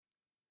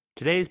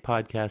Today's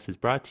podcast is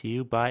brought to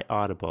you by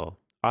Audible.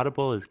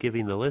 Audible is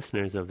giving the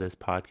listeners of this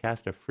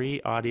podcast a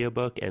free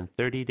audiobook and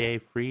 30-day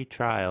free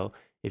trial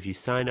if you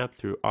sign up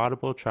through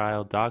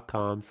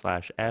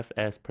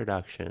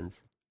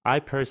audibletrial.com/fsproductions. I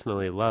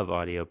personally love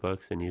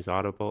audiobooks and use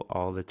Audible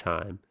all the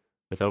time.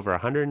 With over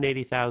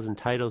 180,000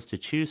 titles to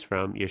choose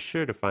from, you're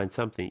sure to find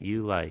something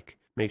you like.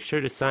 Make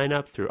sure to sign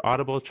up through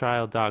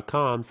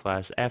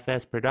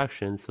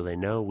audibletrial.com/fsproductions so they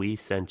know we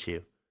sent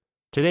you.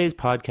 Today's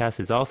podcast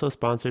is also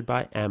sponsored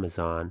by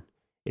Amazon.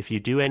 If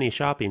you do any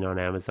shopping on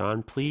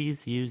Amazon,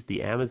 please use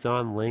the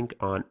Amazon link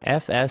on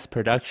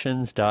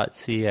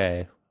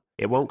fsproductions.ca.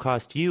 It won't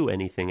cost you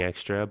anything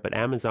extra, but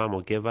Amazon will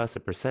give us a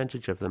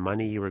percentage of the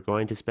money you were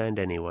going to spend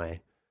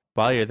anyway.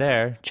 While you're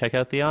there, check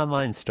out the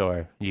online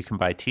store. You can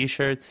buy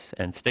t-shirts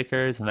and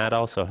stickers, and that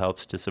also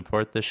helps to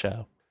support the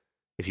show.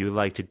 If you would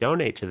like to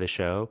donate to the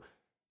show,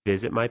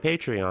 visit my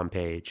Patreon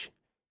page,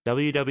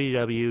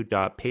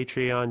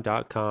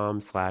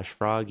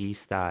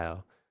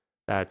 www.patreon.com/frogstyle.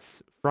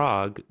 That's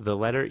frog, the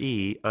letter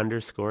E,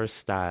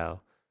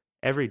 _style.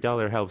 Every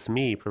dollar helps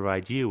me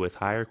provide you with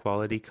higher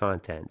quality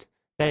content.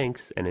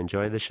 Thanks, and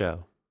enjoy the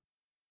show.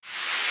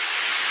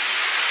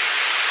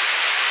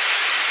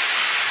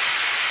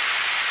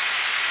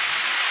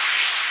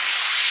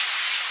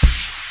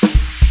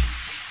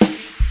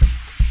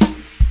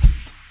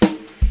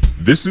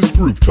 This is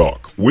Groove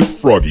Talk with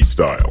Froggy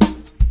Style.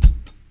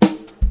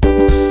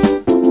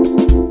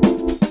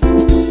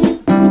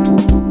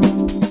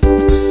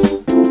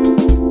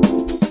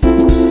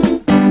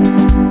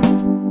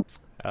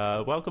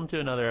 Welcome to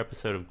another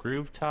episode of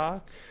Groove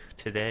Talk.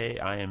 Today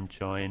I am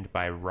joined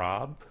by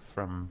Rob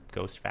from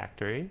Ghost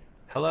Factory.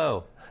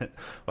 Hello.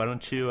 Why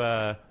don't you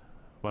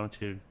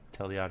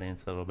tell the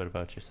audience a little bit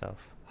about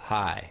yourself?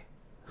 Hi.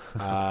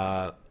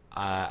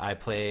 I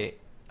play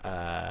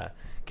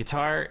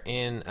guitar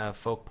in a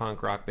folk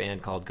punk rock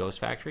band called Ghost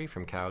Factory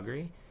from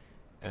Calgary.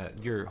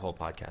 Your whole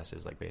podcast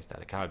is like based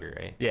out of Calgary,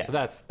 right? Yeah. So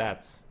that's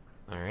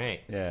all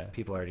right. Yeah.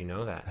 People already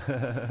know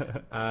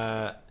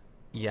that.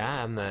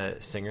 Yeah, I'm the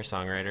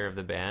singer-songwriter of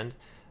the band.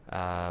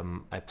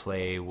 I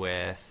play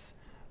with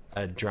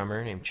a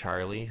drummer named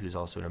Charlie, who's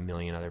also in a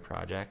million other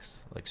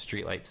projects, like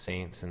Streetlight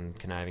Saints and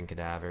Conniving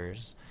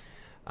Cadavers.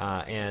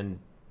 And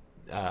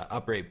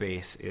upright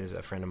bass is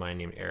a friend of mine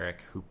named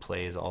Eric, who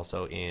plays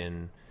also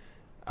in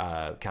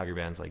Calgary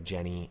bands like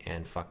Jenny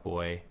and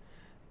Fuckboy.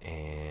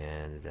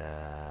 And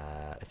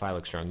If I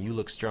Look Strong, You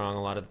Look Strong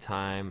a lot of the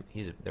time.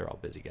 They're all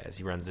busy guys.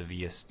 He runs the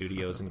Via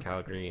Studios in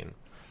Calgary. And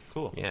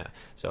Cool. Yeah,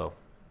 so...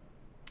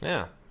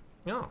 Yeah.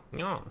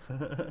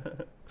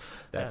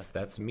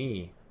 That's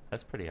me.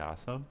 That's pretty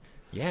awesome.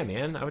 Yeah,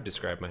 man. I would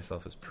describe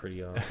myself as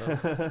pretty awesome.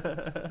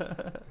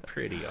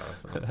 Pretty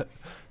awesome.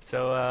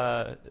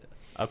 So,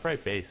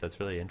 upright bass,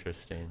 that's really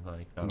interesting.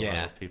 Like, not a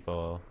lot of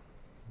people...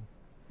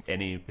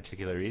 Any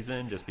particular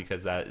reason? Just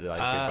because that your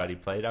buddy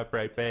played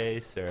upright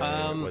bass? Or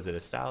was it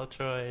a style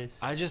choice?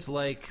 I just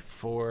like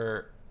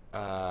for...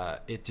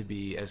 it to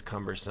be as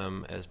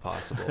cumbersome as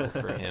possible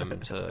for him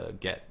to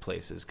get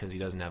places because he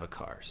doesn't have a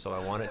car. So I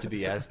want it to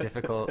be as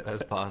difficult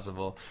as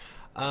possible.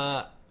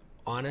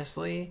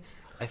 Honestly,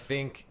 I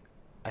think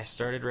I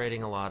started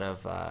writing a lot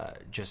of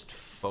just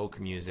folk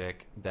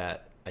music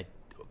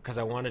because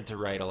I wanted to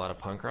write a lot of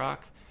punk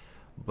rock,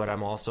 but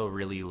I'm also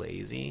really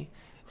lazy.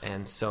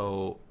 And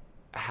so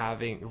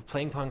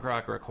playing punk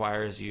rock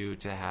requires you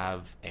to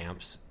have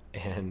amps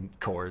and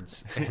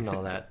chords and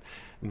all that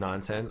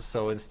nonsense.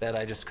 So instead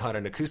I just got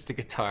an acoustic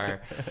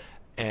guitar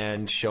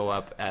and show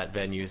up at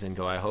venues and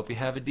go, I hope you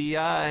have a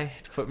DI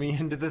to put me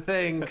into the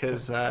thing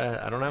because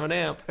I don't have an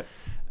amp.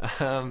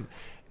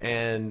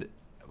 And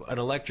an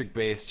electric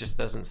bass just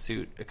doesn't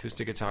suit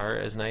acoustic guitar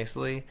as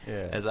nicely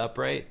as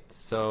upright.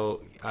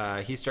 So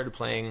Eric started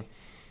playing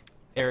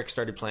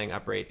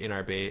upright in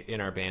our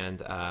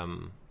band.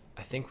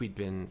 I think we'd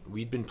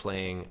been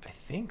playing, I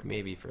think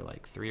maybe for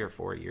like 3 or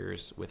 4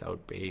 years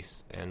without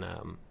bass, and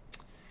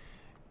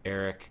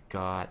Eric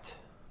got...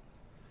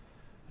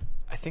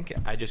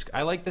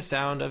 I like the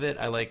sound of it.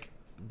 I like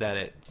that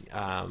it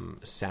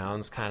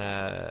sounds kind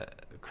of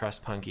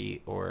crust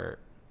punky or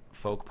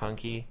folk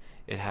punky.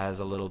 It has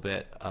a little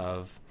bit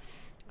of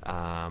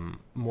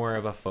more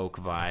of a folk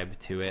vibe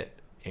to it,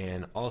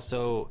 and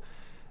also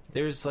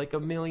there's like a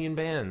million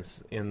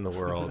bands in the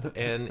world,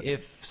 and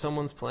if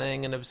someone's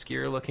playing an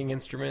obscure looking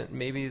instrument,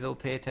 maybe they'll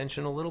pay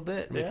attention a little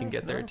bit and we can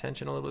get their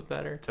attention a little bit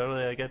better.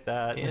 Totally, I get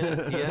that.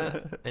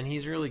 Yeah, and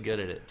he's really good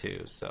at it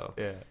too, so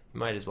you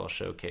might as well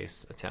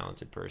showcase a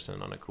talented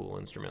person on a cool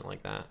instrument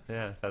like that.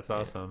 Yeah, that's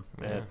awesome.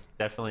 Yeah. It's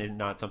definitely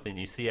not something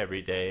you see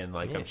every day, and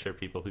I'm sure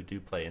people who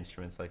do play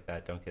instruments like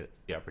that don't get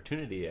the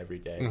opportunity every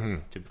day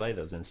to play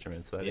those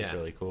instruments, so that is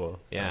really cool.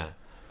 So.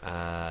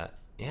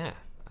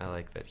 I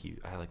like that he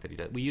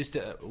does. We used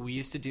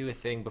to do a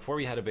thing before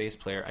we had a bass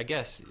player. I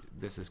guess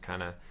this is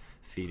kind of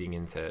feeding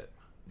into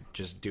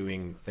just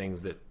doing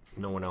things that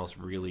no one else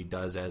really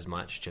does as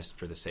much, just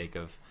for the sake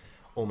of,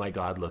 oh my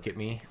God, look at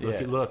me,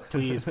 look,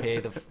 please pay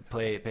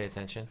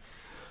attention.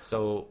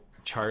 So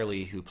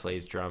Charlie, who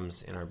plays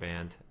drums in our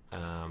band,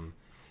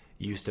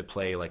 used to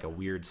play like a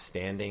weird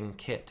standing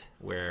kit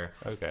where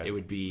it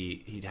would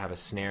be, he'd have a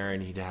snare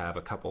and he'd have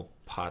a couple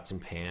pots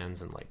and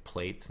pans and like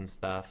plates and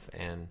stuff,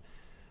 and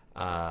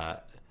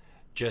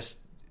just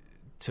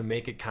to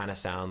make it kind of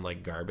sound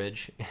like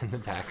garbage in the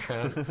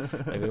background.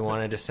 Like we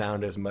wanted to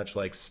sound as much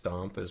like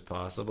Stomp as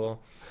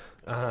possible.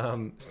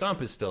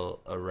 Stomp is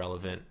still a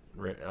relevant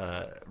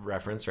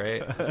reference,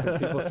 right?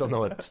 People still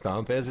know what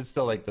Stomp is. It's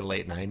still like the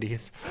late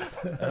 90s.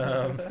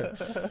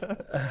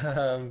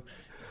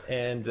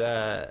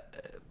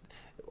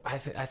 I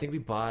think we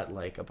bought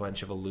like a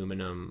bunch of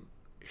aluminum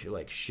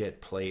like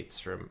shit plates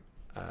from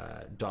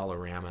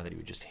Dollarama that he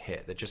would just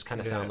hit, that just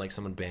kind of sound like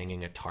someone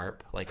banging a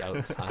tarp like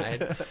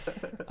outside.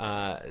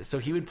 So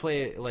he would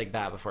play like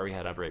that before we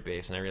had upright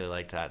bass, and I really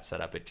liked that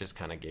setup. It just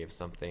kind of gave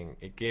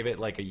it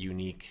like a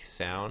unique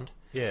sound.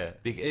 Yeah,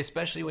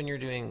 especially when you're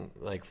doing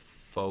like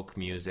folk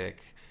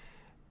music.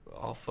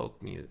 All folk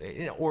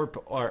music, or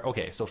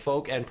okay, so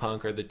folk and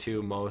punk are the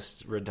two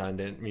most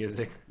redundant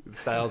music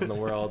styles in the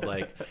world.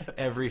 Like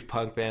every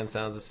punk band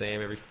sounds the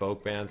same, every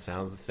folk band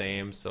sounds the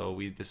same, so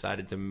we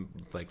decided to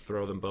like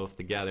throw them both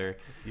together,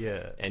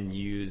 and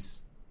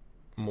use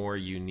more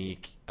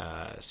unique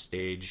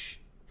stage,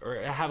 or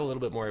have a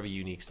little bit more of a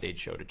unique stage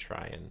show to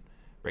try and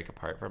break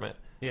apart from it.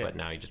 But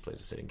now he just plays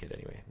a sitting kid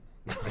anyway.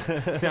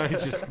 now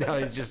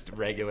he's just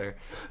regular.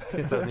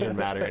 It doesn't even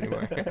matter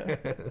anymore.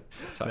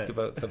 Talked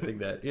about something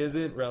that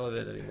isn't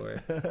relevant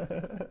anymore.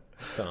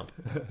 Stomp.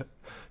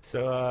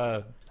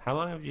 So how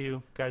long have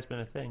you guys been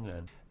a thing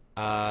then?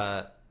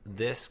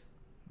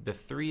 The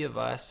three of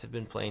us have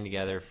been playing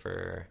together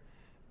for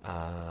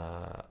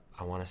I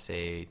want to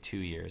say 2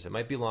 years. It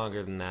might be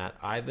longer than that.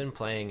 I've been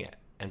playing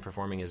and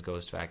performing as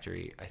Ghost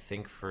Factory, I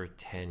think, for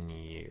 10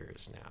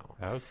 years now.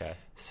 Okay.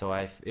 So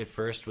it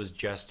first was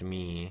just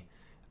me.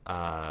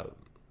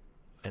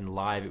 And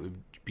live it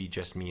would be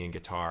just me and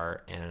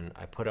guitar, and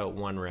I put out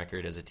one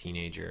record as a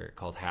teenager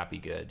called Happy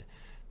Good.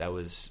 That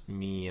was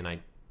me, and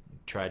I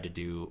tried to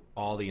do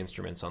all the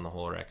instruments on the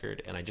whole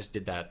record, and I just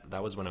did that.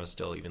 That was when I was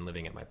still even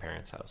living at my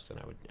parents' house, and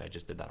I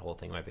just did that whole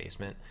thing in my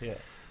basement.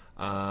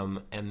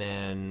 And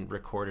then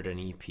recorded an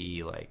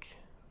EP like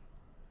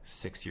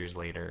 6 years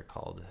later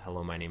called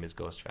Hello, My Name is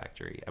Ghost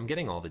Factory. I'm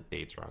getting all the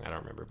dates wrong, I don't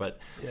remember, but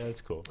yeah,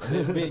 that's cool.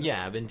 I've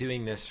been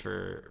doing this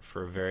for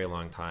a very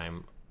long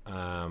time.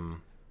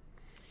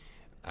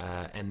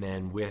 And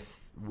then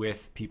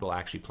with people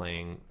actually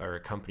playing or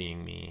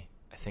accompanying me,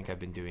 I think I've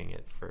been doing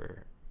it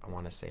for, I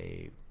want to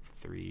say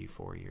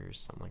 3-4 years,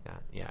 something like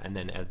that. Yeah, and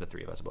then as the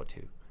three of us, about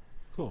 2.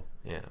 Cool.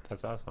 Yeah,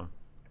 that's awesome.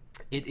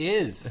 It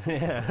is.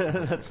 Yeah,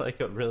 that's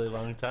like a really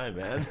long time,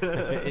 man.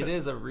 It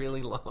is a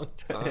really long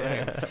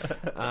time.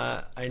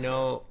 I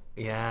know.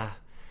 Yeah,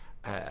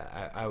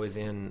 I was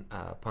in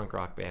punk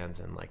rock bands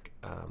and like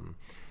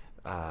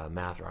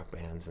math rock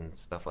bands and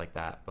stuff like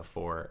that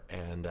before,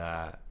 and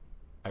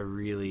I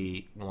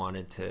really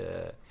wanted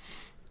to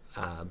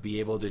be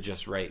able to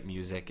just write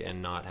music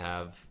and not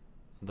have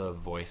the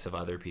voice of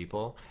other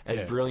people, as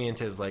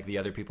brilliant as like the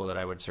other people that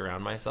I would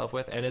surround myself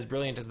with, and as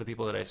brilliant as the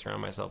people that I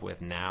surround myself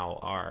with now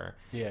are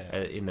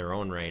in their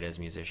own right as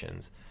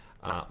musicians.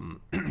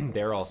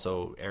 They're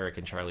also, Eric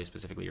and Charlie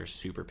specifically, are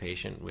super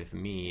patient with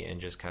me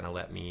and just kind of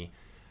let me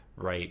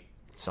write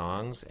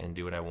songs and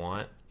do what I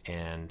want,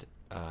 and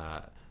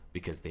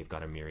because they've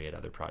got a myriad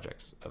other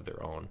projects of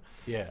their own.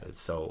 Yeah.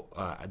 So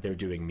they're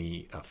doing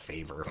me a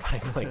favor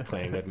by like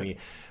playing with me.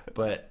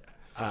 But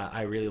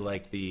I really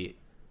liked the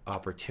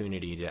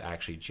opportunity to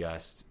actually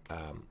just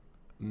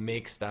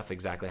make stuff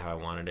exactly how I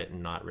wanted it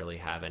and not really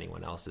have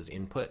anyone else's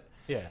input.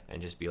 Yeah.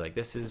 And just be like,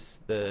 this is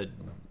the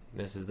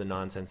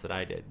nonsense that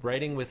I did.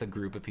 Writing with a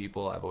group of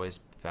people, I've always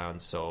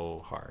found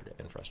so hard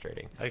and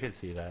frustrating. I could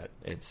see that.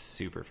 It's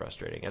super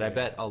frustrating. And I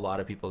bet a lot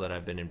of people that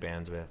I've been in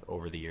bands with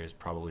over the years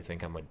probably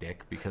think I'm a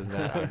dick because of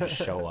that. I would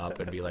just show up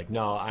and be like,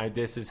 no,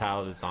 this is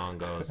how the song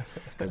goes,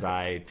 because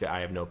I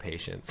have no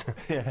patience.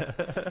 Yeah.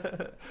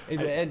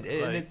 and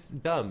it's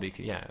dumb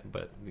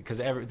because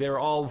they're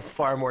all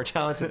far more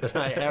talented than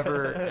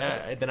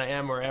I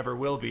am or ever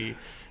will be.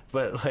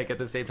 But like at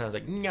the same time, I was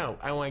like, no,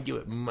 I want to do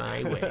it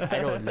my way. I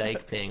don't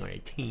like playing on a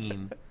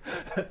team.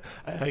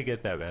 I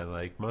get that, man.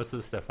 Like most of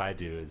the stuff I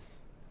do is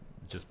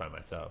just by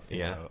myself. You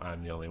know,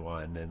 I'm the only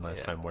one,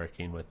 unless I'm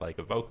working with like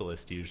a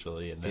vocalist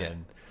usually, and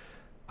then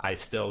I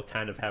still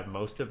kind of have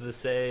most of the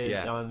say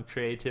on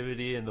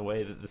creativity and the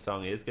way that the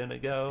song is going to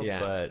go. Yeah.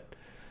 But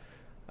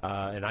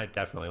and I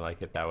definitely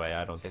like it that way.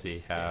 I don't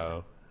see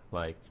how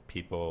like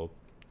people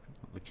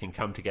can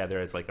come together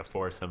as like a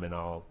foursome and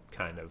all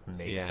kind of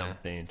make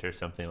something or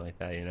something like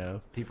that, you know?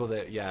 People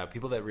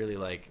that really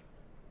like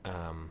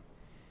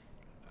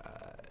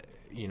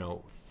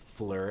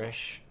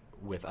flourish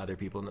with other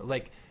people,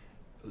 like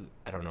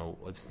I don't know,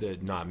 it's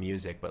not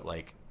music, but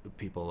like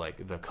people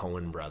like the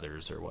Coen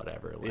brothers or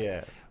whatever,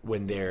 like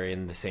when they're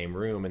in the same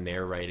room and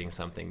they're writing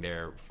something,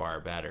 they're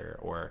far better.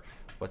 Or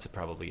what's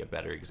probably a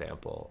better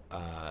example,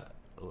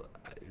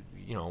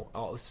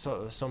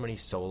 so many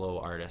solo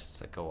artists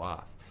that go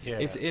off. Yeah.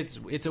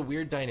 It's a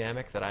weird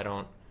dynamic that I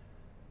don't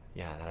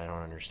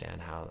understand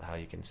how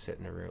you can sit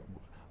in a room.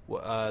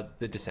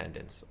 the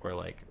Descendants or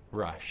like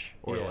Rush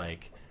or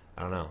like,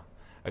 I don't know,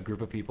 a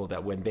group of people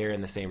that when they're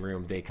in the same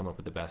room, they come up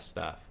with the best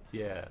stuff.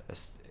 Yeah.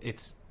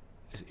 It's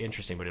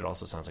interesting, but it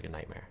also sounds like a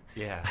nightmare.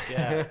 Yeah,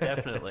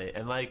 definitely.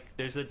 And like,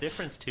 there's a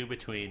difference too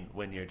between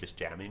when you're just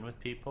jamming with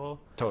people,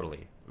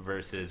 totally,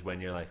 versus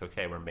when you're like,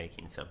 okay, we're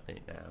making something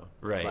now.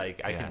 Right.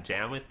 Like, I can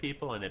jam with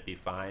people and it'd be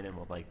fine, and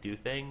we'll like do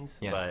things.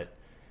 Yeah. But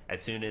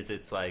as soon as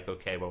it's like,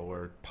 okay, well,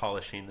 we're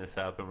polishing this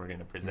up and we're going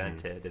to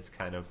present it, it's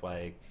kind of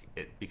like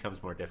it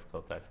becomes more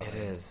difficult. I find it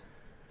is.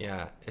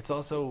 Yeah, it's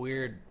also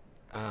weird.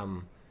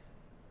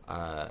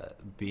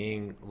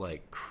 Being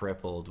like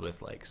crippled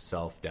with like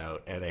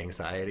self-doubt and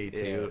anxiety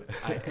too.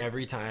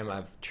 Every time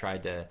I've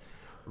tried to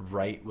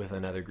write with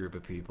another group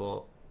of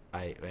people,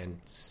 and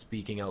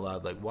speaking out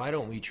loud, like, why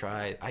don't we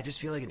try? I just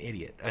feel like an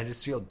idiot. I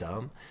just feel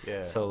dumb.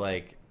 Yeah. So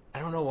like, I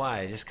don't know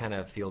why. I just kind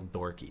of feel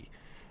dorky.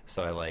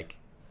 So I like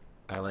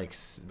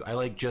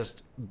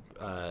just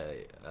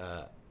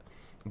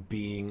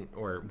being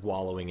or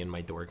wallowing in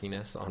my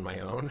dorkiness on my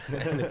own,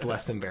 and it's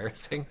less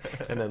embarrassing,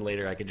 and then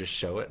later I could just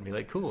show it and be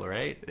like, cool,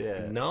 right?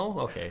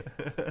 No, okay.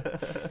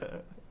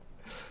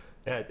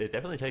 Yeah, it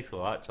definitely takes a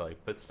lot to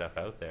like put stuff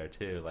out there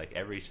too. Like,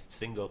 every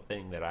single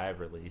thing that I've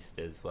released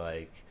is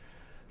like,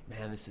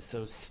 man, this is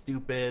so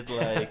stupid,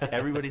 like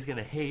everybody's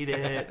gonna hate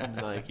it,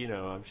 and like, you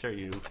know, I'm sure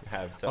you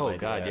have some idea.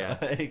 God,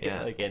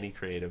 yeah. Like any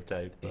creative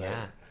type,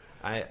 but.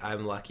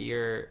 I'm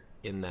luckier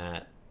in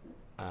that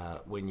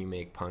when you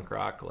make punk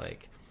rock,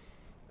 like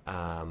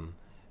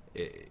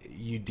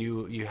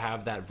you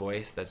have that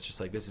voice that's just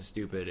like, this is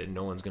stupid and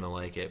no one's gonna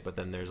like it, but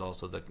then there's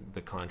also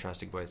the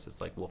contrasting voice that's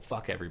like, well,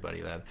 fuck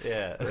everybody then.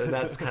 And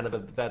that's kind of the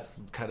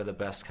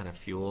best kind of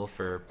fuel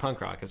for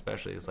punk rock,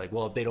 especially. It's like,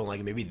 well, if they don't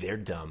like it, maybe they're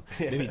dumb,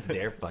 maybe it's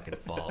their fucking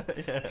fault.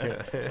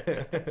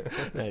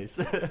 Nice.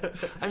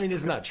 I mean,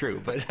 it's not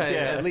true, but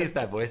at least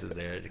that voice is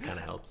there. It kind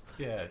of helps.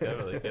 Yeah,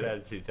 definitely good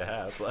attitude to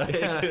have. Like,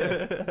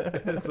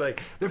 it's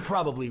like, they're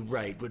probably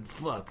right, but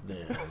fuck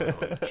them, I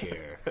don't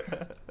care.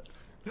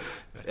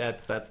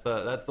 That's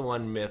the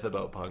one myth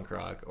about punk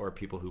rock, or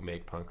people who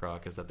make punk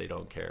rock, is that they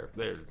don't care.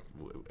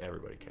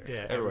 Everybody cares.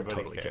 Yeah, everyone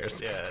totally cares.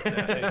 Yeah,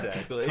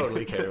 exactly.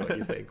 Totally care what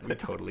you think. We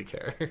totally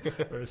care.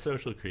 We're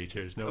social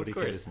creatures. Nobody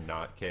cares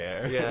not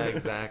care. Yeah,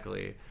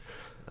 exactly.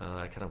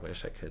 I kind of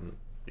wish I couldn't.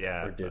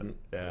 Yeah, or didn't.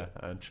 Yeah,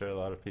 I'm sure a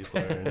lot of people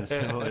are in a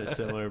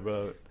similar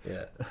boat.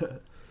 Yeah.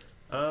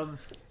 So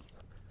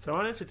I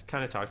wanted to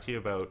kind of talk to you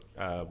about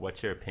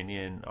what's your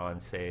opinion on,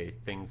 say,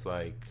 things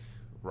like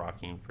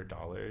rocking for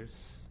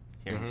dollars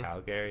here in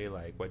Calgary.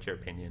 Like, what's your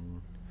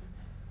opinion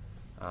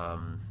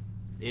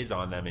is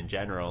on them in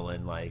general,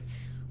 and like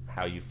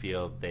how you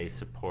feel they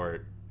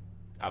support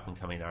up and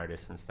coming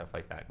artists and stuff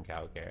like that in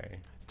Calgary?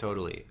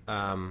 Totally.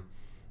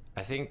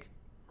 I think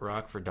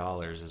Rock for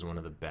Dollars is one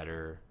of the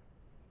better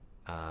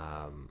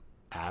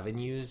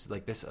avenues.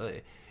 Like this,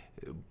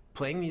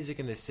 playing music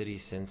in this city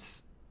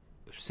since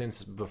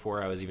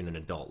before I was even an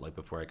adult, like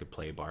before I could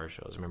play bar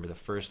shows. I remember the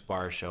first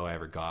bar show I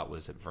ever got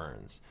was at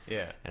Vern's.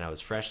 Yeah. And I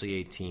was freshly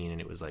 18, and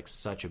it was like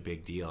such a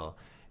big deal.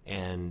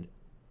 And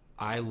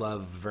I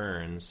love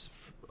Vern's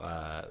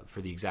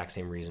for the exact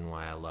same reason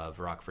why I love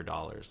Rock for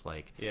Dollars.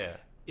 Like,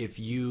 if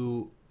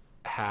you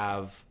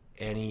have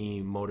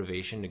any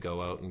motivation to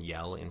go out and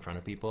yell in front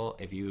of people,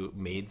 if you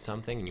made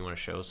something and you want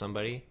to show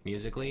somebody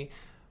musically,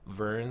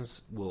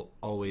 Vern's will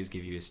always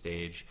give you a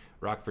stage.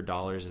 Rock for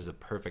Dollars is a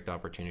perfect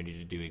opportunity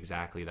to do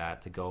exactly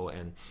that, to go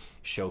and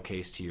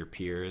showcase to your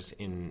peers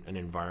in an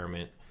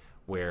environment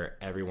where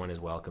everyone is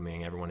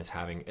welcoming, everyone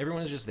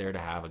is just there to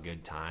have a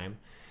good time.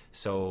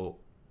 So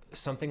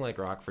something like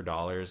Rock for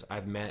Dollars,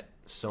 I've met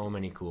so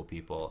many cool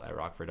people at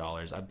Rock for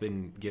Dollars. I've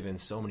been given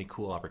so many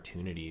cool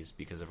opportunities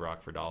because of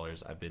Rock for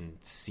Dollars. I've been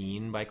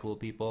seen by cool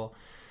people.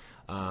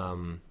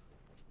 I've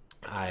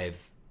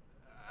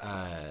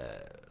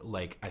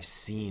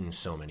seen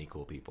so many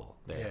cool people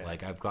there. Yeah.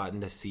 Like, I've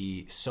gotten to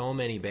see so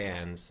many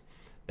bands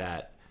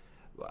that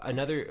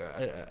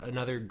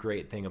another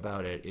great thing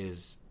about it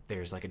is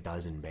there's like a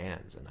dozen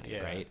bands a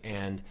night, right?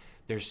 And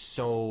there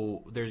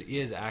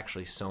is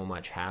actually so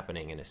much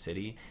happening in a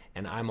city,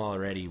 and I'm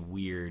already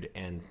weird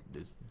and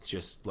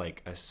just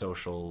like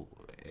socially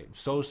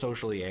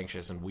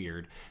anxious and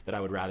weird that I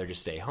would rather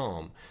just stay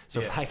home.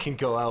 So if I can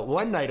go out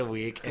one night a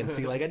week and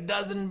see like a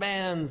dozen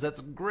bands, that's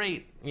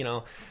great, you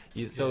know.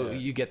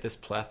 You get this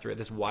plethora,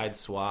 this wide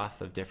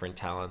swath of different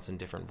talents and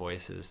different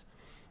voices.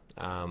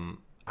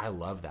 I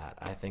love that.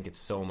 I think it's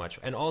so much.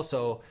 And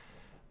also,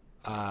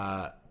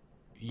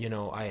 you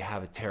know, I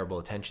have a terrible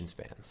attention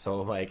span.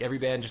 So like, every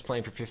band just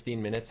playing for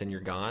 15 minutes and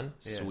you're gone.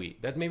 Sweet.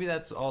 Maybe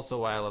that's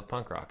also why I love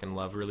punk rock and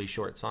love really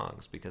short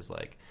songs, because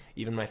like,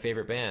 even my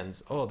favorite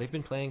bands, they've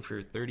been playing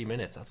for 30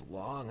 minutes. That's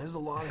long. This is a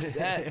long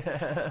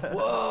set.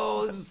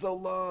 Whoa, this is so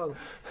long.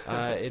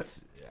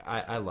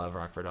 I love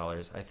Rock for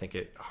Dollars. I think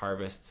it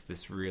harvests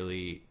this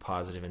really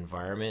positive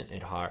environment.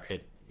 It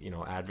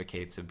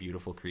advocates a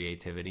beautiful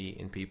creativity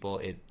in people.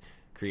 It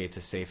creates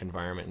a safe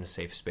environment and a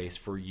safe space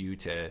for you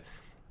to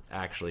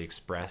actually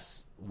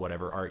express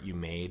whatever art you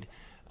made.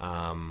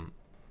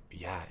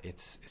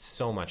 It's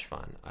so much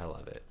fun. I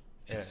love it.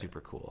 It's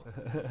super cool.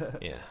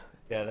 Yeah.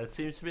 Yeah, that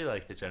seems to be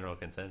like the general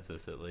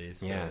consensus, at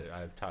least. Yeah.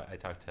 I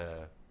talked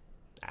to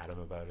Adam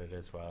about it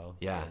as well.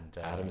 Yeah, and,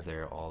 Adam's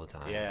there all the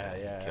time.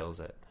 Yeah. He kills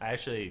it. I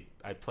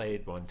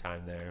played one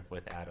time there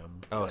with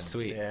Adam. Oh,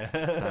 sweet. Yeah.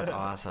 That's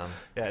awesome.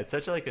 Yeah, it's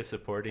such like a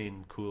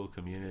supporting, cool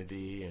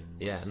community.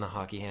 And the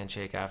hockey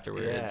handshake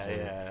afterwards.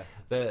 Yeah.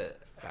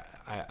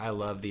 I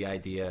love the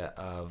idea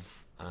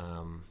of,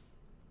 I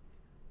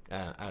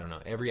don't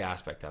know, every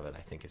aspect of it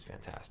I think is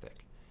fantastic.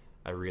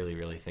 I really,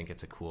 really think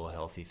it's a cool,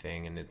 healthy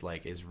thing, and it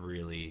like is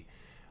really,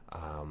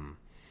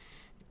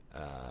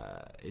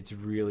 it's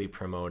really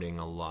promoting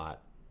a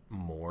lot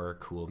more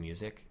cool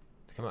music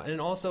to come out. And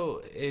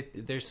also,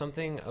 there's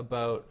something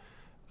about,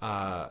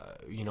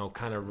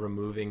 kind of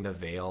removing the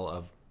veil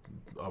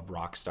of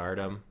rock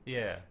stardom.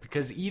 Yeah.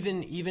 Because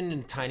even in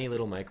a tiny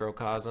little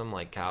microcosm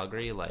like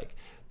Calgary, like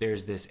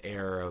there's this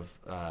air of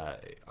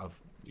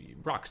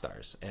rock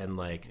stars, and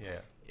like. Yeah.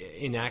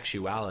 In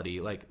actuality,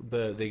 like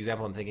the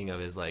example I'm thinking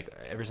of is like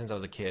ever since I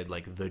was a kid,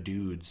 like the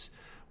Dudes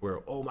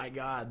were, oh my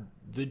god,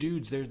 the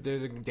Dudes, they're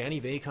Danny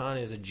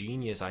Vacon is a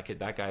genius.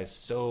 That guy's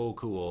so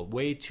cool,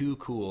 way too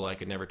cool. I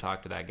could never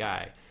talk to that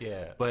guy.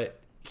 Yeah, but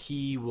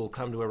he will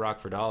come to a Rock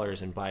for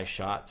Dollars and buy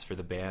shots for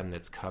the band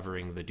that's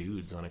covering the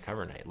Dudes on a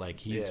cover night. Like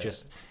he's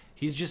just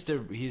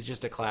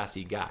a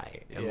classy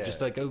guy,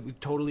 just like a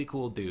totally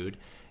cool dude.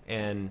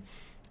 And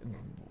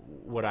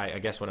what I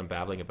guess what I'm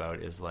babbling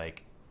about is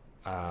like.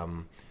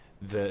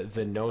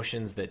 The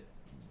notions that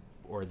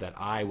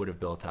I would have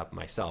built up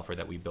myself, or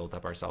that we built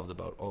up ourselves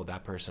about, oh,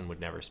 that person would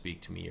never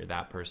speak to me, or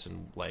that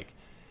person like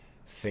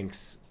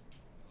thinks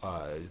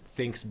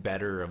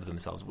better of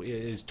themselves,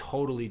 is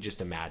totally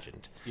just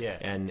imagined. Yeah.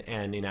 And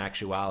in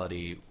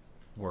actuality,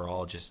 we're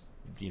all just,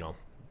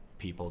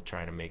 people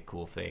trying to make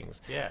cool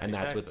things. Yeah. And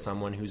that's what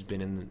someone who's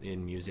been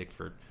in music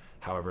for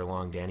however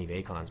long Danny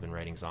Vacon's been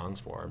writing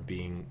songs for,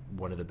 being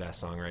one of the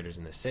best songwriters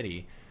in the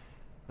city.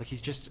 Like,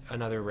 he's just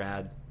another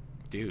rad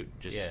dude.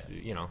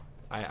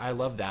 I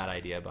love that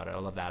idea about it. I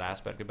love that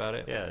aspect about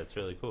it. Yeah, it's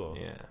really cool.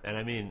 Yeah. And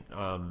I mean,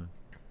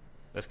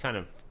 that's kind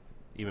of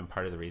even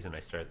part of the reason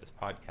I started this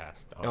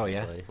podcast, honestly. Oh,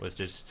 yeah? Was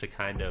just to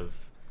kind of...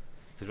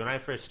 Because when I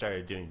first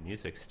started doing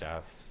music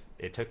stuff,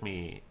 it took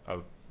me a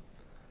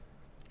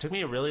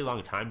really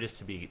long time just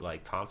to be,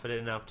 like, confident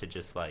enough to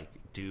just, like,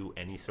 do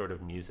any sort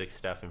of music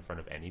stuff in front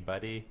of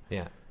anybody.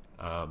 Yeah.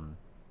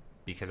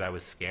 Because I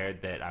was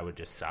scared that I would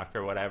just suck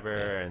or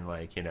whatever, and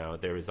like,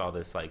 there was all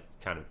this like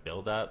kind of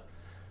build up.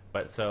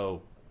 But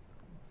so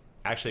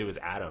actually it was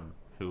Adam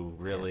who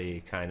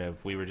really kind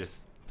of, we were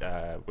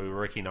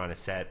working on a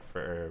set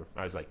for,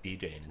 I was like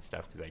DJing and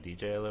stuff because I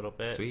DJ a little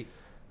bit. Sweet.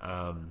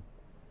 And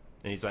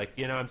he's like,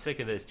 I'm sick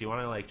of this. Do you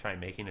want to like try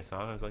making a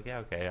song? I was like, yeah,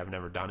 okay. I've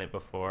never done it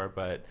before,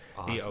 but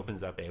awesome. He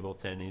opens up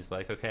Ableton. He's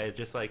like, okay,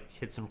 just like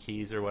hit some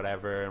keys or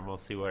whatever, and we'll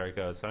see where it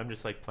goes. So I'm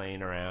just like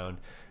playing around.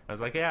 I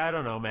was like, yeah, I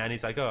don't know, man.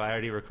 He's like, oh, I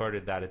already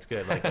recorded that. It's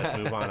good. Like, let's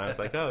move on. I was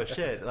like, oh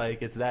shit,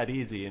 like it's that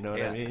easy. You know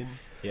what I mean?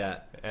 Yeah.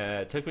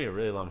 It took me a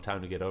really long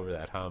time to get over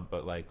that hump,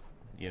 but like,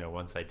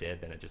 once I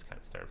did, then it just kind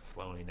of started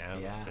flowing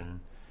out. Yeah.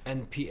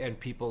 And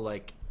people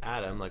like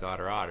Adam, like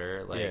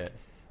Otter, like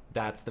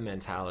that's the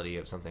mentality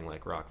of something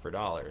like Rock for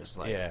Dollars.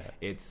 Like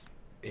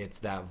it's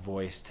that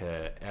voice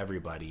to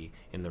everybody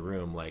in the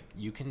room. Like,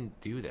 you can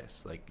do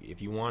this. Like,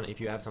 if you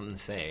have something to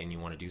say and you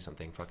want to do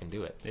something, fucking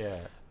do it.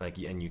 Yeah. Like,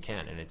 and you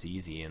can, and it's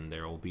easy, and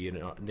there will be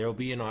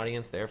an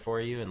audience there for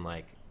you, and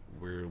like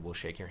we'll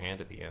shake your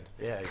hand at the end.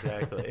 Yeah,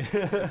 exactly.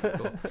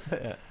 Cool.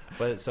 Yeah.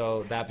 But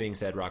so that being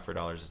said, Rock for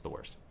Dollars is the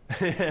worst.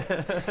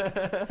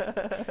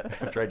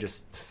 After I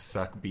just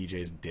suck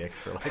BJ's dick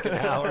for like an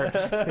hour.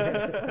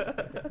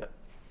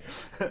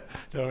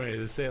 Don't worry,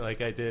 the same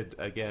like I did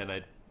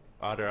again.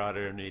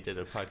 Otter and we did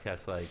a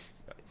podcast like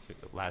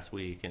last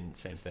week, and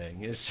same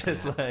thing. It's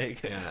just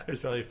there's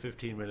probably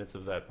 15 minutes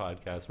of that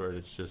podcast where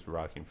it's just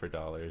Rocking for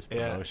Dollars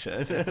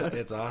promotion.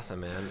 It's awesome,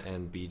 man.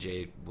 And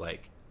BJ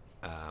like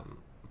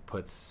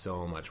puts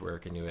so much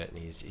work into it, and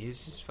he's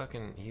just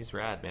fucking, he's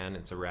rad, man.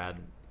 It's a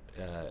rad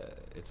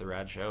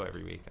show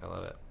every week. I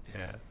love it.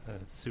 Yeah,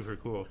 it's super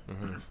cool.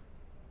 Mm-hmm.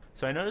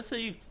 So I noticed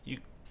that you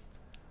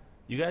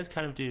guys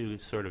kind of do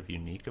sort of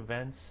unique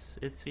events,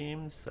 it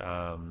seems.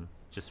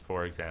 Just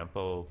for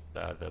example,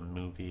 the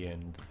movie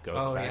and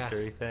Ghost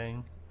Factory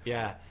thing.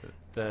 Yeah,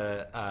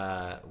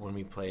 when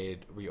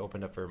we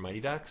opened up for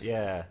Mighty Ducks.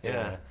 Yeah.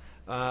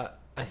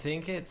 I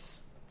think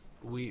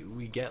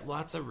we get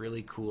lots of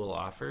really cool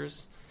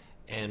offers,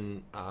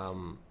 and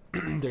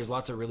there's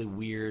lots of really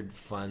weird,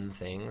 fun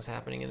things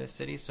happening in this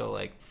city. So,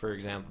 like, for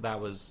example,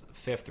 that was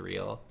Fifth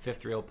Reel.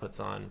 Fifth Reel puts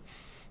on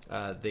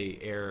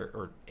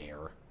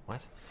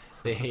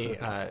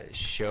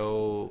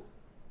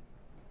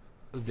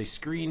they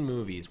screen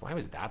movies. Why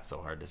was that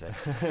so hard to say?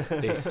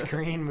 They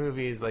screen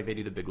movies, like they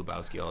do The Big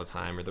Lebowski all the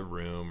time, or The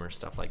Room, or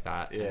stuff like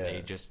that. Yeah. And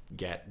they just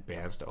get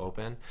bands to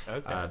open.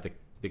 Okay.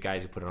 The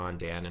guys who put it on,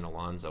 Dan and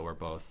Alonzo, are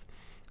both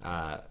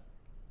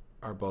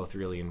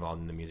really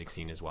involved in the music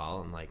scene as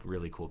well, and like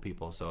really cool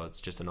people. So it's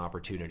just an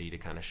opportunity to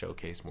kind of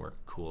showcase more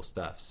cool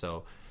stuff.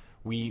 So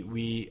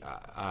we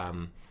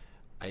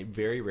I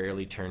very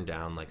rarely turn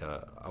down like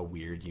a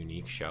weird,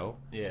 unique show.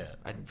 Yeah.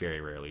 I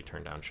very rarely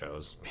turn down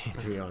shows,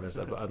 to be honest,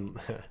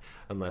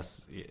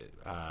 unless,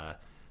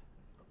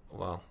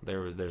 well,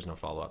 there's no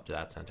follow up to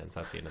that sentence.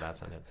 That's the end of that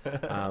sentence.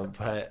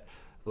 But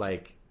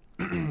like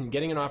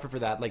getting an offer for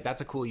that, like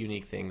that's a cool,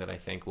 unique thing that I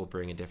think will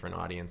bring a different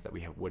audience that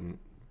we wouldn't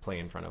play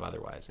in front of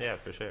otherwise. Yeah,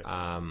 for sure.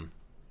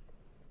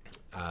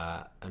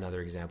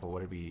 Another example,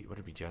 what did we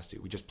just do?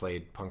 We just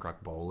played punk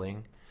rock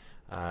bowling.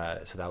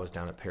 So that was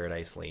down at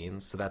Paradise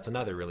Lanes. So that's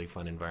another really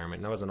fun environment.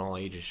 And that was an all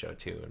ages show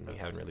too. And we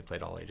haven't really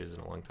played all ages in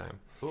a long time.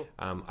 Cool.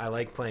 I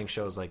like playing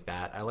shows like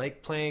that. I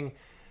like playing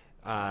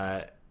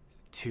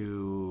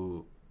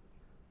to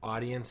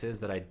audiences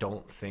that I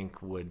don't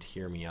think would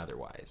hear me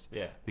otherwise.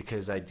 Yeah.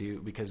 Because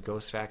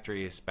Ghost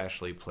Factory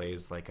especially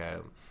plays like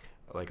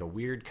a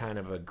weird kind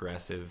of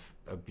aggressive,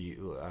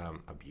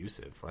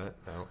 abusive. What?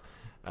 No.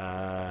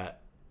 I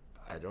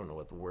don't know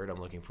what the word I'm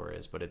looking for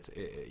is, but it's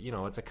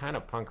a kind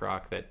of punk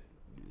rock that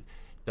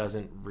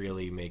doesn't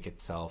really make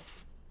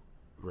itself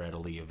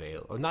readily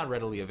available. Not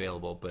readily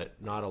available, but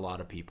not a lot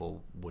of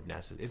people would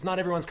necessarily. It's not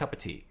everyone's cup of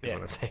tea, is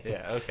what I'm saying.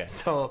 Yeah, okay.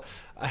 So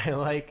I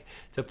like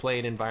to play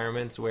in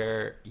environments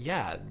where,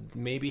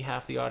 maybe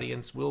half the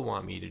audience will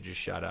want me to just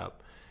shut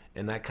up.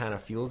 And that kind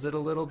of fuels it a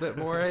little bit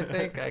more, I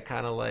think. I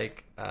kind of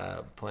like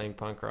playing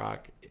punk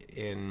rock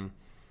in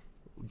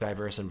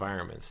diverse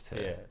environments.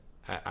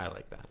 I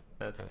like that.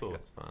 That's cool.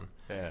 That's fun.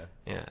 Yeah.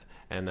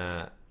 And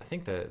I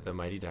think the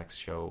Mighty Ducks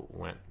show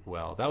went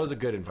well. That was a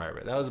good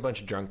environment. That was a bunch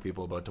of drunk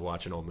people about to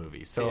watch an old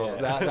movie. So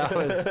that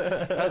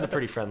was a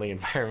pretty friendly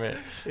environment.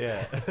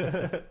 Yeah.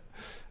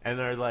 And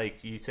are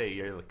like, you say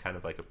you're kind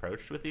of like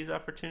approached with these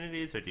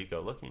opportunities, or do you go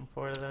looking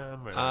for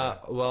them? Or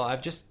well,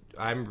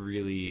 I'm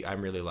really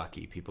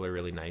lucky. People are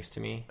really nice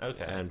to me.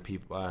 Okay. And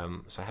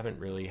people, so I haven't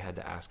really had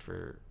to ask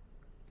for.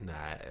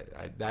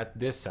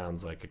 This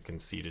sounds like a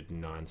conceited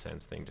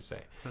nonsense thing to say,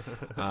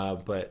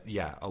 but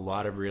yeah, a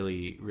lot of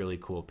really, really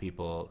cool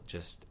people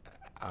just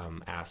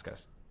ask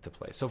us to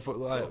play. So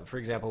for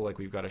example, like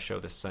we've got a show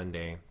this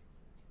Sunday.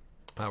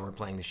 We're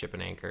playing the Ship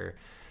and Anchor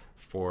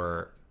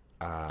for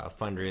a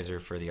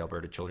fundraiser for the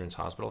Alberta Children's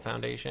Hospital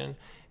Foundation,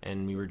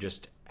 and we were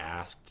just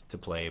asked to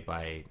play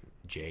by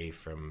Jay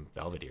from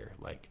Belvedere.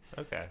 Like,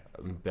 okay,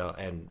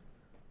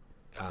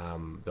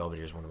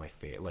 Belvedere is one of my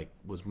favorite, like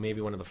was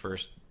maybe one of the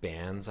first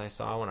bands I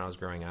saw when I was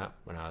growing up,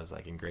 when I was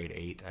like in grade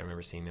 8. I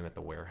remember seeing them at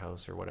the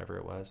Warehouse or whatever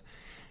it was,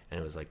 and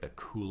it was like the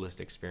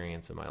coolest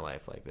experience of my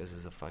life. Like, this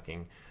is a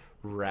fucking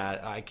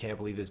I can't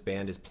believe this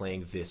band is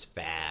playing this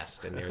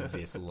fast and they're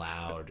this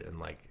loud, and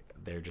like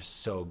they're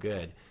just so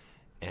good.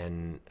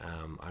 And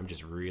I'm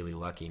just really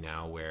lucky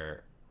now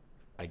where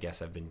I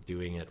guess I've been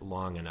doing it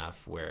long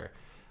enough where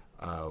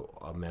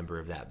a member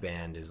of that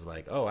band is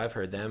like, oh, I've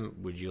heard them.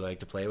 Would you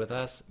like to play with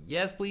us?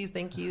 Yes, please.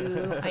 Thank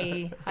you.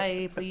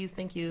 Hi, please.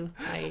 Thank you.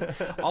 Hi.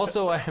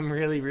 Also, I'm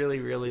really, really,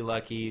 really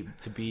lucky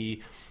to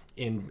be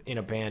in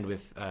a band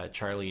with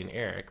Charlie and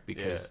Eric,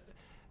 because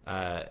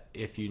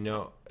if you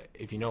know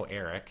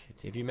Eric,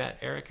 have you met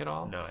Eric at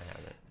all? No, I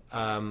haven't.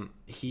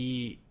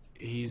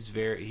 He's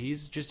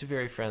just a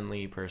very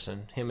friendly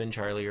person. Him and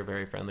Charlie are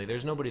very friendly.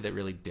 There's nobody that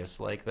really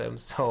dislike them.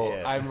 So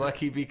I'm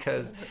lucky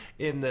because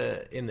in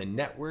the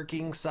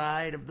networking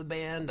side of the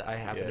band, I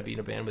happen to be in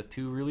a band with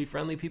two really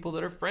friendly people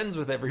that are friends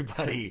with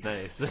everybody.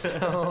 Nice.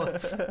 So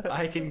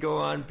I can go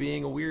on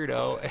being a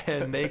weirdo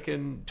and they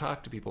can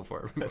talk to people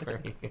for me.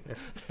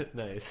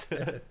 Nice.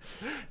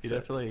 You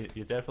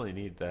definitely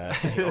need that.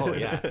 Oh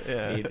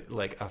yeah. Need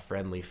like a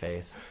friendly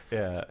face.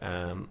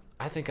 Yeah.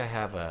 I think I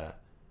have a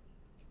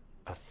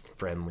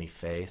friendly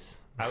face.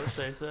 I would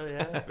say so,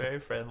 yeah. Very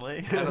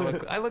friendly.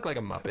 I look like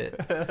a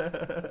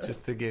Muppet.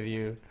 Just to give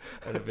you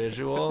a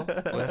visual,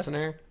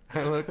 listener,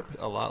 I look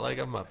a lot like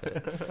a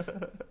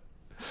Muppet.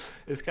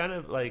 It's kind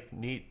of like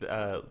neat.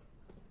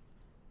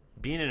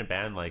 Being in a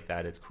band like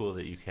that, it's cool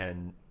that you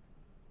can,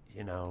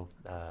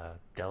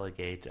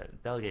 delegate.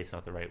 Delegate's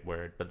not the right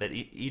word, but that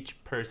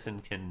each person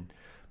can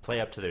play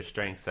up to their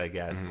strengths, I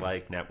guess,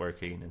 like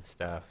networking and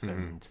stuff.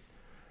 And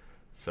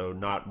so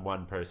not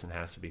one person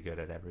has to be good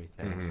at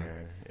everything.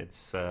 Or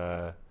it's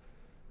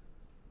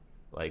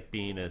like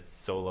being a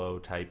solo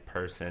type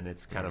person,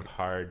 it's kind of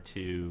hard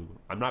to.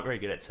 I'm not very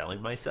good at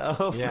selling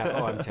myself. Yeah.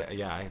 Oh,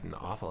 I'm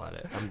awful at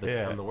it. I'm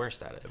the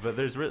worst at it. But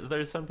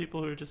there's some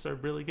people who are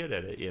really good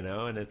at it,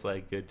 and it's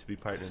like good to be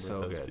partnered with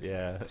those. Good.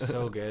 Yeah.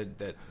 So good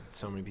that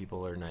so many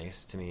people are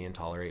nice to me and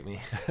tolerate me.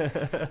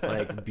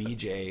 Like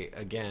BJ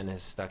again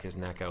has stuck his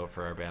neck out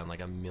for our band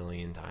like a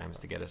million times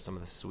to get us some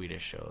of the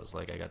sweetest shows.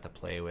 Like I got to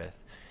play with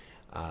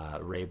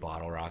Ray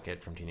Bottle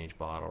Rocket from Teenage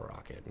Bottle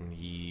Rocket, and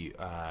he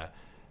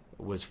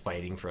was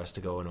fighting for us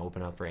to go and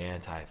open up for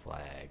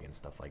Anti-Flag and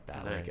stuff like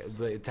that. Nice.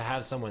 Like to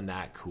have someone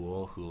that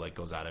cool who like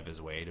goes out of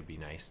his way to be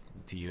nice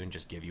to you and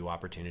just give you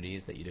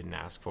opportunities that you didn't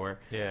ask for.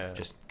 Yeah.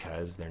 Just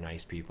because they're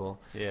nice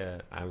people. Yeah.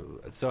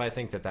 So I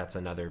think that's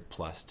another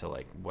plus to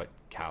like what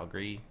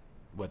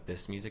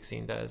this music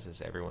scene does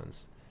is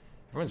everyone's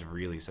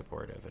really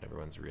supportive and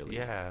everyone's really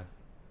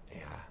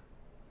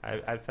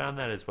I found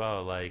that as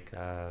well. Like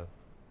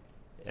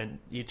and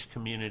each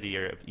community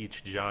or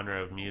each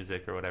genre of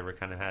music or whatever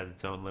kind of has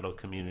its own little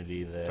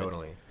community that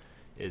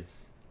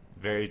is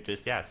very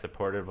just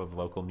supportive of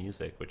local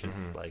music, which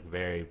is like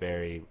very,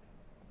 very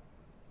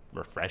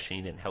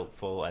refreshing and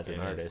helpful as an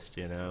artist,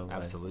 you know.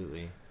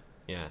 Absolutely.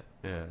 Yeah.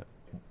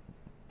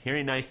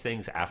 Hearing nice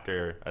things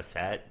after a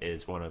set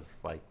is one of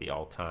like the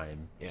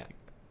all-time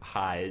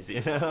highs,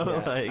 you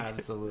know.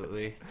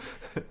 Absolutely.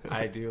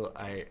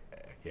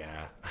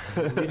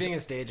 Leaving a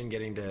stage and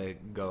getting to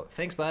go,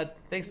 thanks bud,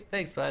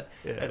 thanks bud,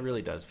 it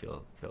really does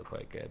feel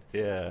quite good.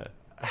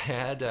 I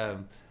had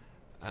an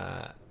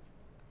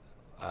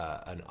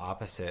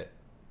opposite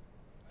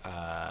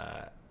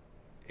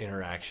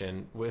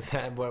interaction with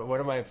that. One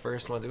of my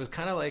first ones, it was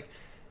kind of like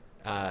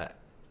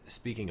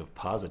speaking of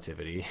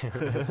positivity,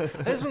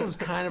 this one was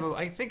kind of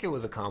I think it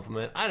was a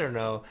compliment, I don't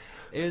know.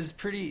 It was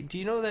pretty. Do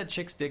you know that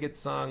Chicks Dig It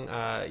song,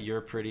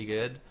 You're Pretty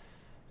Good?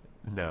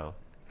 No.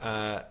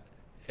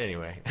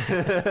 Anyway,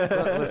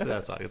 listen to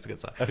that song. It's a good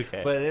song.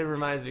 Okay. But it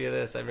reminds me of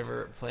this. I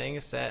remember playing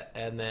a set,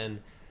 and then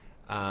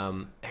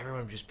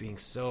everyone just being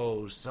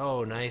so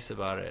nice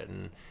about it,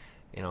 and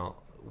you know,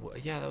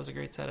 that was a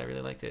great set. I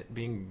really liked it.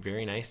 Being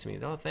very nice to me.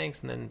 Oh,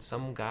 thanks. And then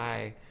some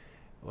guy,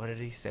 what did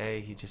he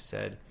say? He just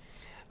said,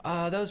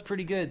 that was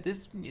pretty good.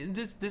 This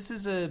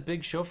is a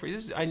big show for you.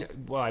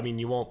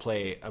 You won't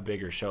play a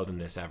bigger show than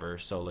this ever.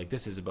 So like,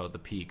 this is about the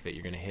peak that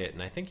you're going to hit.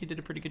 And I think you did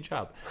a pretty good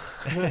job.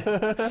 And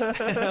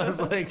I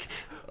was like,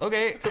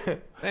 okay,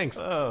 thanks.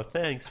 Oh,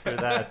 thanks for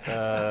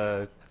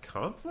that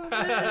compliment.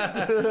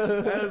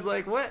 I was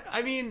like, what?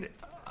 I mean,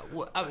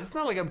 it's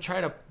not like I'm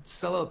trying to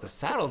sell out the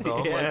Saddle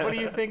Dome. Like, what do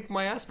you think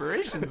my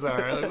aspirations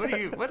are?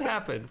 Like, what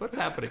happened? What's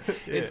happening?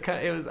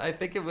 I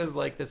think it was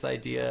like this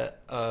idea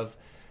of,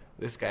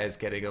 this guy's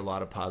getting a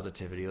lot of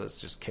positivity. Let's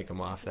just kick him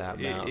off that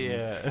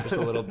mountain just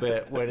a little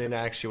bit. When in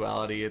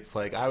actuality, it's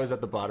like I was at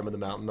the bottom of the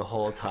mountain the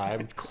whole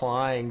time,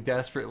 clawing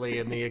desperately,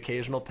 and the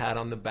occasional pat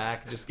on the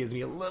back just gives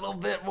me a little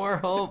bit more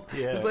hope.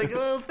 It's like,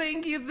 oh,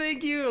 thank you.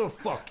 Oh,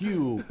 fuck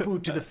you.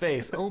 Boot to the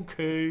face.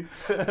 Okay.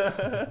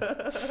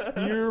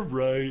 You're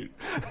right.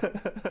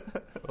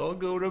 I'll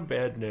go to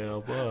bed now.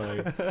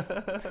 Bye.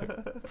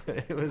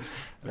 It was,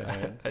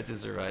 man, that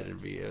just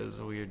reminded me. It was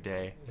a weird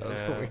day. That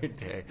was a weird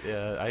day.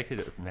 Yeah, I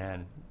could,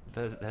 man.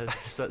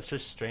 That's such a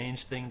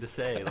strange thing to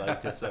say,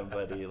 like, to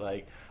somebody.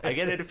 Like, I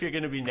get it if you're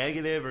going to be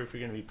negative or if you're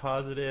going to be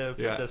positive,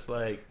 but just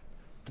like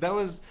it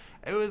was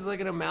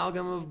like an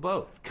amalgam of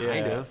both,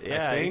 kind of.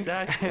 Yeah,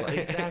 exactly.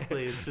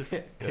 It's just,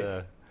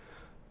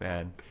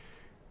 man.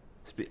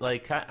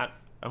 Like,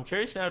 I'm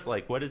curious now,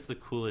 like, what is the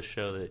coolest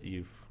show that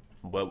you've?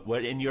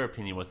 What in your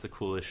opinion, what's the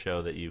coolest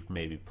show that you've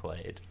maybe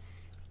played?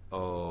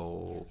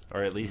 Oh,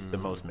 or at least the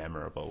most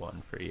memorable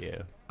one for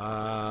you.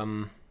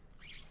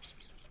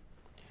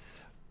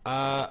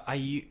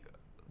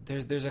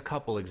 There's a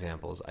couple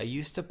examples. I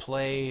used to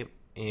play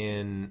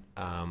in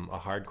a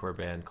hardcore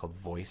band called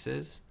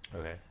Voices.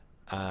 Okay.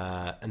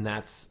 And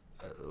that's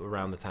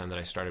around the time that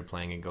I started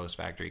playing in Ghost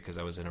Factory, because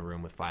I was in a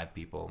room with 5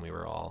 people and we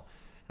were all,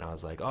 and I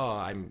was like, oh,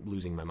 I'm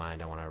losing my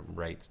mind. I want to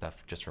write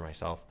stuff just for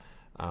myself.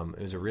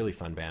 It was a really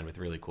fun band with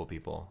really cool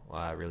people,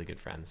 really good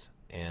friends.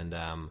 And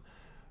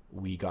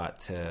we got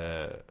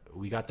to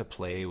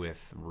play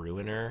with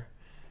Ruiner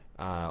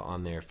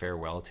on their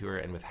farewell tour,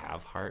 and with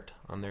Have Heart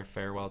on their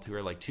farewell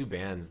tour, like 2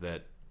 bands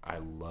that I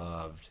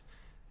loved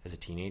as a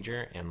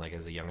teenager and like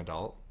as a young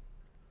adult.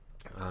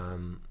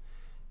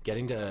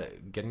 Getting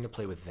to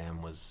play with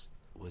them was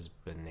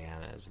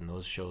bananas, and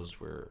those shows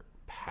were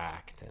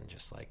packed, and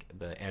just like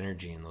the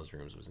energy in those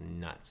rooms was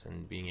nuts,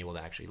 and being able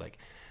to actually like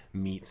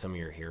meet some of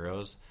your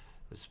heroes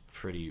was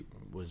pretty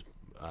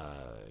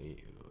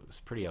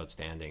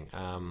outstanding.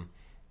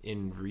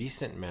 In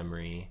recent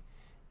memory,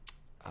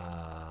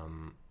 I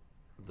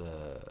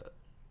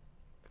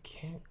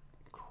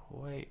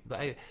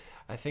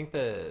think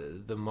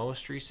the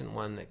most recent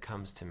one that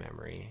comes to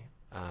memory,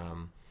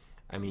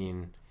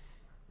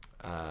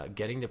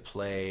 getting to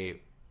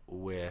play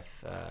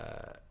with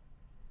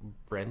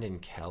Brendan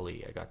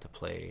Kelly. I got to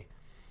play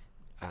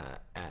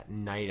at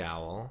Night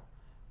Owl.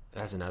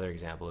 That's another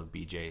example of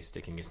BJ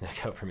sticking his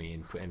neck out for me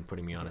and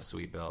putting me on a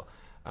sweet bill.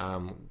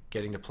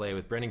 Getting to play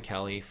with Brendan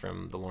Kelly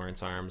from the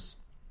Lawrence Arms,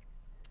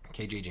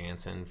 KJ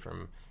Jansen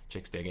from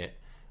Chicks Dig It,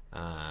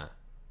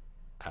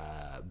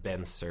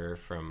 Ben Sir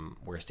from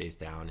Where Stays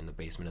Down in the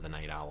basement of the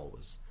Night Owl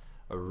was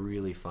a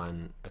really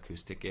fun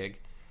acoustic gig.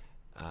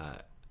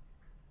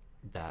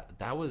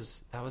 That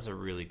was a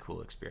really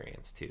cool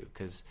experience too,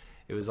 because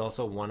it was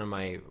also one of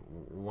my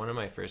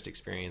first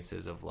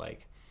experiences of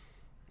like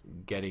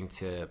getting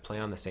to play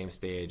on the same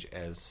stage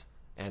as,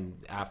 and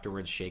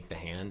afterwards shake the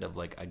hand of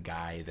like a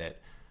guy that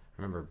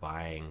I remember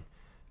buying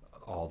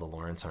all the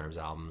Lawrence Arms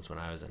albums when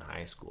I was in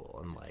high school,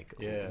 and like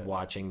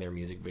watching their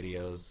music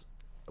videos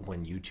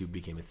when YouTube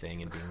became a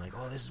thing and being like,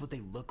 oh, this is what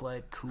they look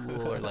like,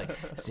 cool, or like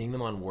seeing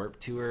them on Warped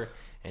Tour,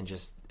 and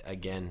just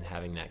again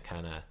having that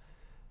kind of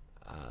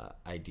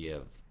idea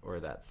of,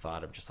 or that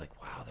thought of just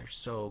like, wow, they're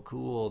so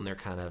cool, and they're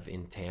kind of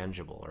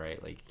intangible,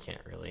 right? Like you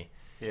can't really,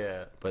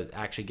 but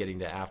actually getting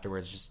to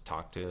afterwards just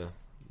talk to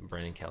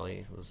Brendan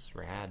Kelly was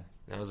rad.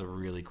 That was a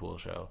really cool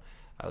show.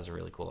 That was a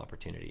really cool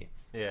opportunity.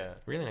 Yeah.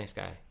 Really nice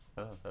guy.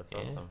 Oh, that's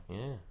awesome.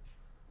 Yeah.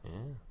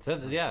 So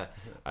yeah,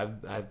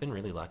 I've been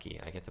really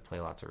lucky. I get to play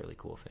lots of really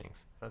cool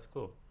things. That's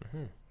cool.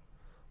 Mm-hmm.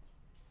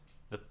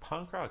 The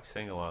punk rock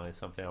sing along is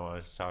something I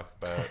wanted to talk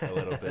about a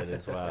little bit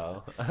as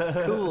well.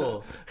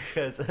 Cool,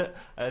 because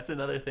that's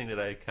another thing that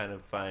I kind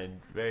of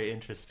find very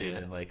interesting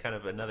and like kind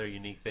of another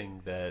unique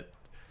thing that,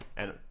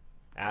 and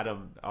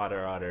Adam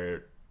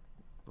Otter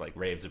like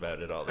raves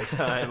about it all the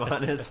time,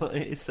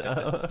 honestly.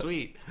 So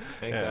sweet,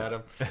 thanks,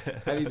 Adam.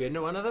 Have you been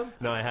to one of them?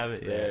 No, I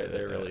haven't.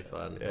 They're really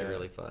fun. They're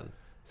really fun.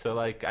 So,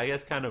 like, I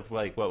guess kind of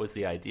like, what was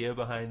the idea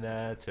behind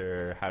that,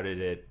 or how did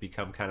it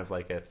become kind of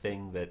like a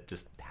thing that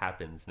just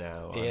happens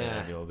now on an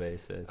annual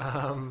basis?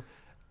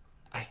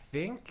 I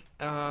think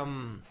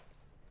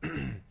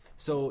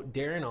so.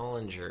 Darren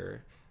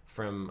Ollinger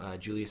from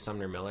Julius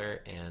Sumner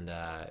Miller and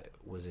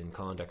was in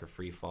Colin Decker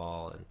Free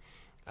Fall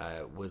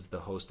and was the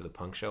host of the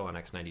Punk Show on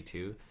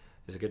X92.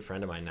 Is a good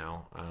friend of mine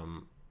now,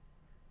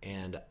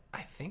 and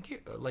I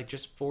think like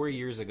just 4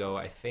 years ago,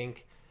 I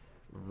think.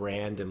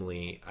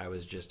 Randomly I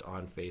was just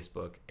on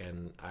Facebook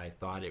and I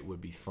thought it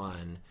would be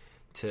fun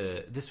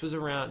to, this was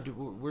around, do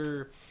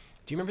you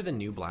remember the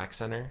New Black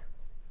Center?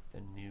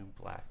 The New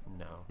Black,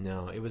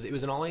 no, it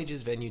was an all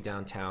ages venue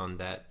downtown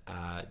that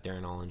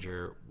Darren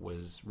Ollinger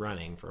was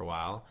running for a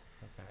while.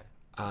 Okay.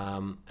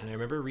 And I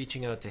remember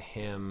reaching out to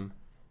him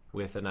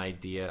with an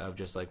idea of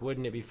just like,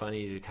 wouldn't it be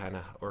funny to kind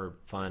of, or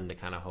fun to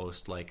kind of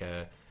host like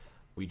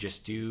we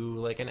just do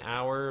like an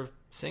hour of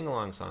sing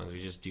along songs.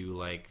 We just do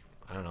like,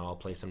 I don't know, I'll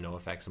play some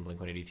NoFX and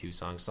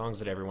Blink-182 songs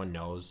that everyone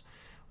knows.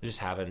 We're just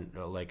having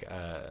like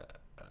a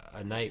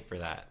night for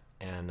that.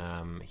 And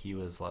he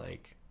was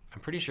like, I'm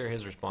pretty sure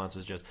his response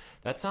was just,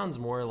 that sounds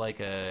more like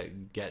a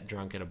get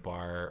drunk at a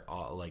bar,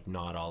 like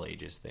not all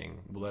ages thing.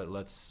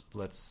 Let's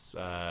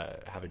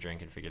have a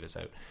drink and figure this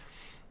out.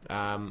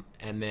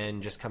 And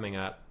then just coming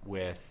up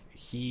with,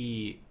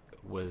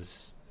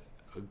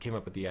 came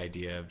up with the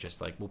idea of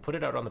just like, we'll put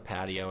it out on the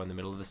patio in the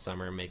middle of the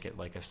summer and make it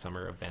like a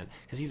summer event,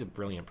 because he's a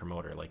brilliant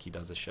promoter. Like, he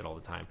does this shit all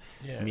the time.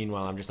 Yeah.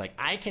 Meanwhile, I'm just like,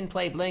 I can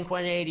play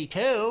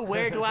Blink-182.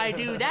 Where do I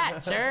do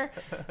that, sir?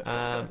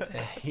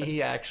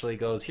 He actually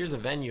goes, here's a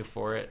venue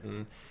for it,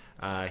 and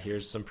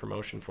here's some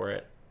promotion for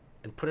it,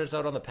 and put us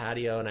out on the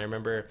patio. And I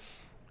remember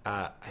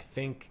I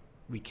think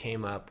we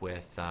came up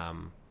with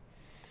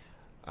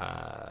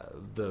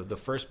the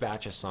first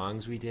batch of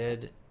songs we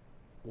did,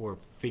 or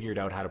figured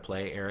out how to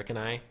play, Eric and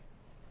I.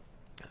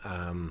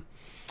 And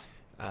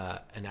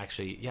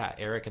actually,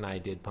 Eric and I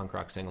did punk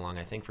rock sing along,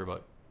 I think, for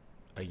about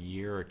a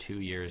year or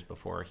 2 years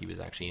before he was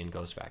actually in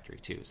Ghost Factory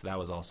too. So that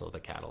was also the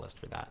catalyst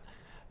for that.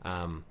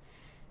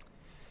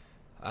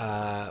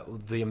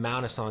 The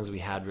amount of songs we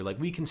had, we were like,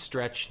 we can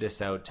stretch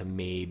this out to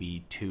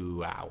maybe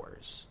 2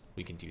 hours.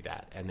 We can do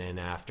that. And then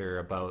after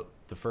about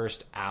the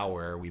first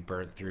hour, we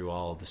burnt through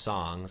all of the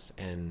songs,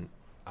 and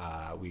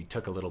we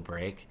took a little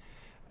break.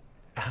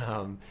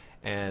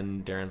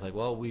 And Darren's like,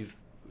 well,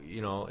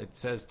 it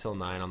says till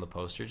 9 on the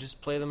poster.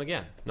 Just play them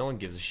again. No one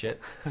gives a shit.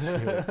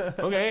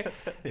 Okay.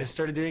 Just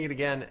started doing it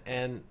again.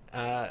 And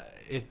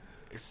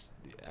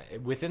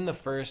within the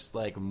first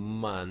like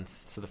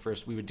month, so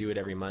we would do it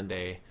every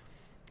Monday,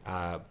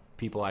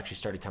 people actually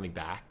started coming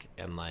back,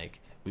 and like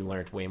we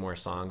learned way more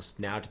songs,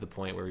 now to the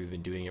point where we've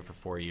been doing it for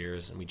 4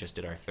 years, and we just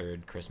did our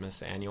 3rd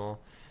Christmas annual,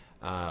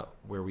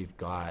 where we've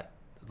got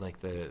like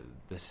the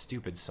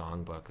stupid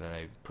songbook that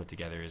I put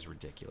together is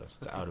ridiculous.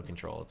 It's out of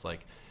control. It's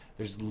like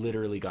there's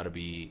literally got to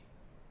be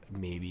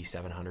maybe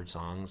 700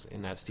 songs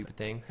in that stupid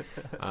thing.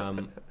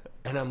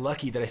 And I'm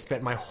lucky that I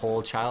spent my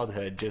whole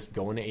childhood just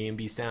going to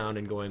A&B Sound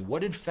and going,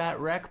 what did Fat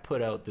Wreck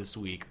put out this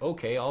week?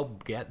 Okay, I'll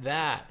get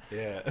that.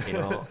 Yeah.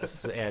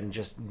 And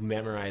just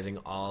memorizing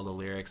all the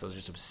lyrics. I was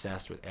just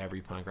obsessed with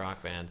every punk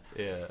rock band.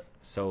 Yeah.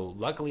 So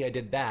luckily I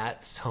did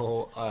that.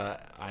 So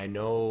I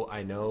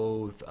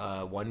know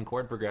one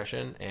chord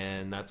progression,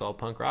 and that's all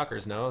punk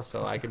rockers know.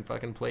 So I can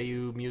fucking play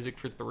you music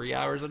for 3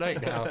 hours a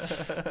night now,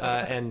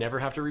 and never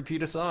have to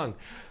repeat a song.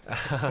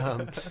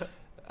 And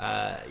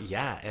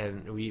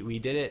we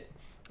did it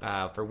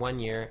for 1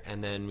 year,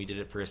 and then we did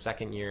it for a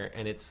second year,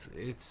 and it's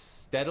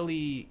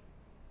steadily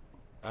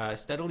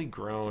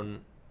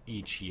grown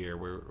each year.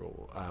 Where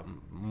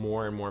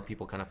more and more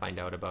people kind of find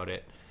out about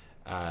it,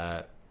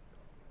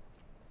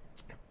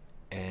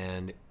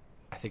 and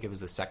I think it was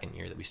the second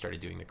year that we started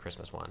doing the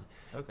Christmas one.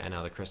 Okay. And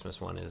now the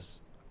Christmas one is,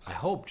 I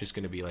hope, just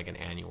going to be like an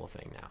annual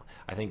thing now.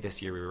 I think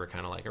this year we were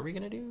kind of like, are we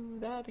going to do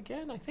that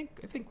again? I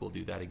think we'll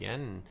do that again.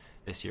 And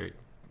this year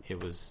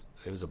it was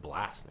a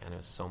blast, man. It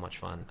was so much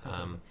fun.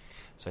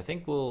 So I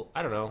think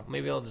I don't know,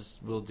 maybe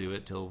we'll do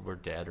it till we're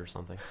dead or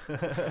something.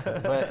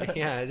 But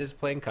yeah, just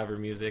playing cover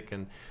music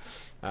and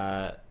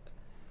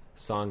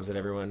songs that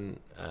everyone,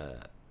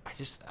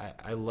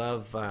 I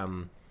love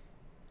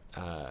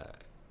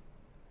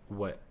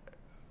what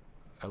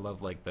I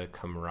love like the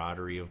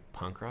camaraderie of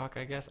punk rock,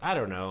 I guess. I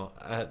don't know.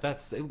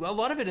 That's a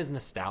lot of it is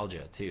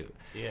nostalgia too.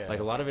 Yeah. Like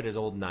a lot of it is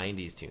old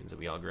 90s tunes that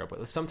we all grew up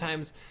with.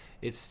 Sometimes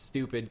it's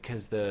stupid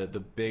because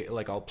the big,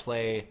 like I'll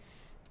play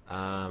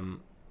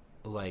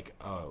like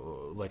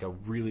a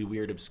really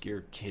weird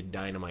obscure Kid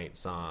Dynamite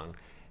song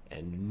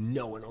and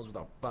no one knows what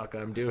the fuck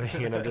I'm doing,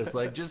 and I'm just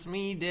like, just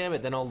me, damn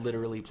it. Then I'll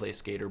literally play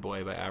Skater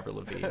Boy by Avril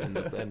Lavigne,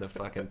 and the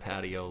fucking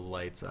patio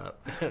lights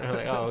up. And I'm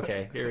like, oh,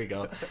 okay, here we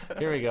go.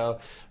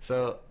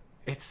 So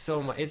it's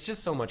it's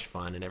just so much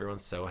fun, and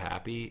everyone's so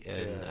happy,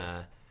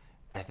 and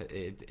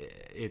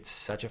it's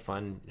such a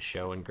fun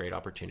show and great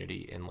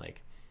opportunity, and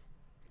like,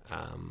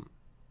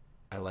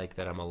 I like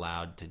that I'm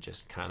allowed to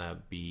just kind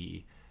of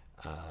be,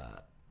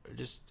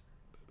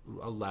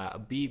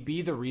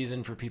 be the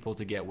reason for people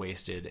to get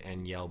wasted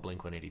and yell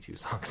Blink-182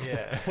 songs.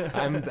 Yeah.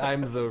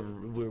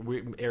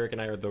 Eric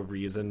and I are the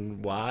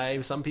reason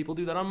why some people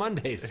do that on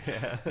Mondays.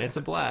 Yeah. It's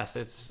a blast.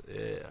 It's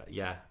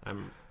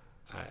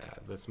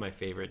that's my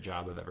favorite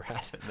job I've ever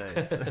had.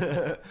 Nice.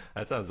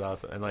 That sounds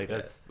awesome, and like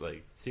that's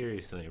like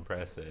seriously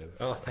impressive.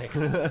 Oh, thanks.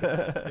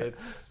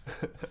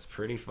 It's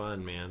pretty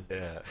fun, man.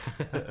 Yeah.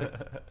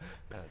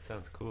 That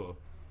sounds cool.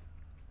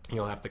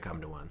 You'll have to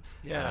come to one.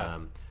 Yeah.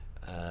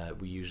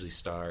 We usually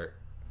start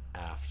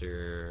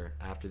after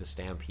the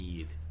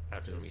Stampede.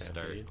 After we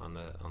start on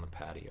the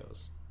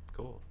patios.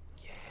 Cool.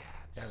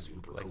 Yeah,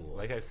 super cool.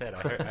 Like I've said,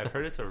 I've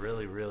heard it's a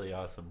really, really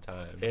awesome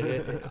time.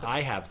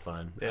 I have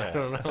fun. Yeah. I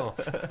don't know.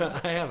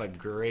 I have a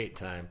great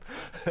time.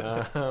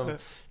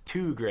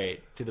 Too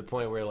great, to the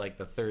point where like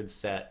the third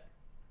set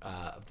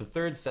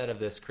of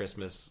this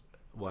Christmas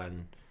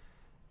one,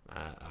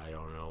 I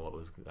don't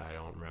know I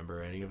don't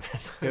remember any of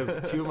it. It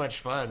was too much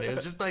fun. It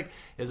was just like,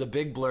 it was a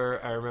big blur.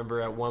 I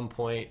remember at one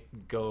point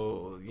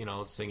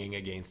singing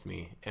Against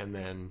Me and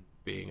then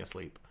being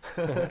asleep.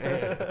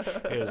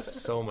 It was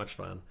so much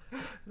fun.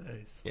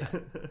 Nice. Yeah.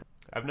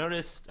 I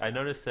noticed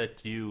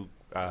that you're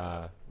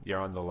on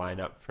the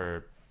lineup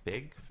for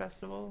Big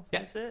Festival.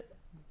 Yeah. Is it?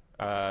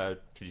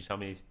 Could you tell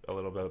me a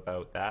little bit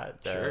about that?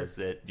 Sure. Is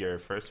it your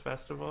first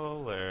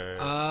festival or?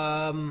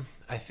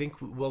 I think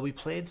we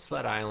played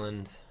Sled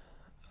Island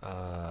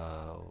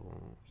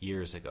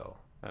years ago.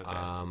 Okay.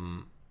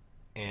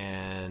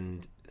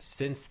 And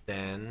since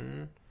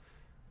then,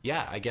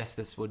 yeah, I guess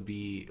this would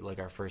be like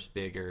our first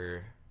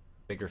bigger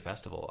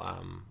festival,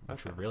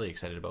 which we're really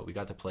excited about. We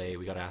got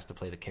asked to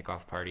play the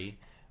kickoff party,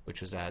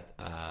 which was at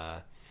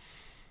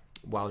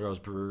Wild Rose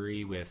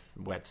Brewery with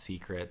Wet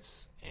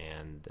Secrets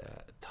and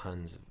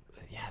tons of,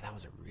 that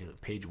was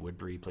Paige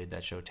Woodbury played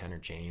that show, Tenor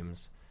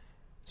James,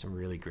 some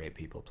really great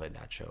people played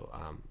that show.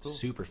 Cool.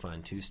 Super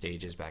fun, 2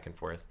 stages back and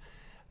forth.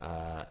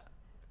 And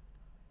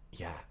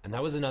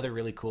that was another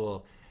really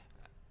cool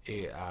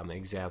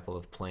example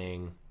of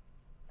playing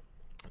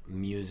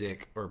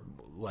music, or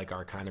like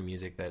our kind of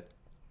music that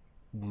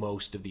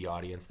most of the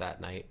audience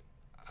that night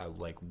I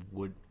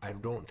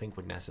don't think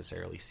would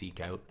necessarily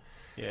seek out.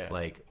 Yeah.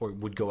 Like, or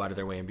would go out of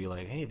their way and be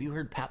like, hey, have you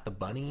heard Pat the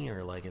Bunny,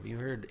 or like, have you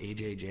heard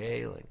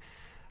AJJ? Like,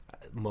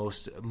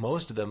 most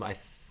of them, I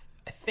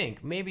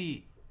think,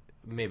 maybe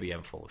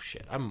I'm full of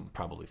shit. I'm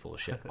probably full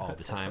of shit all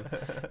the time,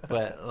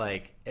 but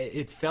like,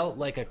 it felt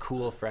like a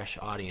cool, fresh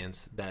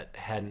audience that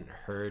hadn't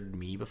heard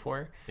me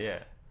before. Yeah.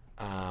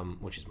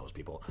 Which is most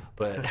people,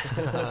 but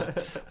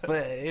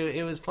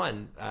it was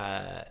fun.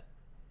 That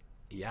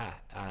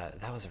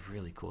was a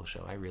really cool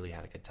show. I really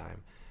had a good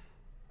time.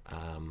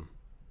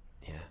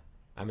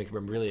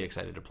 I'm really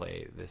excited to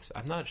play this.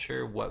 I'm not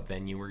sure what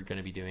venue we're going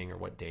to be doing or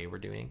what day we're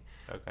doing.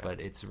 Okay. But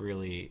it's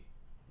really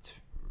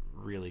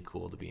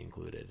cool to be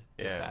included.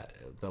 Yeah. With that.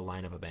 The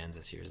lineup of bands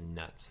this year is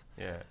nuts.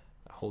 Yeah.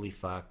 Holy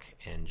Fuck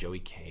and Joey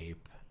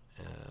Cape.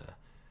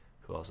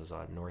 Who else is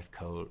on?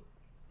 Northcote.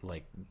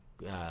 Like,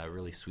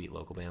 really sweet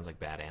local bands like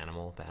Bad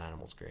Animal. Bad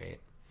Animal's great.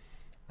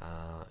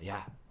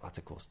 Lots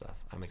of cool stuff.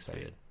 I'm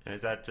excited. Sweet. And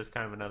is that just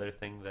kind of another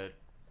thing that,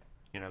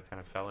 kind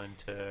of fell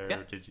into? Or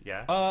yeah. Did you,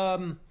 yeah?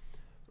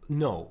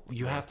 No,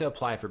 you have to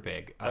apply for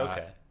Big.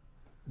 Okay.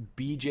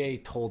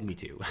 BJ told me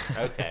to.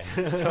 Okay.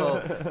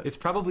 So it's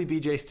probably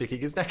BJ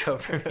sticking his neck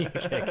out for me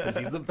again because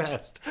he's the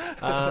best.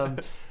 But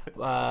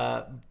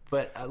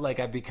like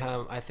I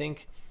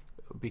think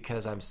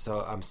because I'm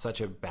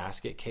such a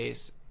basket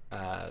case,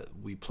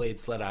 we played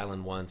Sled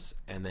Island once,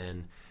 and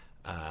then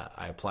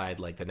I applied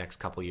like the next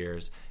couple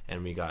years,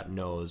 and we got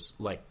no's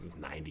like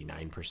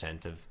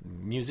 99% of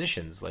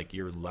musicians. Like,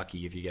 you're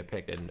lucky if you get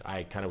picked, and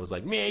I kind of was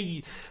like,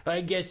 me,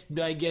 I guess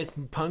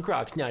punk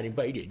rock's not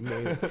invited.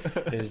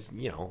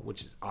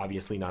 Which is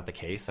obviously not the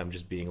case. I'm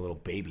just being a little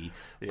baby.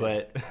 Yeah.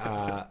 But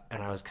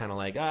and I was kind of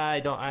like,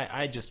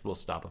 I just will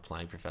stop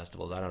applying for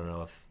festivals. I don't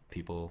know if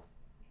people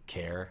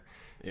care.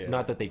 Yeah.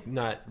 Not that they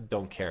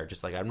don't care.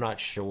 Just like, I'm not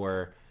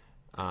sure.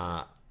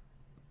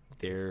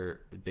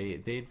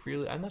 They'd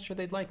really, I'm not sure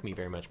they'd like me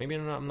very much. Maybe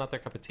I'm not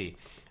their cup of tea.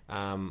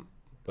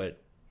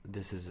 But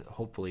this is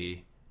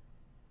hopefully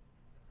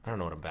I don't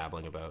know what I'm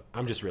babbling about.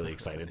 I'm just really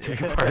excited to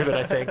be a part of it,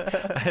 I think.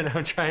 And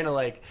I'm trying to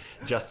like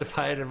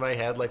justify it in my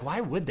head. Like,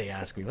 why would they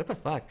ask me? What the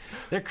fuck?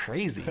 They're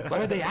crazy. Why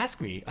would they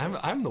ask me?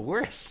 I'm the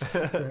worst.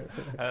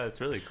 It's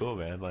really cool,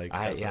 man. Like,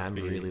 I'm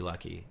really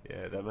lucky.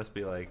 Yeah, that must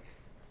be like,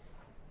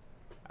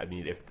 I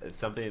mean, if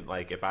something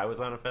like, if I was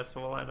on a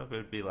festival lineup, it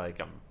would be like,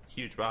 I'm a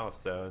huge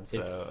milestone.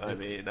 So, I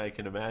mean, I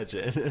can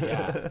imagine.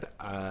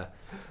 Yeah.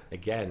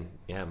 Again,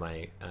 yeah,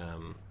 my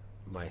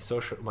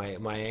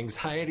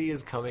anxiety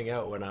is coming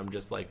out when I'm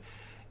just like,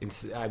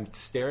 I'm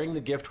staring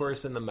the gift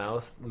horse in the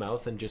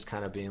mouth and just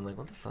kind of being like,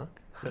 what the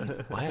fuck?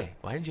 Why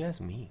did you ask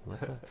me?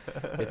 What's up?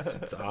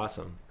 It's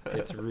awesome.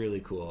 It's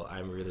really cool.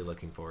 I'm really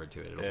looking forward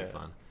to it. It'll be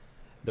fun.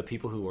 The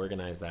people who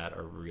organize that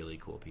are really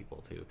cool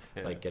people too.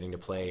 Like getting to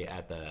play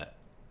at the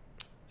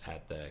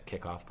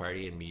kickoff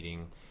party and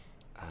meeting,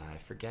 I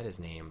forget his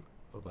name,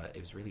 but it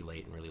was really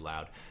late and really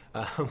loud.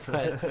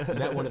 But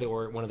met one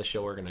of the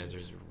show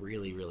organizers.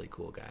 Really, really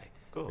cool guy.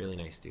 Cool. Really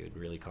nice dude.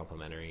 Really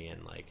complimentary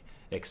and like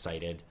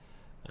excited.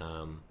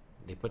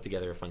 They put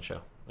together a fun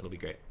show. It'll be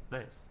great.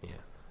 Nice. Yeah.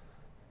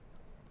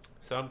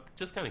 So I'm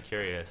just kind of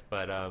curious,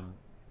 but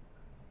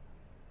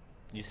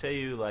you say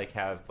you like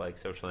have like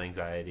social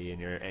anxiety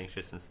and you're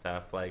anxious and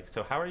stuff. Like,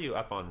 so how are you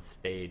up on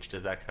stage?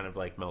 Does that kind of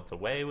like melt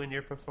away when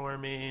you're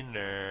performing,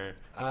 or?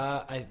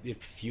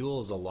 It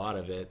fuels a lot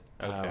of it.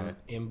 Okay.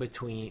 In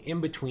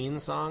between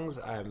songs,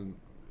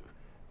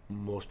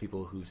 most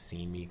people who've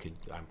seen me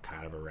I'm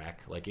kind of a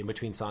wreck. Like in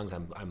between songs,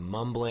 I'm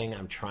mumbling.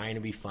 I'm trying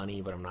to be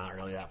funny, but I'm not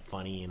really that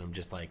funny, and I'm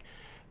just like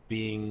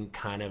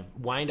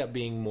wind up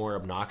being more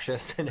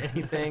obnoxious than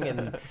anything,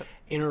 and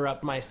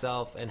interrupt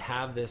myself and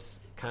have this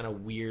kind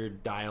of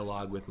weird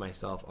dialogue with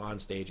myself on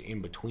stage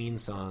in between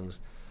songs,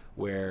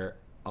 where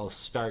I'll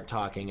start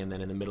talking and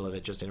then in the middle of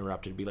it just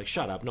interrupt and be like,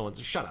 shut up,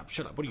 shut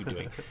up, what are you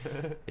doing?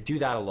 I do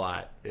that a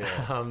lot.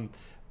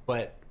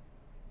 But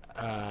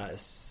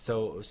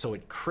so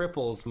it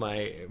cripples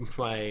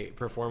my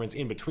performance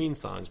in between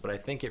songs, but I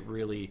think it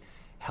really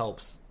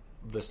helps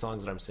the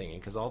songs that I'm singing,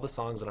 because all the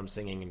songs that I'm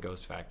singing in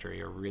Ghost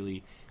Factory are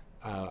really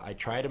I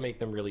try to make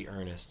them really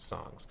earnest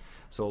songs.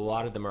 So a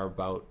lot of them are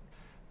about,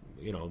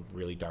 you know,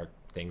 really dark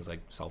things like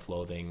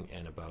self-loathing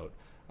and about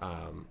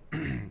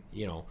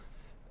you know,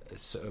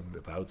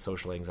 about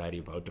social anxiety,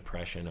 about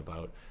depression,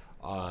 about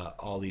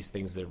all these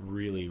things that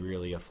really,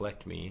 really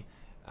afflict me.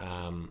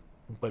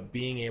 But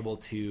being able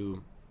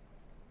to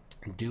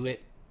do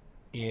it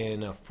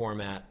in a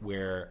format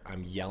where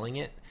I'm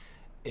yelling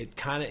it's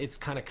kind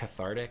of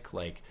cathartic.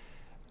 Like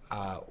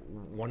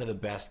one of the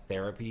best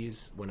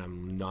therapies when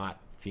I'm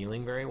not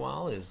feeling very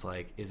well is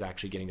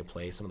actually getting to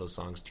play some of those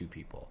songs to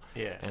people.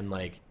 Yeah. And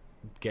like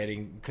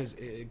getting, because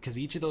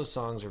each of those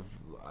songs are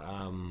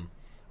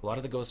a lot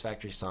of the Ghost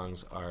Factory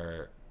songs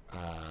are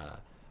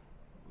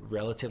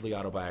relatively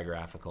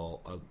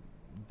autobiographical.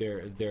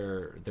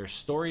 They're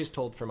stories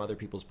told from other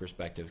people's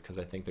perspective, because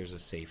I think there's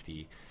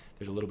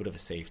a little bit of a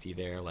safety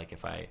there. Like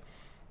if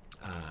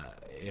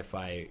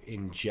I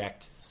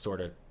inject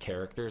sort of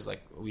characters,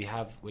 like we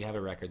have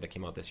a record that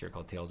came out this year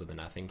called Tales of the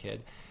Nothing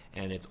Kid,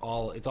 and it's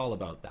all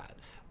about that,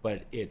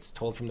 but it's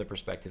told from the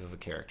perspective of a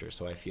character.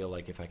 So I feel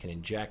like if I can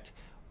inject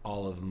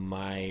all of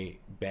my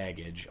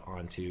baggage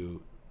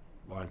onto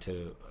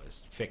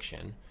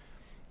fiction,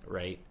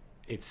 right,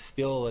 it's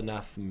still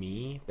enough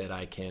me that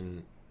I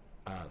can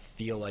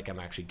feel like I'm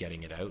actually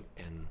getting it out,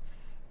 and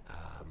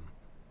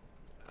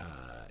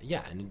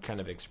and kind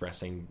of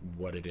expressing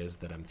what it is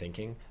that I'm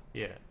thinking.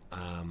 Yeah.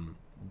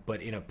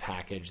 But in a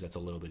package that's a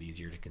little bit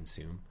easier to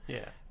consume.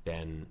 Yeah.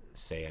 Than,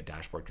 say, a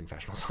Dashboard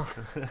Confessional song.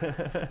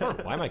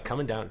 Why am I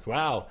coming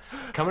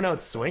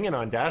out swinging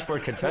on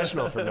Dashboard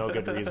Confessional for no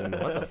good reason?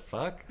 What the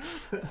fuck?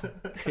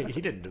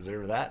 He didn't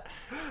deserve that.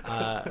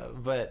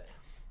 But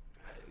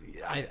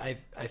I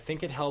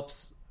think it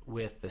helps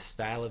with the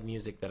style of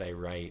music that I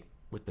write,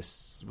 with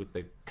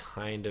the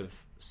kind of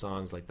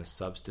songs, like the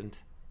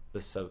substance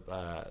of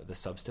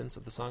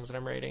the songs that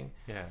I'm writing.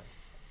 Yeah.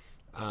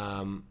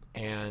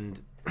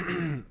 And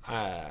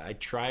I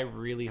try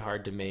really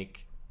hard to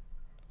make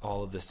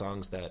all of the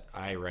songs that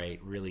I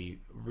write really,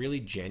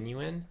 really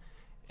genuine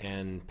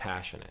and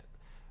passionate,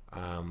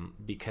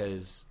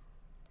 because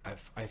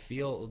I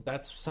feel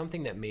that's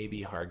something that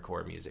maybe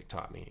hardcore music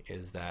taught me,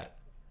 is that,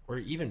 or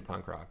even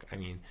punk rock. I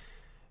mean,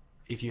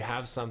 if you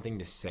have something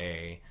to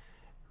say,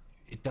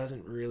 it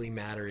doesn't really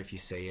matter if you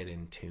say it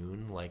in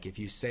tune. Like if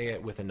you say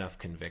it with enough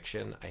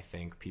conviction, I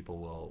think people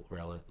will,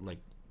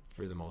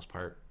 for the most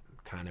part,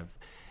 kind of,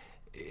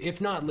 if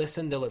not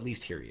listen, they'll at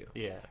least hear you.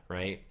 Yeah.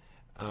 Right?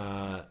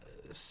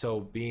 So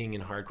being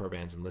in hardcore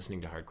bands and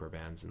listening to hardcore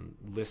bands and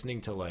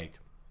listening to like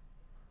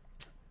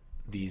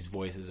these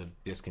voices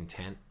of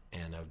discontent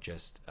and of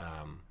just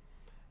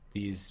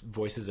these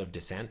voices of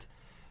dissent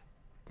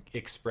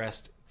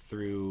expressed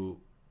through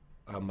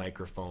a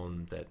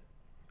microphone that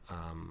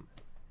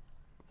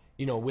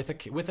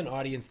with an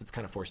audience that's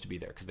kind of forced to be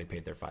there because they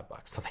paid their $5,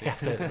 so they have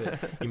to.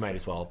 You might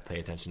as well pay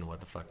attention to what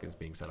the fuck is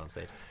being said on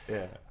stage.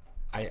 Yeah,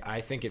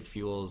 I think it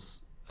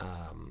fuels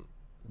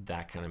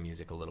that kind of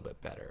music a little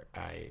bit better.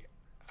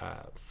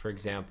 For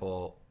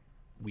example,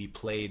 we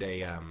played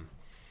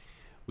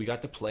we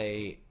got to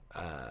play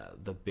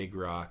the Big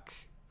Rock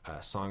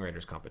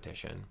songwriters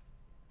competition,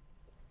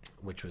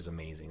 which was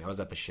amazing. That was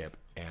at the Ship,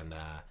 and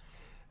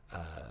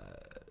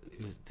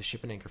it was the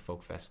Ship and Anchor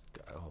Folk Fest.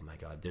 Oh my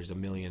God, there's a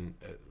million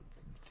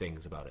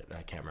things about it.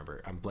 I can't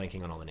remember. I'm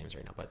blanking on all the names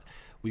right now, but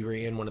we were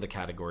in one of the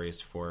categories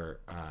for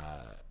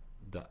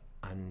the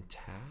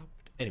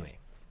Untapped. Anyway,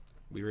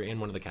 we were in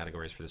one of the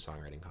categories for the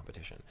songwriting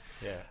competition.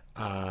 Yeah.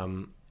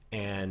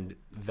 And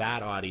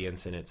that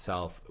audience in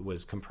itself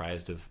was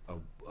comprised of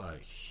a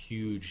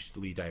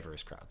hugely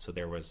diverse crowd. So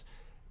there was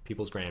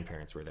people's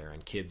grandparents were there,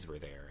 and kids were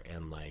there,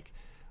 and like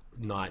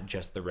not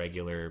just the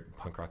regular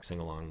punk rock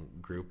sing-along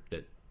group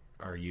that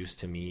are used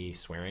to me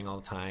swearing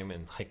all the time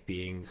and like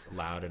being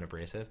loud and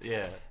abrasive.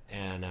 Yeah.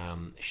 And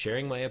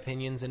sharing my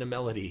opinions in a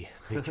melody,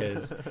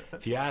 because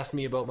if you ask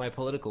me about my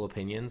political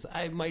opinions,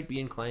 I might be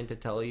inclined to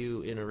tell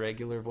you in a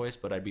regular voice,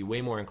 but I'd be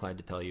way more inclined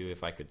to tell you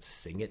if I could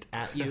sing it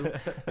at you,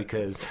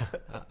 because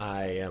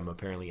I am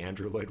apparently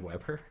Andrew Lloyd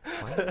Webber.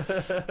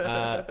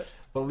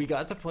 But we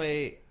got to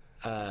play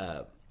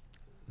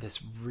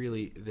this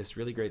really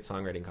great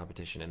songwriting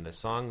competition, and the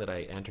song that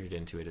I entered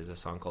into it is a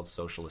song called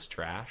Socialist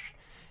Trash.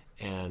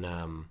 And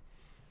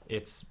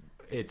it's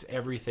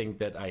everything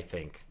that I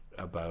think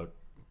about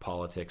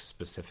politics,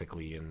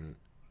 specifically in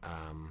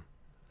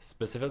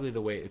specifically the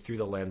way through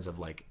the lens of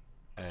like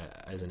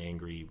as an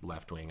angry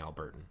left-wing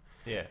Albertan.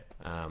 Yeah.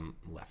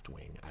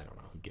 Left-wing, I don't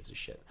know, who gives a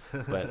shit.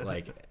 But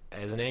like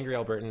as an angry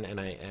Albertan,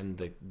 and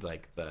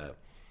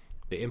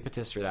the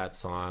impetus for that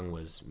song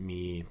was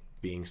me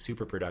being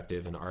super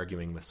productive and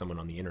arguing with someone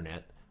on the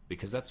internet,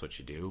 because that's what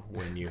you do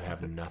when you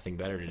have nothing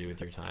better to do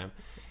with your time.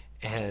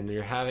 And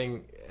you're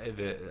having I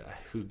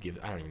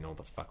don't even know what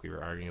the fuck we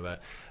were arguing about,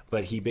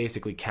 but he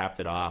basically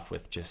capped it off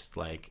with just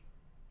like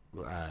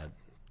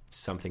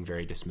something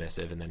very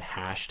dismissive, and then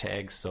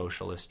hashtag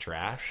socialist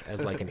trash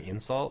as like an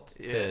insult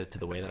to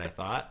the way that I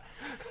thought.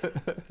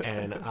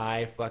 And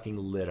I fucking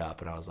lit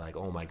up, and I was like,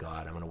 oh my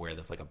God, I'm gonna wear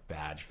this like a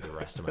badge for the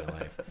rest of my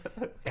life.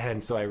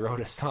 And so I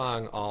wrote a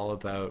song all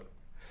about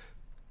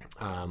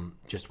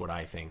just what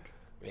I think.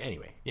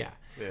 Anyway, yeah.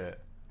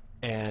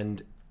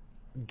 And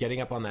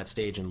getting up on that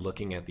stage and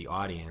looking at the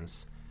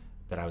audience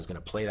that I was going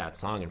to play that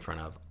song in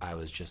front of, I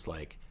was just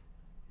like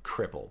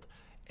crippled.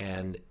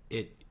 And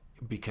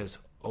because,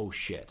 oh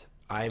shit,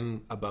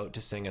 I'm about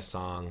to sing a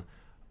song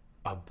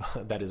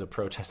that is a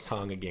protest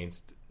song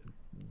against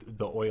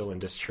the oil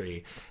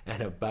industry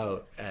and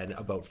about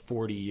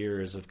 40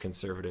 years of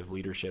conservative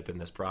leadership in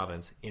this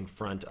province in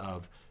front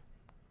of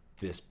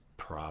this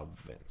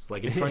province,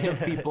 like in front of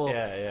people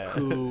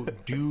who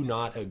do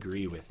not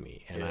agree with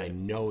me. And I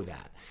know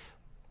that.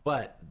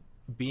 But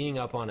being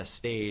up on a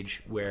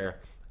stage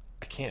where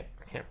I can't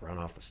run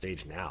off the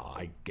stage now.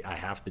 I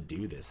have to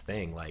do this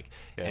thing, like,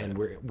 and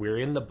we're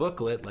in the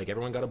booklet. Like,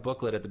 everyone got a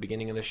booklet at the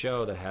beginning of the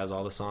show that has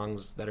all the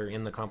songs that are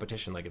in the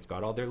competition. Like, it's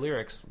got all their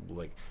lyrics.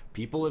 Like,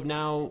 people have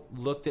now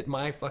looked at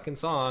my fucking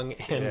song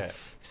and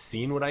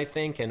seen what I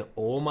think, and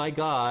oh my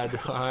God,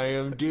 I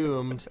am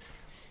doomed.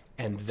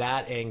 And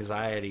that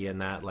anxiety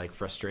and that like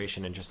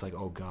frustration and just like,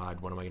 oh God,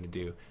 what am I going to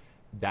do?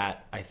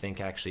 That I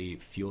think actually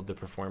fueled the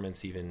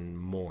performance even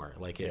more.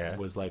 Like it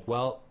was like,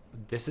 well,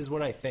 this is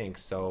what I think,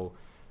 so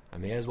I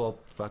may as well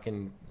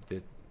fucking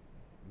this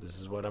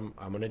is what I'm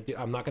gonna do.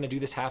 I'm not gonna do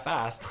this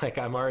half-assed. Like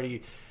I'm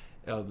already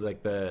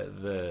like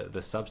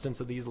the substance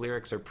of these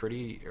lyrics are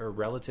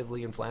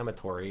relatively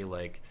inflammatory.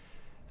 Like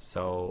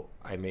so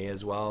I may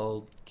as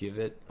well give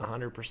it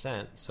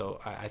 100%.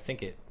 So I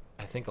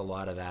think a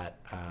lot of that,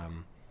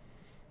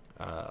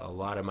 a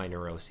lot of my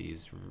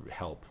neuroses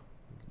help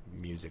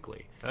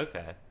musically.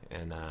 Okay.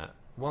 And I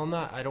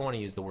don't want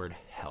to use the word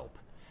help.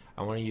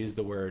 I want to use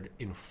the word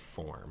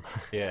inform.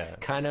 Yeah.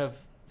 Kind of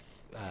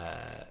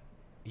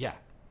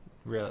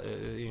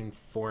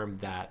inform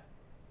that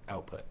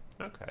output.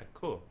 Okay,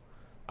 cool.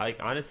 Like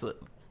honestly,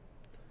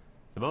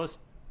 the most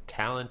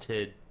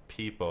talented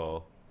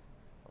people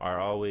are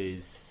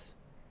always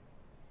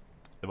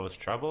the most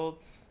troubled.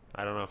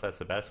 I don't know if that's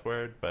the best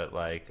word, but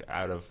like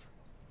out of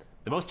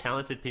the most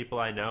talented people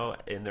I know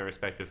in their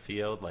respective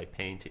field, like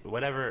painting,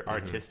 whatever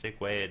artistic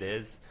way it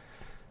is,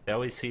 they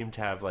always seem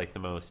to have like the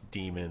most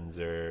demons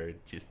or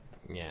just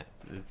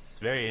it's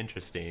very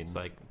interesting. It's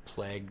like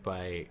plagued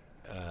by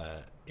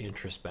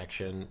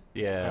introspection,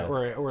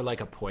 or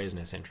like a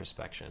poisonous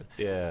introspection,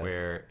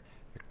 where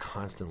you're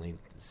constantly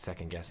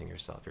second guessing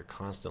yourself. You're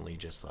constantly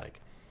just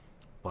like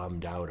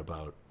bummed out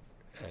about.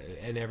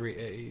 And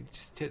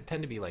just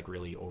tend to be like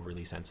really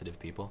overly sensitive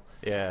people.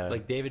 Yeah,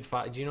 like do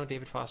you know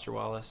David Foster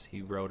Wallace?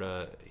 He's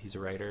a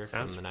writer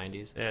from the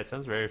 90s. Yeah, it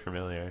sounds very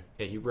familiar.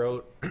 Yeah, he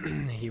wrote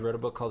a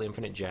book called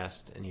Infinite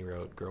Jest, and he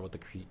wrote Girl with the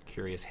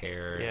Curious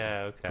Hair.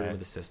 Yeah, okay. Broom of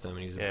the System,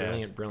 and he was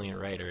a brilliant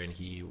writer, and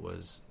he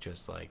was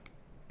just like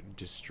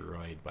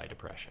destroyed by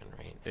depression,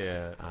 right?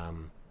 Yeah.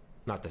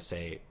 Not to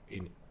say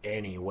in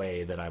any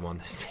way that I'm on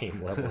the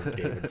same level as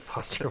David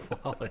Foster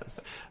Wallace.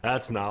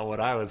 That's not what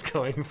I was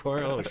going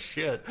for. Oh,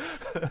 shit.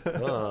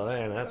 Oh,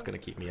 man, that's going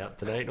to keep me up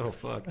tonight. Oh,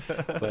 fuck.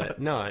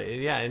 But, no,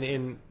 yeah,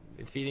 and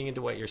feeding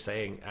into what you're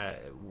saying,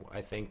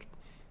 I think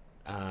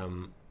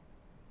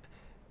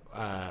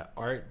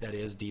art that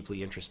is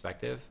deeply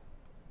introspective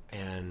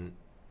and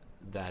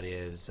that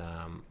is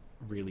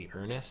really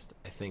earnest,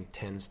 I think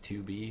tends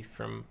to be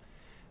from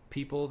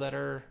people that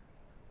are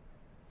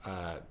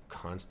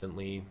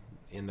constantly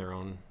in their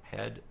own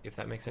head, if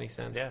that makes any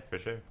sense. Yeah, for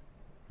sure.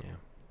 Yeah.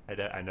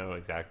 I know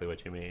exactly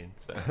what you mean.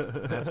 So.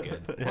 That's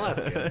good. Well,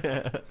 that's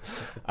good.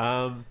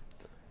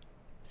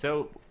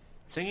 So,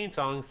 singing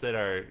songs that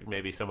are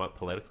maybe somewhat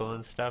political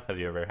and stuff, have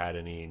you ever had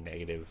any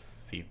negative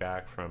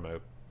feedback from a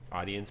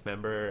audience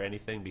member or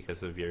anything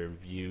because of your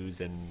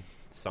views in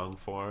song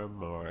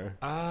form? Or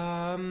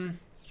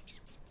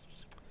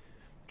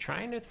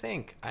trying to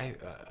think.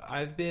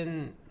 I've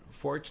been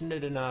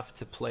fortunate enough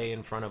to play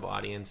in front of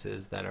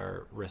audiences that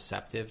are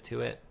receptive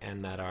to it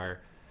and that are,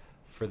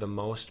 for the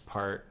most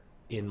part,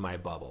 in my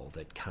bubble,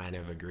 that kind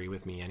of agree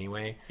with me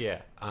anyway.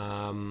 Yeah.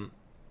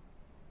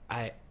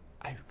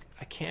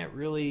 I can't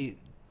really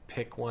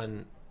pick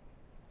one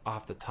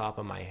off the top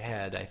of my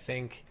head. I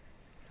think,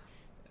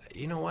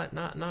 you know what?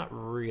 Not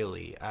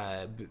really,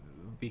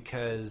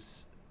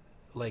 because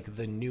like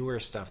the newer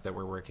stuff that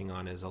we're working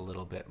on is a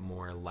little bit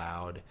more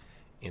loud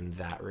in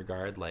that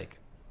regard. Like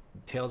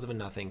Tales of a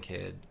Nothing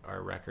Kid, our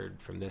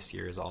record from this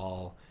year,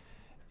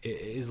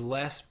 is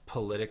less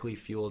politically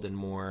fueled and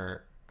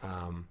more.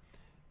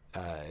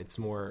 It's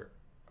more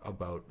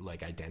about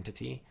like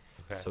identity.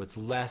 Okay. So it's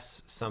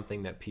less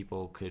something that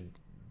people could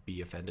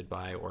be offended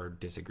by or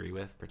disagree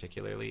with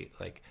particularly.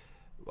 Like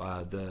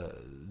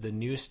the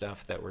new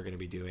stuff that we're going to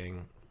be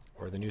doing,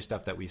 or the new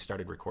stuff that we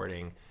started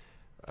recording,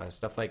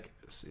 stuff like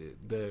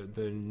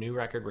the new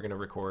record we're going to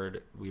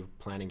record, we're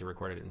planning to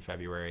record it in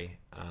February.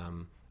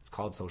 It's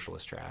called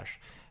Socialist Trash,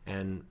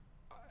 and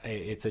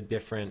it's a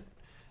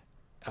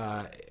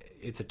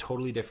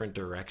totally different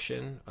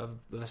direction of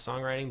the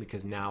songwriting,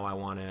 because now I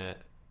want to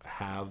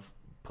have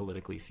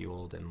politically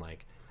fueled and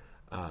like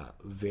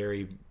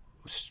very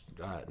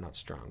not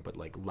strong but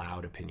like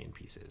loud opinion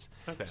pieces.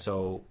 Okay.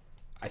 So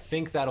I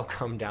think that'll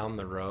come down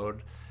the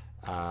road.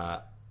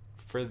 For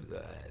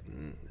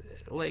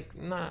like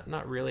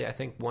not really. I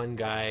think one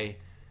guy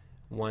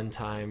one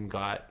time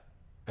got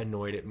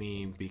annoyed at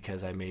me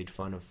because I made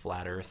fun of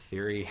flat earth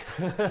theory.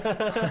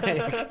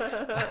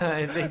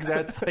 I think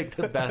that's like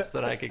the best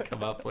that I could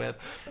come up with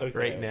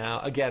right now.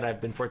 Again, I've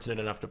been fortunate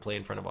enough to play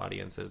in front of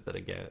audiences that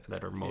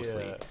are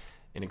mostly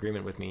in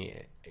agreement with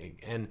me.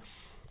 And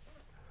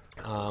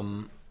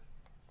I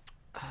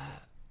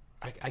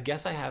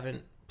guess I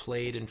haven't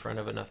played in front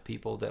of enough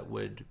people that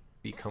would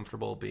be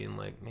comfortable being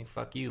like, "Hey,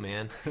 fuck you,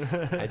 man.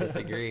 I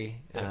disagree."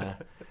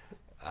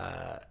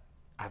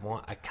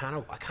 I kind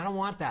of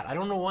want that. I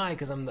don't know why,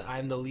 because I'm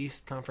the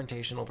least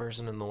confrontational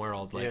person in the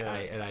world. Like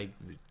I've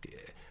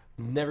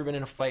never been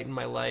in a fight in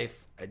my life.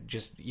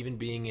 Just even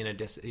being in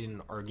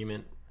an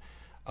argument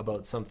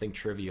about something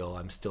trivial,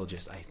 I'm still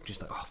just like,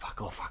 oh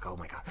fuck, oh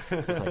my god,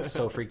 just like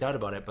so freaked out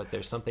about it. But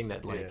there's something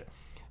that like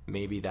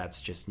maybe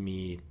that's just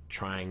me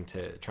trying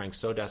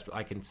so desperate.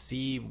 I can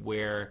see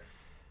where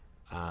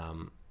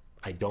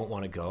I don't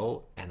want to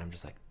go, and I'm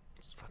just like,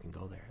 let's fucking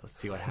go there. Let's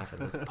see what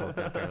happens. Let's poke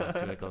that there. Let's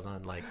see what goes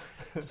on. Like,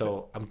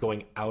 so I'm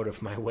going out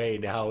of my way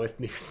now with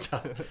new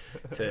stuff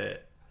to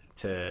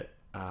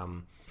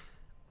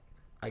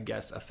I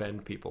guess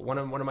offend people. One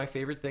of my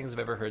favorite things I've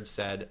ever heard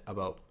said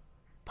about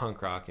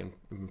punk rock in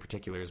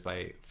particular is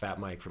by Fat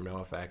Mike from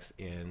NoFX,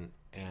 and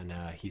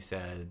he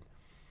said,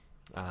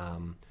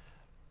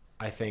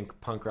 I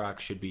think punk rock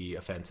should be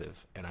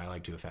offensive, and I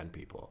like to offend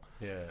people.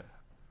 Yeah.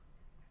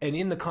 And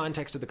in the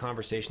context of the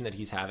conversation that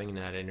he's having in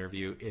that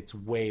interview, it's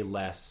way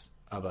less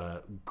of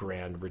a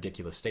grand,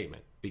 ridiculous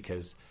statement,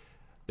 because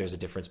there's a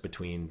difference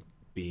between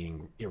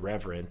being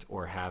irreverent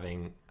or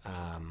having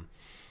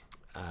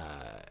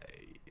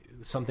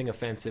something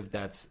offensive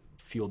that's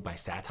fueled by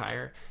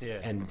satire,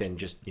 and then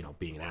just, you know,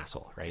 being an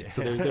asshole, right?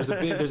 So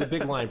there's a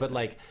big line, but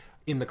like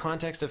in the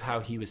context of how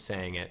he was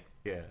saying it,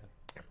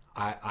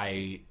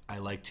 I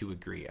like to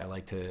agree. I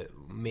like to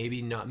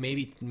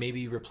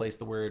maybe replace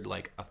the word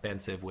like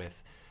offensive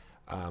with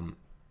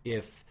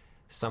if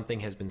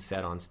something has been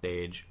said on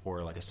stage,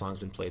 or like a song's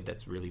been played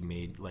that's really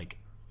made like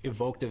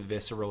evoked a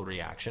visceral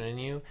reaction in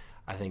you.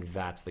 I think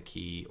that's the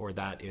key, or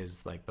that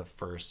is like the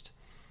first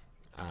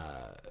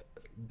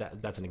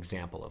that's an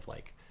example of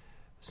like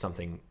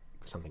something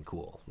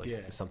cool,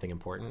 like something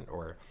important,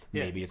 or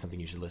maybe it's something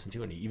you should listen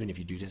to, and even if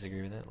you do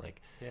disagree with it,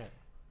 like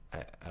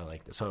I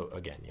like that. So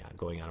again,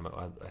 going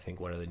on, I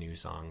think one of the new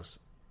songs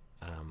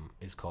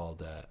is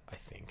called I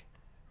think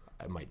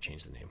I might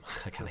change the name.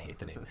 I kind of hate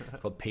the name.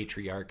 It's called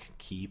Patriarch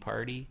Key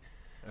Party.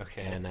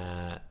 Okay. And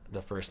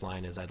the first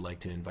line is, "I'd like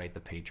to invite the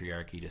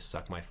patriarchy to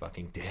suck my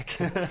fucking dick."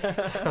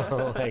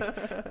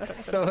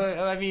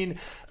 So I mean,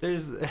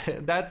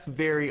 that's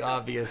very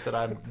obvious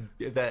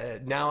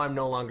that now I'm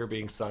no longer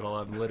being subtle.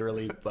 I'm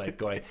literally like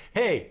going,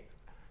 hey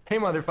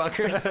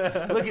motherfuckers,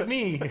 look at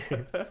me.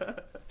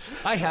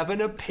 I have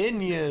an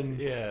opinion.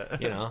 Yeah.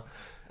 You know,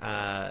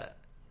 I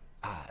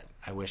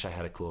wish I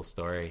had a cool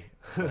story,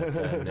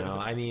 but no,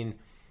 I mean,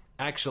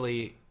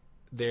 actually,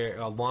 there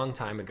a long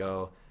time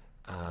ago.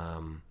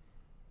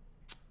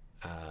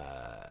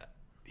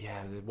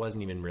 It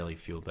wasn't even really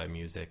fueled by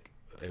music.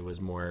 It was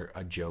more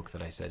a joke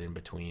that I said in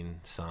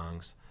between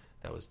songs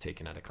that was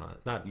taken out of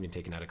not even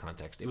taken out of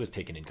context. It was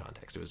taken in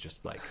context. It was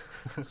just like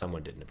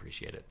someone didn't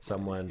appreciate it.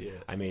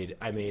 I made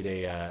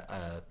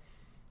a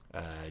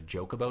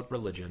joke about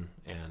religion,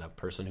 and a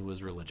person who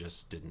was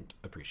religious didn't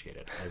appreciate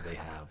it, as they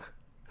have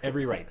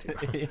every right to.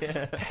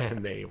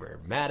 And they were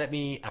mad at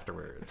me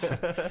afterwards.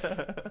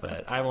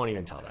 But I won't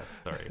even tell that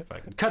story. If I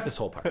can cut this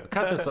whole part.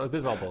 This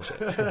is all bullshit.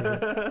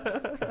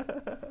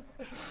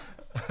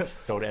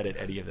 Don't edit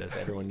any of this.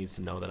 Everyone needs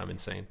to know that I'm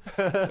insane.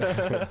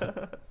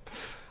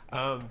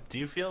 Do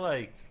you feel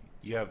like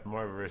you have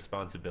more of a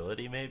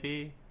responsibility,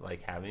 maybe,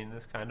 like having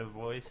this kind of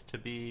voice, to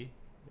be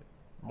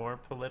more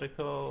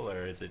political,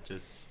 or is it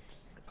just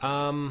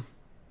I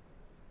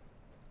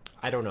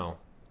don't know.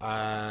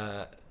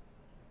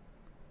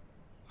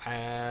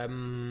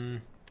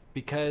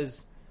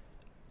 Because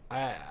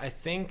I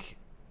think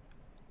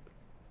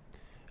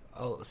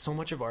so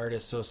much of art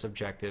is so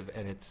subjective,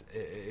 and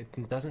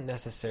it doesn't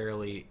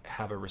necessarily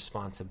have a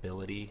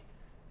responsibility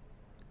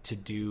to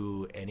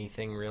do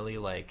anything really.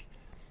 Like,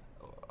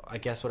 I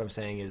guess what I'm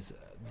saying is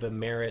the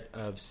merit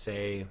of,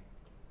 say,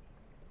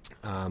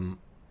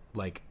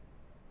 like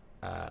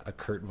a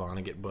Kurt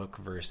Vonnegut book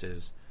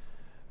versus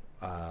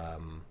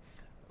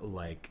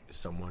like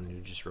someone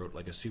who just wrote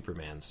like a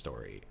Superman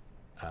story,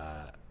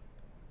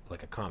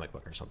 like a comic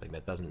book or something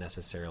that doesn't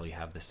necessarily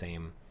have the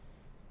same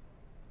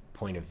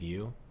point of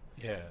view.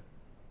 Yeah.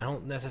 I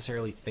don't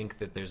necessarily think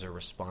that there's a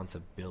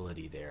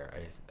responsibility there.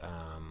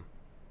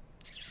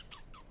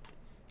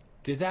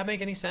 Does that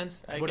make any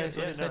sense? I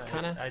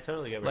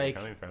totally get where you're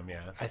coming from.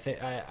 Yeah. I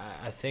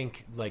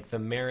think like the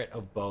merit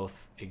of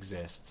both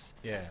exists.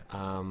 Yeah.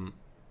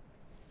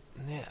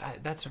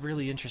 That's a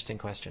really interesting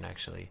question,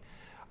 actually.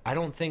 I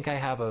don't think I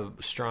have a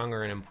strong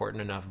or an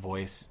important enough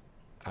voice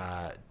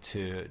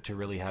to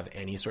really have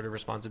any sort of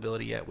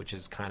responsibility yet, which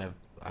is kind of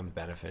I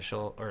benefit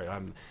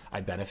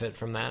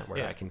from that,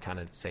 where I can kind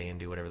of say and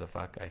do whatever the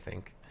fuck I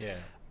think. Yeah.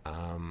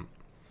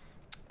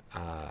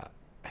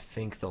 I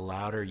think the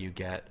louder you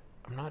get,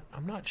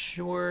 I'm not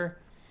sure.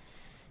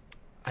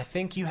 I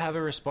think you have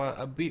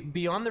a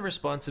beyond the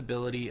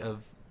responsibility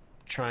of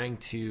trying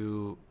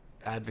to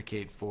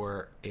advocate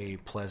for a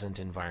pleasant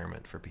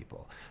environment for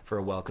people, for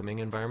a welcoming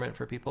environment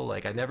for people.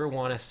 Like, I never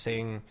want to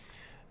sing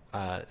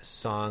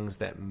songs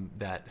that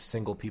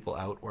single people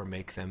out or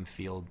make them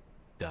feel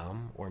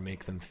dumb or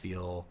make them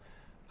feel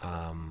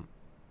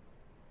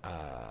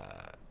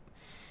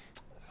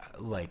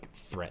like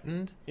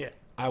threatened. Yeah.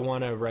 I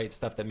want to write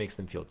stuff that makes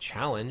them feel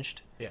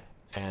challenged. Yeah.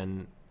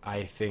 And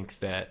I think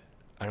that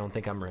I don't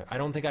think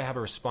I have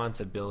a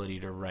responsibility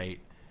to write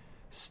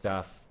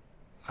stuff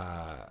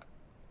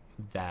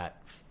that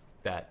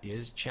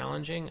is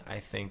challenging. I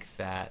think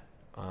that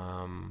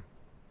I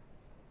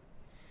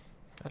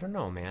don't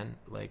know, man.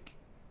 Like,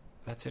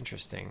 that's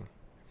interesting.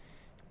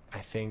 I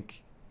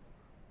think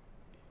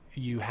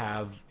you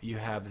have the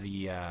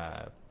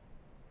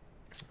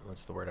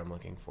what's the word I'm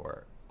looking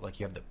for? Like,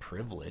 you have the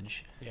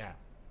privilege. Yeah.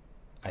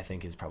 I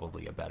think is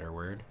probably a better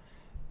word.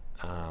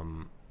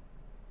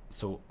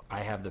 So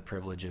I have the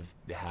privilege of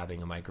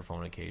having a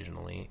microphone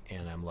occasionally,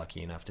 and I'm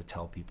lucky enough to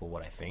tell people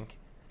what I think.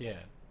 Yeah.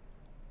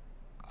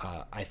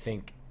 I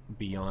think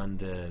beyond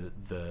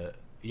the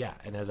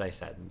and as I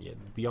said,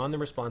 beyond the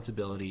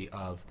responsibility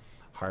of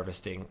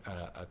harvesting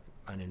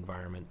an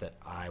environment that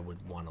I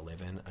would want to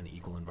live in, an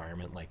equal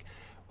environment, like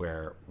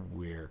where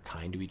we're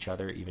kind to each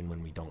other even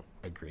when we don't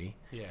agree.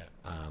 Yeah.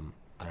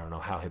 I don't know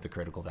how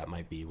hypocritical that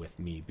might be with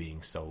me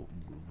being so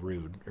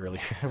rude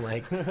earlier.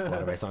 Like, a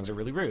lot of my songs are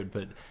really rude,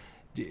 but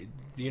do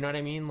you know what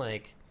I mean?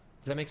 Like,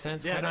 does that make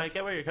sense? Yeah, I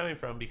get where you're coming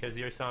from, because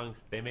your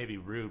songs, they may be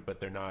rude, but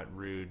they're not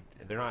rude.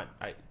 They're not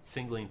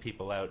singling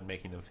people out and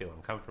making them feel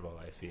uncomfortable,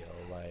 I feel.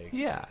 Like,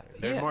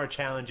 they're more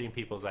challenging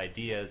people's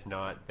ideas,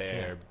 not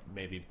their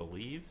maybe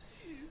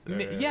beliefs.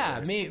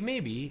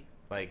 Maybe.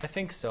 Like, I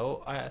think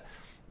so.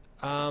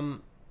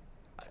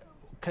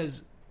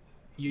 Because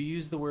you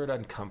use the word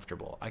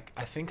uncomfortable.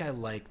 I think I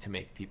like to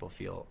make people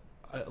feel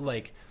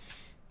like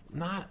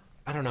not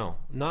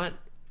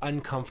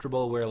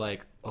uncomfortable where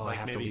like, oh, like I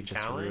have to leave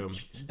this room.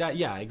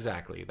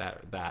 Exactly.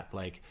 That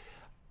like,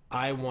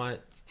 I want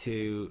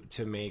to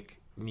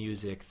make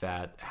music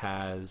that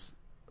has,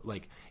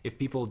 like, if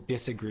people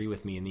disagree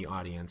with me in the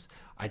audience,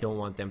 I don't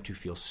want them to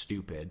feel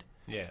stupid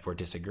for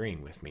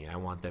disagreeing with me. I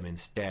want them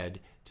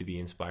instead to be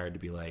inspired to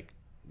be like,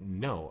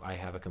 no, I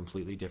have a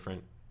completely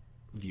different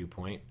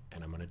viewpoint,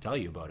 and I'm going to tell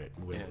you about it.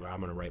 I'm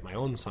going to write my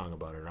own song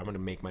about it, or I'm going to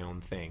make my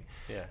own thing.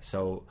 Yeah.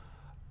 So,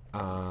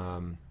 I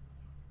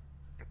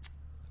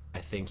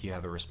think you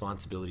have a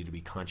responsibility to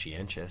be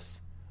conscientious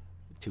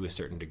to a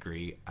certain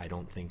degree. I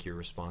don't think you're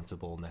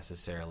responsible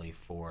necessarily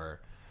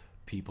for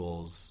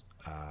people's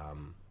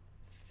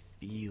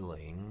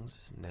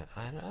feelings.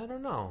 I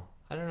don't know.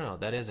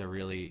 That is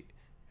we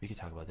could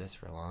talk about this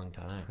for a long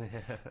time.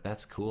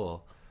 That's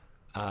cool.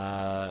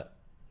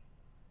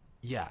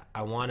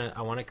 I want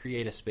to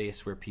create a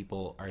space where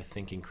people are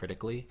thinking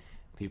critically,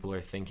 people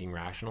are thinking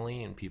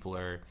rationally, and people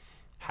are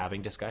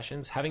having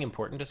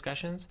important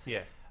discussions.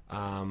 Yeah.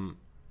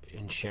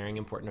 And sharing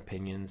important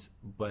opinions,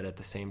 but at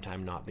the same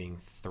time not being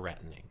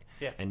threatening.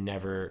 Yeah. And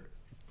never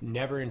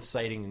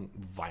inciting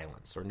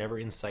violence or never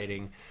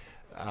inciting.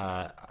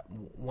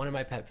 One of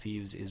my pet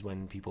peeves is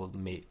when people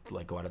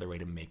go out of their way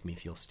to make me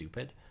feel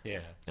stupid. Yeah.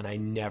 And I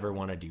never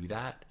want to do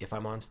that if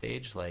I'm on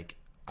stage. Like,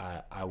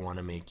 I want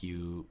to make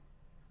you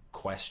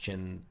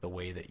question the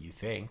way that you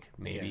think,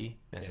 maybe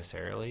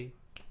necessarily,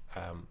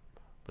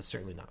 but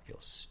certainly not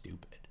feel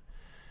stupid.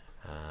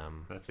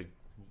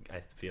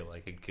 I feel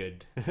like a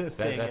good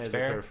thing as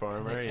fair. a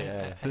performer.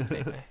 I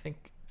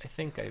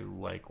think I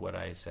like what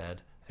I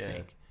said. I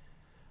think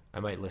I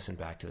might listen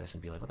back to this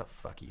and be like, "What the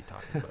fuck are you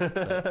talking about?"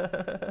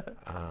 But,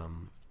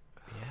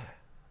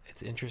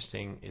 it's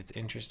interesting. It's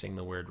interesting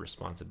the word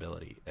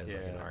responsibility as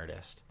like an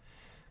artist,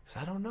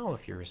 because I don't know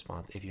if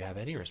if you have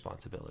any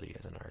responsibility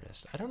as an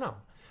artist. I don't know.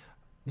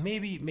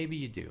 Maybe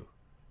you do.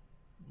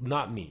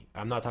 Not me.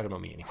 I'm not talking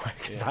about me anymore,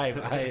 because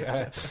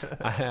I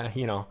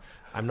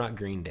I'm not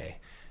Green Day.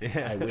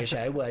 I wish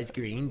I was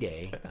Green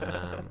Day.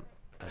 I'd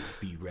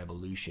be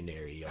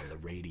revolutionary on the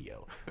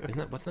radio. Isn't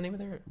that, what's the name of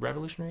their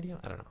Revolution Radio?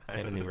 I don't know. They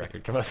had a new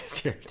record come out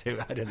this year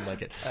too. I didn't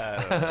like it.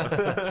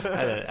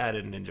 I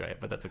didn't enjoy it,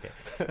 but that's okay.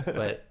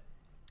 But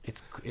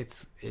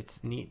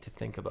it's neat to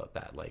think about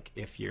that. Like,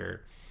 if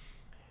you're,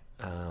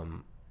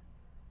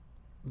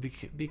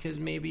 because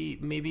maybe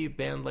a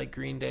band like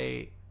Green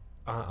Day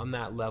on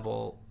that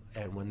level,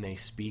 and when they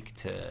speak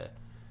to,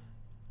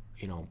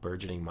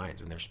 burgeoning minds,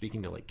 when they're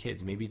speaking to like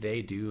kids, maybe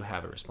they do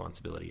have a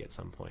responsibility at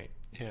some point.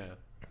 Yeah.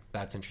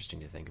 That's interesting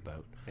to think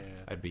about. Yeah.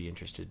 I'd be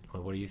interested.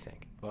 Well, what do you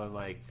think? Well,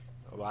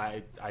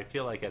 I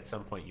feel like at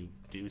some point you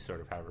do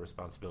sort of have a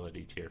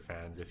responsibility to your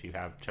fans if you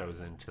have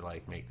chosen to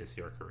like make this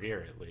your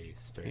career, at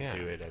least, or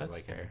do it as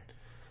like fair.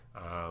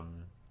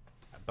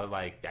 But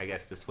like, I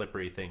guess the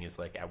slippery thing is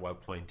like, at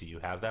what point do you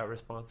have that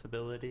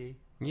responsibility?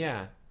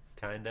 Yeah.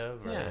 Kind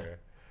of, or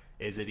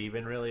is it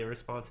even really a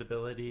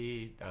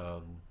responsibility?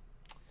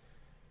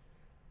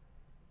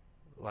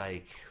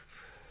 Like,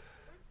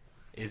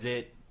 is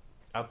it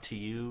up to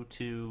you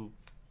to?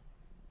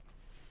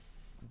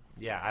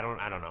 Yeah, I don't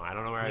know. I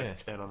don't know where I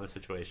stand on the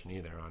situation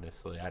either.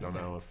 Honestly, I don't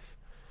know if.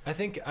 I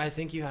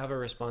think you have a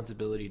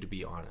responsibility to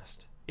be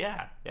honest.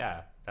 Yeah,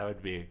 that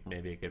would be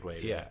maybe a good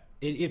way. Yeah,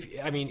 if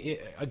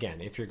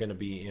you're going to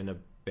be in a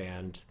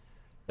band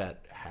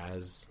that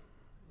has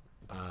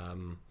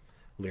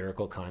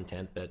lyrical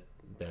content that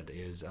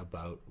is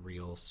about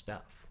real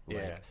stuff.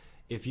 Like,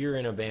 if you're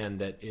in a band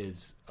that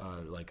is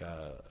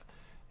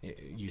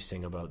you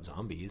sing about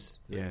zombies,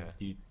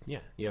 you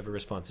have a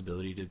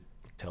responsibility to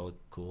tell a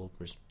cool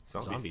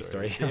zombie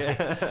story.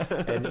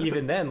 And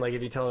even then, like,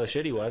 if you tell a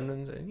shitty one,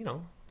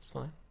 then it's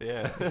fine.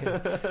 Yeah.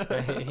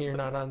 You're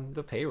not on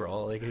the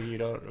payroll. Like, we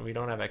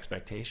don't have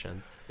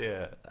expectations.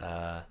 Yeah.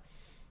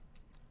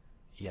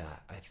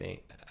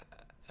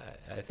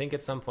 I think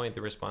at some point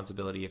the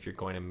responsibility, if you're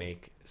going to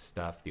make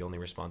stuff, the only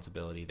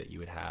responsibility that you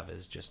would have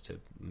is just to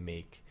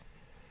make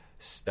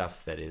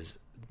stuff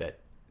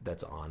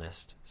that's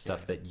honest,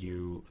 stuff that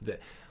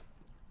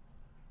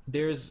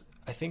there's,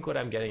 I think what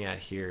I'm getting at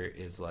here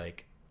is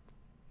like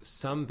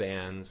some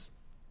bands,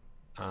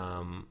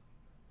 and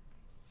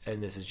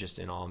this is just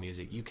in all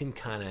music, you can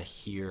kind of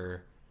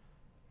hear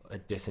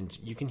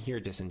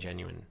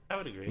disingenuous I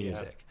would agree,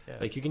 music. Yeah.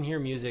 Like, you can hear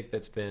music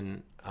that's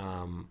been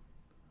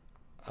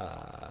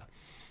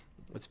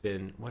it's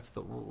been what's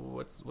the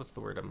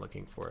word I'm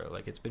looking for?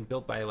 Like, it's been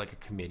built by like a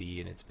committee,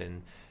 and it's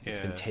been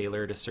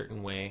tailored a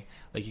certain way.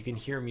 Like, you can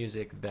hear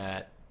music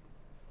that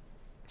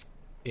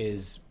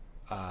is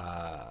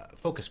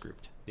focus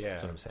grouped. Yeah,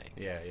 that's what I'm saying.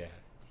 Yeah,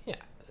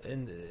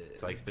 and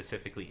it's like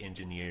specifically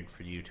engineered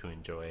for you to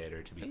enjoy it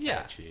or to be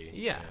catchy.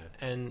 Yeah.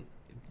 And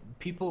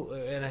people,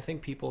 and I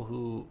think people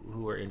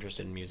who are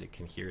interested in music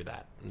can hear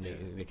that, and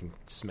they can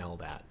smell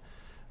that.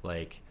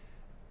 Like,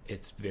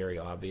 it's very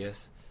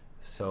obvious.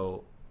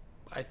 So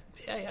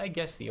I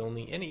guess the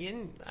only,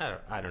 and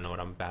I don't know what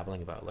I'm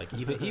babbling about. Like,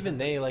 even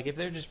they, like, if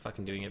they're just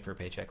fucking doing it for a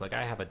paycheck, like,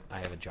 I have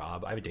a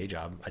job, I have a day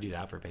job, I do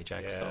that for a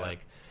paycheck.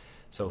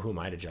 So who am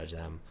I to judge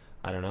them?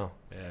 I don't know.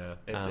 Yeah,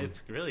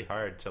 it's really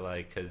hard to,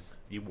 like,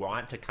 because you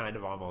want to kind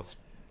of almost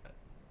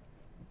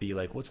be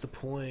like, what's the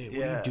point?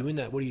 What are you doing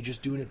that? What, are you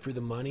just doing it for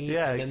the money?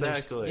 Yeah, and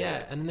exactly.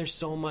 And then there's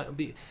so much,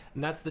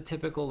 and that's the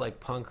typical, like,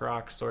 punk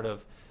rock sort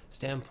of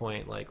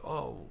standpoint. Like,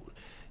 oh,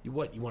 you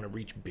want to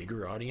reach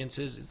bigger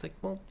audiences? It's like,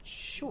 well,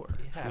 sure.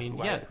 Yeah, I mean,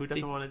 who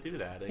doesn't want to do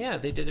that? Yeah,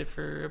 they did it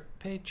for a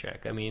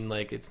paycheck. I mean,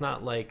 like, it's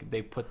not like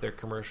they put their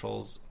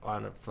commercials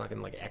on a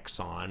fucking, like,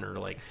 Exxon or,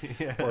 like,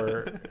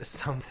 or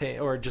something,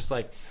 or just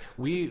like,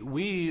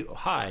 we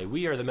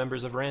are the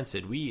members of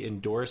Rancid. We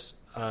endorse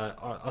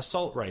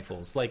assault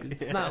rifles. Like,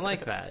 it's not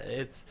like that.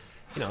 It's,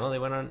 they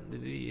went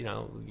on,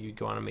 you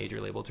go on a major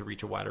label to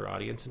reach a wider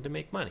audience and to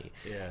make money.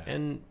 Yeah.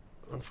 And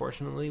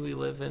unfortunately, we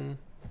live in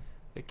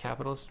the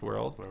capitalist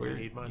world where we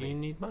need money. You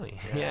need money.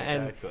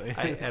 Exactly.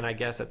 And I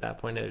guess at that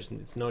point,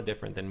 it's no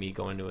different than me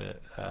going to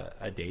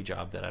a day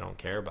job that I don't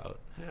care about.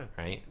 Yeah.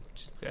 Right?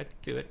 Just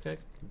do it.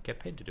 Get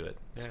paid to do it.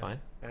 It's fine.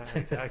 Yeah,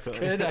 exactly. It's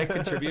good. I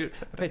contribute.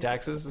 I pay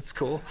taxes. It's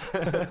cool. So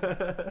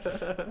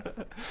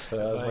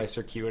that was my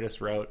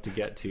circuitous route to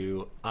get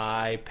to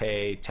I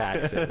pay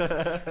taxes.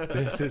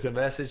 This is a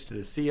message to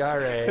the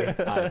CRA.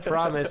 I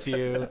promise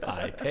you,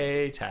 I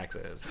pay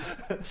taxes.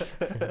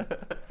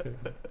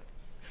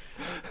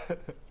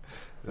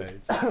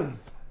 Nice.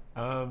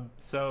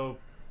 So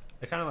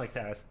I kind of like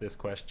to ask this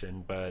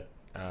question, but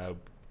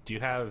do you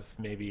have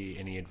maybe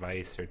any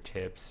advice or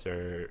tips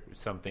or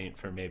something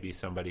for maybe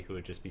somebody who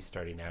would just be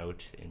starting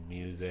out in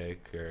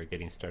music or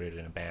getting started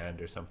in a band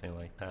or something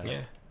like that?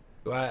 Yeah.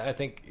 Well, I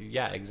think,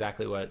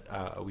 exactly what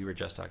we were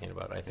just talking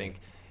about. I think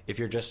if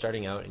you're just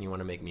starting out and you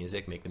want to make the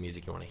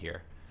music you want to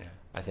hear. Yeah.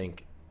 I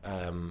think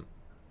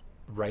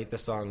write the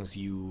songs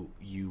you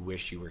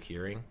wish you were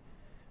hearing.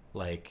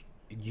 Like,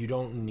 you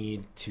don't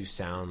need to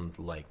sound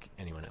like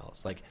anyone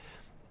else. Like,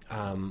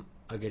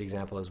 a good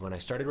example is when I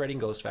started writing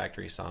Ghost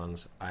Factory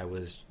songs, I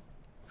was,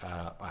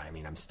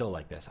 I'm still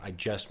like this. I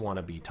just want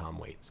to be Tom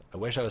Waits. I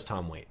wish I was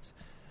Tom Waits.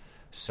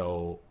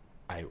 So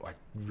I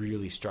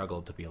really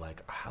struggled to be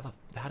like, how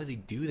does he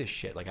do this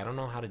shit? Like, I don't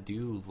know how to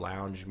do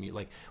lounge music.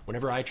 Like,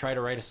 whenever I try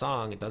to write a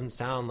song, it doesn't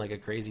sound like a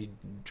crazy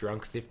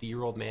drunk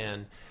 50-year-old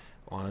man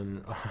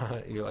on,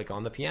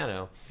 on the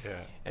piano. Yeah.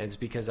 And it's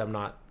because I'm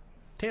not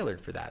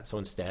tailored for that. So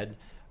instead,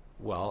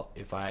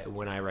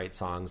 when I write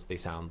songs, they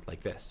sound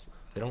like this.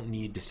 They don't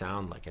need to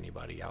sound like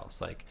anybody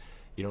else. Like,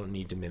 you don't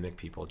need to mimic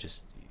people.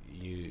 Just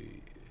you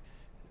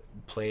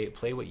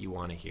play what you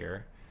want to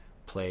hear.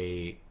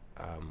 Play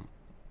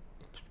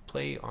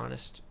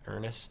honest,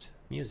 earnest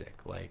music.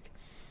 Like,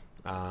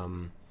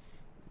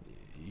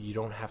 you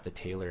don't have to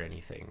tailor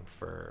anything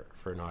for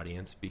an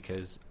audience,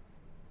 because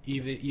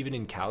even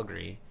in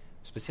Calgary,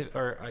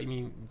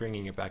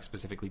 bringing it back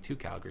specifically to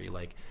Calgary,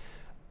 like,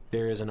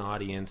 there is an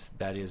audience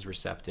that is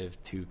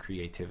receptive to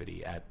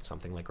creativity at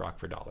something like Rock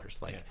for Dollars.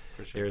 Like,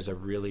 for sure. There's a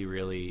really,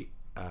 really,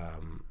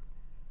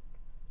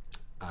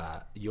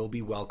 you'll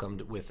be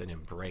welcomed with an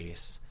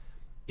embrace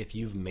if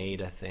you've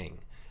made a thing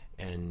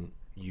and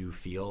you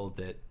feel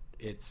that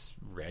it's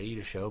ready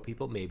to show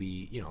people.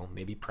 Maybe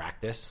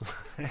practice.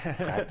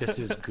 Practice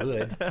is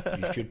good.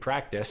 You should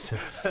practice.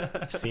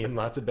 I've seen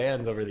lots of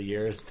bands over the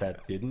years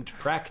that didn't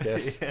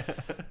practice.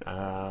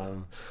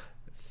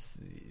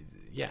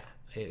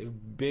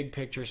 Big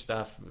picture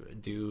stuff.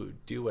 Do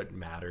what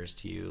matters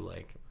to you.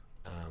 Like,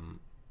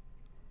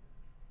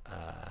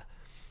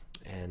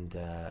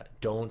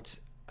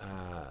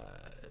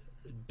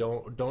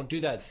 don't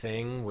do that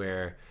thing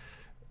where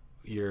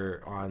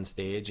you're on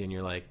stage and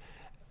you're like,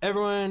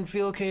 everyone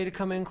feel okay to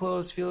come in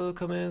close.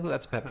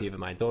 That's a pet peeve of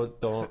mine.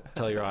 Don't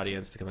tell your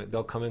audience to come in.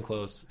 They'll come in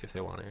close if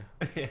they want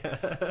to.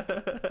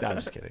 Yeah. No, I'm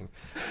just kidding.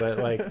 But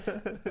like,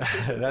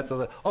 that's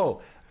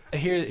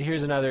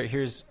here's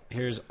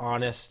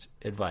honest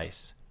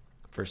advice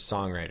for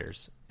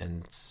songwriters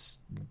and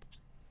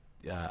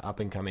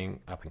up and coming.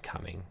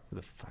 Who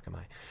the fuck am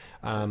I?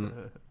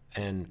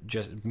 And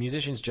just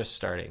musicians just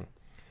starting.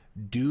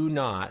 Do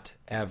not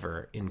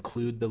ever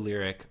include the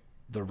lyric,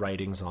 "The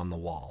writing's on the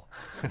wall."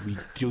 We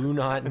do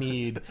not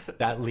need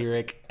that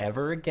lyric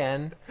ever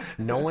again.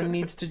 No one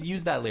needs to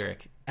use that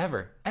lyric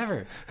ever.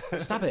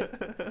 Stop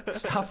it.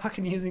 Stop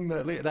fucking using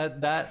the lyric.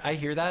 That I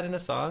hear that in a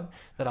song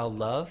that I'll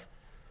love,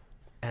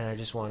 and I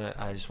just want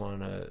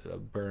to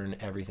burn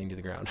everything to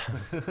the ground.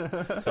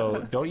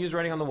 So don't use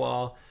writing on the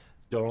wall.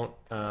 Don't.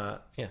 I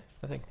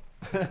think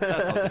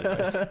that's all the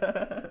advice.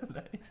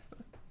 Nice.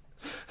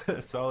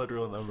 Solid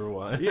rule number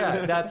one.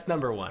 Yeah, that's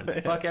number one.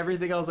 Yeah. Fuck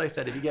everything else I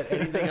said. If you get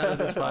anything out of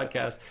this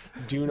podcast,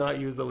 do not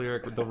use the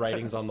lyric with "the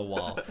writing's on the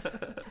wall."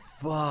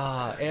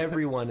 Fuck.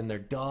 Everyone and their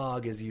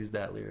dog has used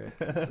that lyric.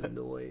 It's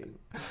annoying.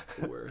 It's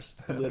the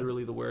worst.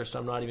 Literally the worst.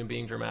 I'm not even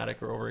being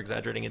dramatic or over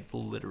exaggerating. It's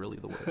literally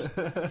the worst.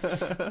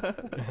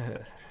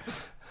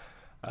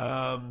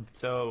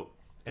 So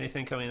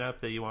anything coming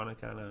up that you want to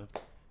kind of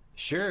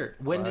Sure.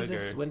 When does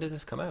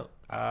this come out?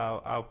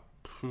 I'll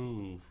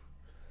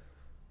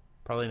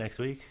probably next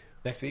week.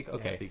 Next week?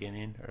 Okay.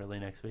 Yeah, early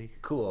next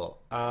week. Cool.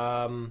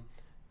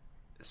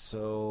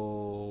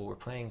 So we're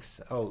playing...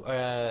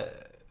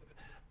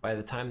 by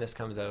the time this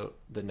comes out,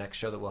 the next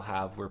show that we'll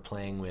have, we're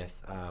playing with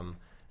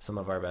some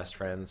of our best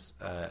friends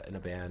in a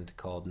band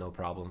called No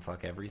Problem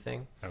Fuck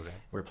Everything. Okay.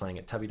 We're playing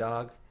at Tubby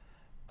Dog.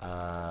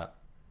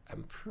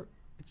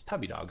 It's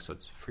Tubby Dog, so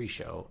it's a free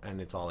show,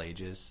 and it's all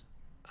ages.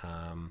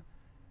 I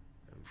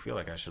feel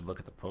like I should look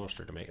at the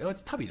poster to make... Oh,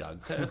 it's Tubby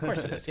Dog. Of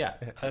course it is, yeah.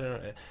 I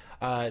don't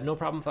know. No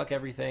Problem Fuck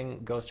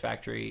Everything, Ghost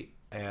Factory,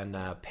 and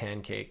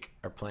Pancake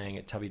are playing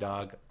at Tubby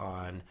Dog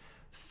on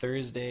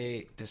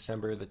Thursday,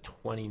 December the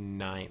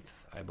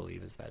 29th, I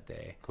believe is that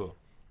day. Cool.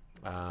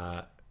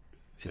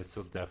 This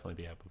will definitely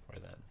be out before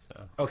then.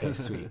 So okay,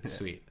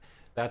 sweet.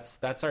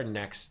 That's our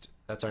next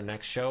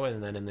show,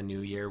 and then in the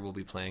new year we'll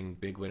be playing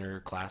Big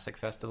Winter Classic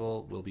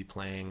Festival. We'll be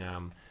playing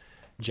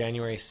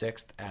January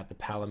 6th at the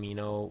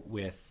Palomino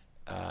with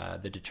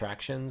the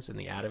Detractions and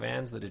the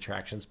Adavans. The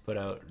Detractions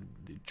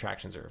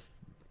are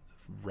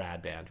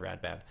rad band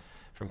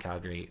from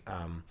Calgary.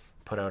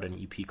 Put out an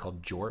EP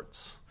called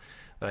Jorts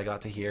that I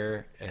got to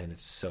hear, and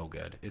it's so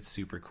good. It's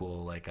super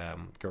cool, like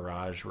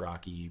garage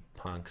rocky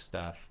punk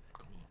stuff.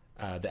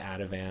 The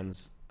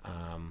Adavans,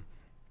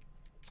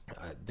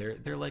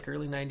 they're like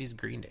early 90s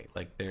Green Day.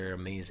 Like, they're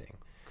amazing.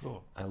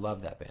 Cool. I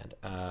love that band.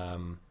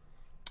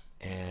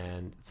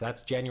 And so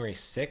that's January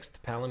 6th,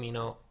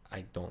 Palomino.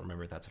 I don't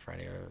remember if that's a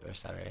Friday or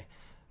Saturday.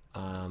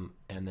 And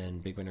then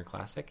Big Winter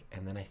Classic.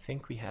 And then I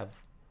think we have,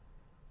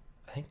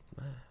 I think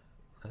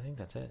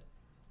that's it.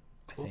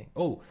 Cool. I think.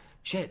 Oh,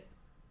 shit.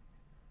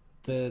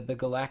 The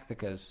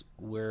Galacticas,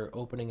 we're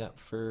opening up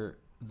for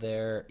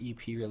their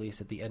EP release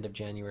at the end of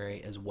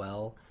January as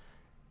well.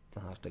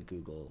 I'll have to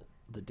Google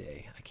the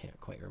day. I can't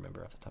quite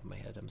remember off the top of my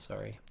head. I'm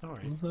sorry. No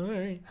worries. I'm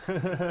sorry.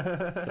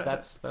 But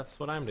that's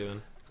what I'm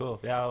doing. Cool.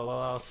 Yeah, well,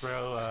 I'll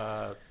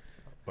throw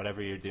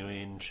whatever you're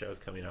doing, shows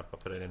coming up, I'll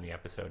put it in the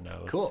episode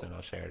notes. Cool. And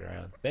I'll share it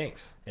around.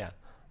 Thanks. Yeah.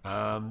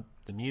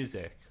 The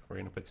music. We're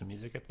going to put some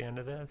music at the end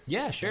of this?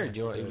 Yeah, sure. Yeah, do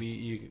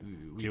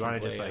you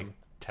want to just like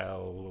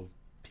tell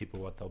people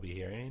what they'll be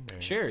hearing?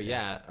 Or? Sure,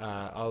 yeah.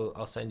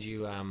 I'll send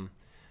you...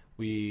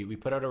 We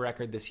put out a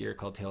record this year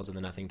called Tales of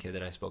the Nothing Kid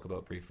that I spoke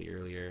about briefly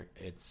earlier.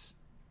 It's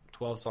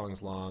 12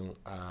 songs long.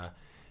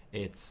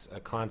 It's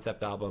a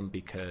concept album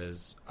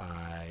because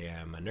I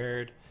am a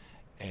nerd,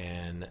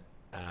 and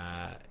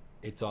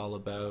it's all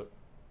about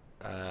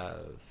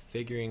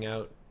figuring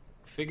out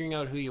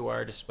who you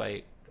are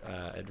despite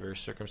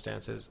adverse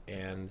circumstances,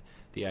 and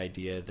the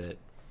idea that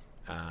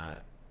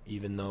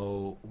even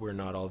though we're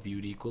not all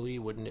viewed equally,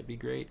 wouldn't it be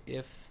great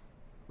if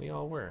we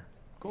all were?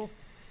 Cool.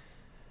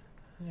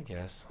 I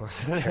guess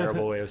that's a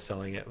terrible way of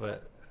selling it,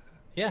 but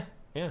yeah.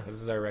 This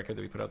is our record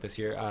that we put out this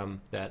year.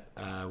 That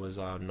was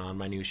on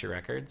Non-Minutia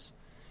Records.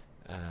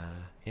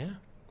 Yeah,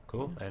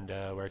 cool. And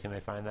where can they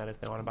find that if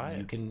they want to buy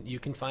it? You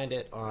can find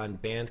it on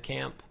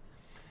Bandcamp,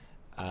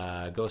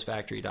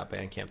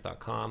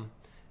 ghostfactory.bandcamp.com.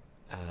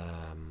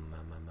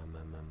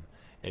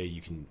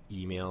 You can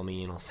email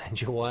me and I'll send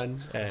you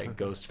one at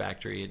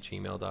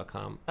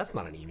ghostfactory@gmail.com. That's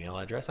not an email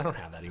address. I don't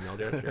have that email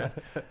address.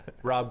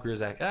 Rob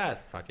Gruszecki.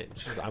 Fuck it.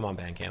 I'm on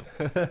Bandcamp.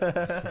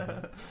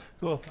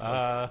 Cool.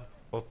 Well,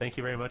 thank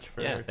you very much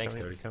for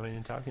coming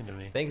and talking to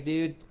me. Thanks,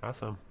 dude.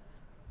 Awesome.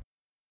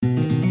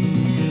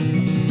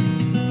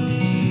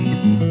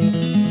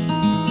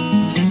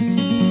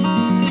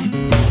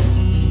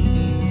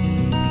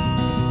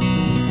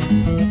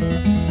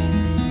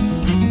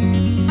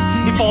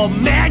 If all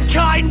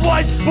mankind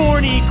was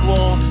born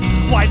equal,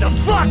 why the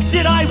fuck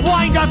did I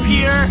wind up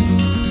here?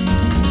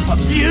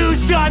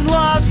 Abused,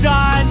 unloved,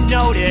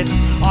 unnoticed,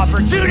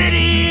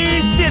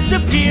 opportunities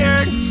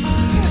disappeared.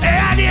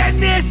 And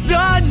in this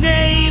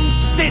unnamed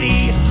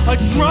city, a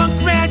drunk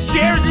man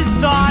shares his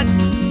thoughts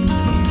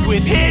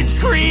with his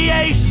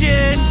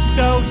creation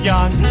so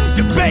young.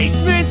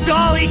 Debasement's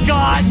all he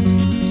got.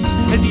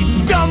 As he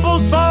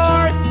stumbles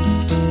forth,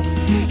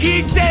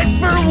 he says,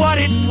 for what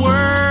it's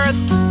worth,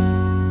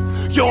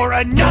 you're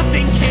a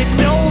nothing kid,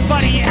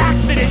 nobody,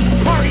 accident,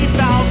 party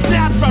foul,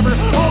 snap rubber,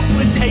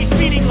 hopeless case,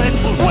 meaningless,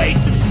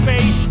 waste of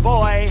space,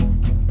 boy.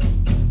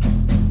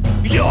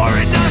 You're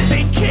a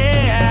nothing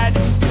kid.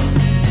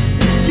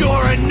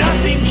 You're a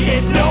nothing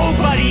kid,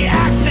 nobody,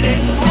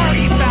 accident,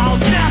 party foul,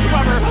 snap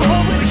rubber,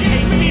 hopeless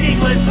case,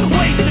 meaningless,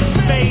 waste of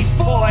space,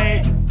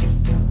 boy.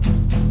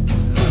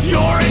 You're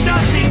a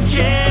nothing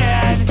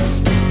kid.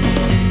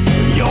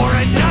 You're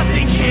a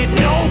nothing kid,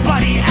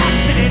 nobody,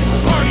 accident,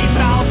 party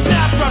foul,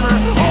 snap rubber,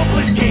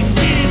 hopeless case,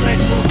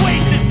 meaningless,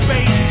 waste of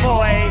space,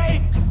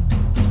 boy.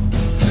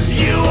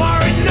 You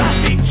are a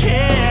nothing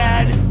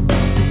kid.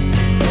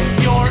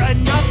 You're a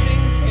nothing kid.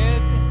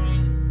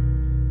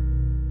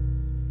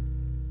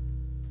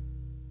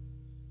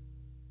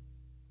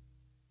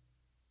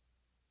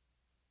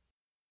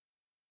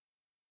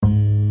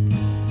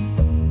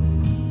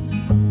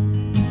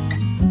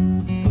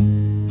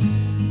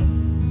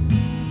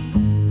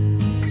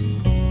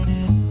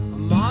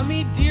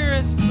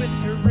 With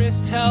her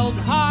wrist held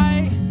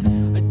high,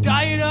 a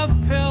diet of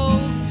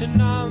pills to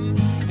numb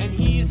and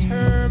ease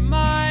her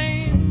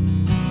mind.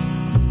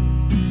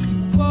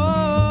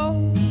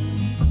 Whoa.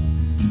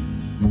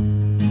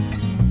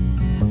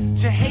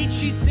 To hate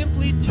she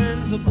simply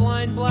turns a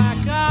blind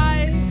black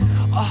eye.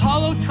 A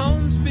hollow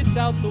tone spits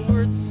out the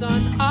words,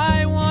 son,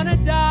 I wanna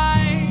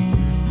die.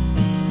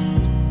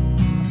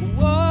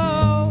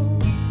 Whoa.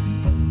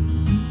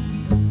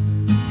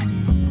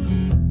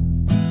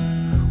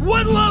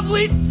 What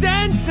lovely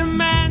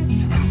sentiment,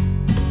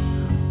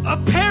 a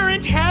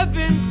parent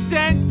heaven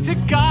sent to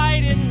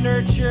guide and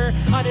nurture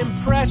an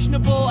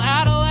impressionable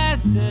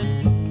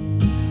adolescent.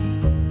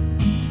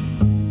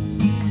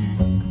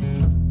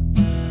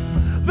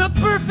 The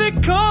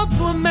perfect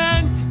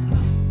complement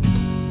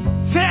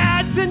to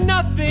add to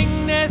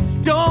nothingness.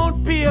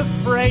 Don't be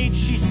afraid,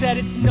 she said,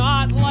 it's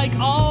not like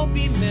I'll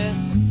be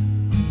missed.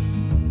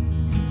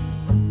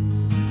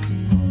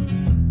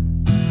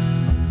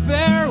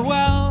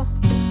 Farewell,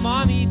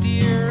 mommy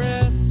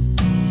dearest.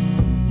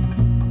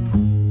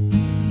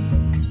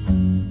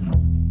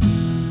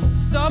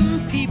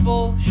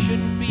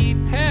 shouldn't be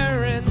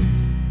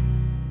parents.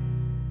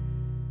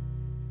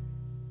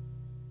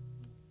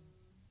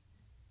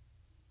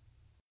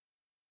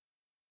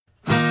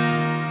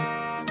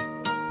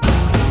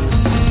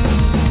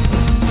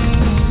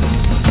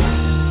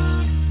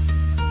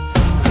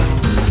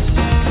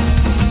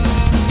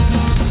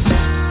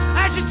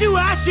 Ashes to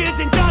ashes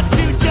and dust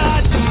to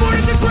dust. Born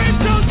in the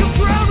gravestone, come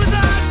drown with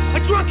us.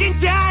 A drunken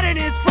dad and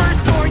his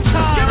firstborn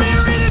cub. Get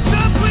married in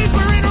some place,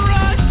 we're in a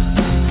rush.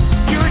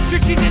 Your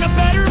restrictions in a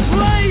better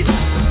place.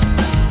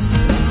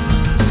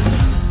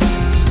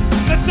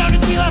 That sound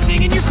is me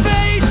laughing in your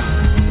face.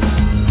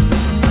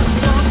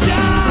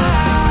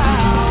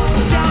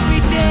 Down we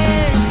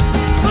dig.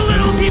 A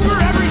little deeper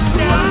every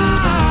step.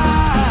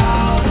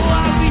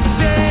 Loud we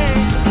sing.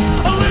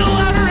 A little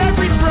louder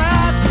every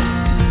breath.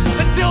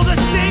 Until the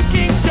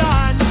sinking's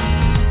done.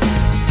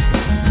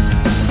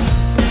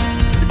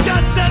 The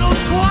dust settles,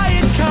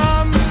 quiet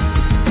comes.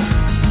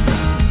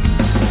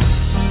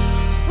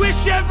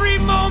 Wish every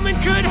moment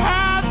could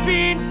have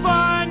been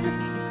fun.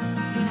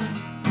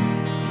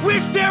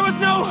 Wish there was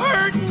no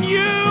hurt and you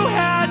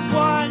had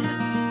won.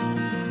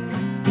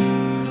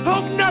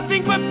 Hope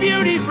nothing but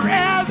beauty for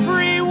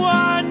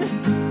everyone.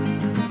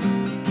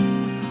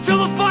 Till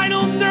the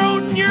final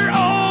note in your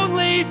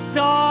only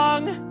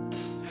song.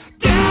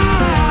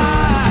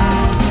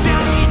 Down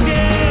we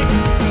dig.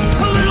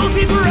 A little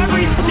deeper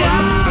every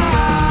step.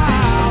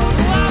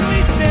 Loud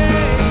we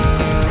sing.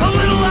 A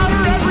little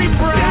louder every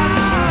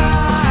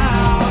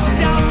breath.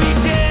 Down we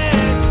dig.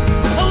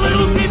 A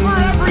little deeper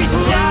every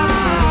step.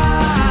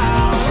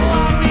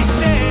 Loud we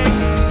sing.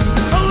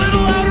 A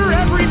little louder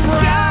every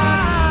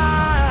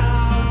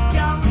breath.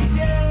 Down we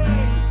dig.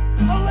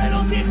 A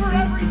little deeper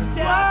every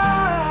step.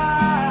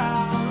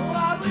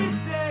 Loud we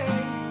sing.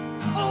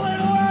 A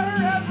little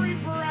louder every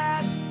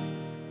breath.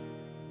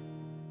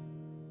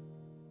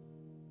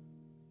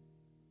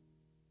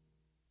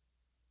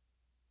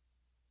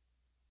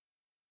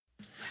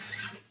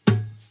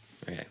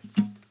 Okay.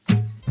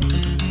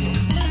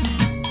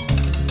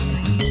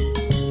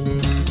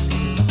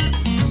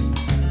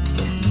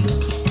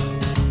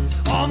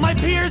 All my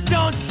peers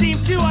don't seem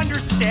to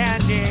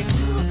understanding.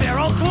 They're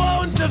all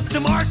clones of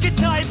some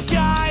archetype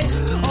guy.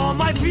 All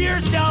my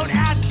peers don't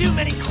ask too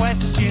many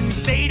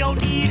questions. They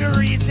don't need a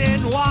reason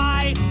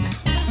why.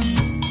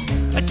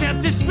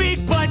 Attempt to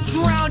speak but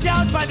drowned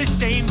out by the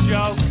same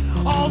joke.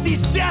 All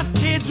these deaf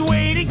kids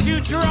waiting to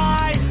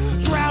try.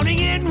 Drowning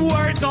in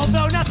words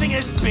although nothing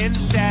has been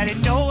said.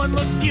 And no one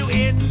looks you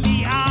in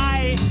the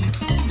eye.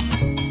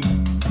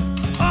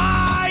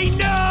 I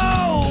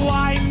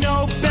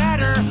know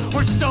better,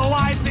 or so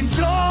I've been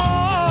told.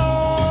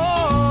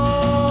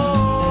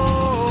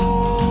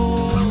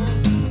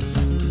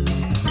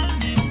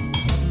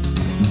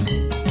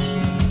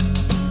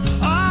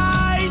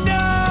 I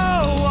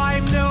know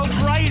I'm no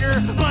brighter,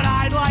 but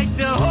I'd like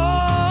to hold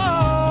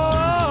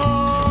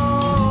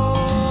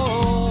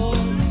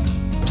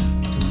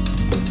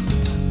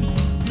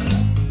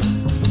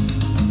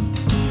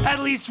at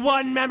least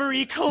one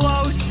memory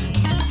close.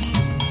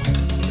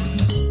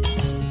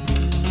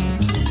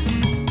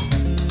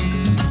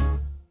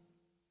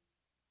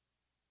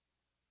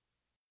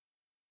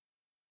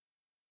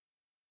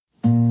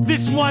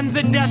 This one's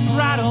a death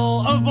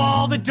rattle of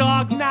all the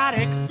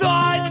dogmatic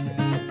thought.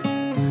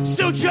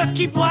 So just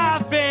keep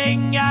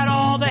laughing at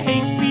all the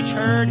hate speech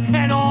heard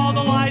and all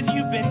the lies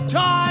you've been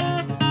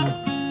taught.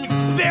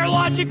 Their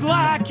logic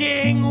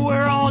lacking,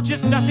 we're all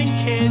just nothing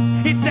kids.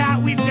 It's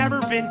that we've never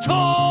been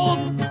told.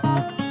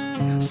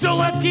 So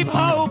let's keep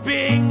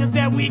hoping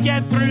that we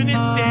get through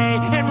this day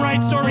and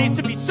write stories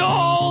to be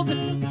sold.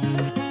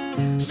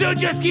 So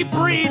just keep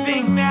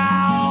breathing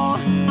now.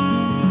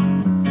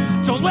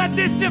 Don't let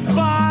this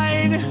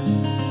define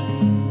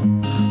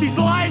these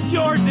lives,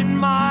 yours and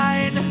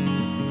mine.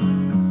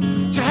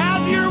 To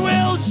have your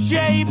will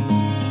shaped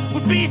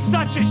would be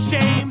such a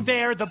shame.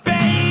 They're the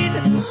bane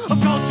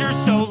of culture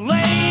so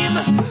lame.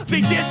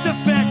 They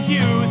disaffect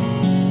youth.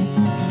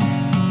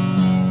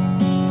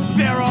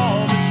 They're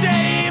all the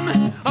same,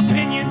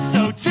 opinions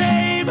so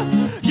tame,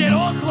 yet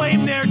all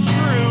claim their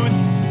truth.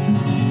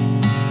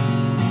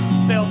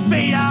 They'll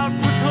fade out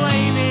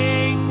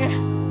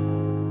proclaiming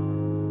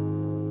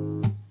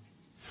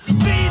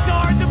these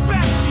are the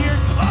best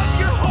years of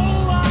your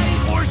whole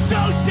life. Or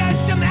so says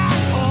some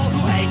asshole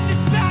who hates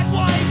his fat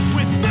wife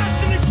with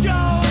meth in the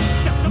show.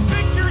 Except some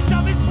pictures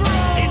of his bro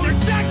in their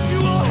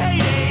sexual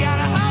heyday at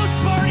a house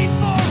party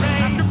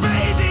foray. After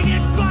bathing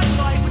in Bud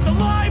Light with the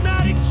lime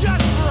addict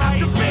just right.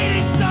 After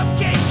beating some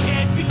gay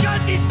kid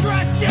because he's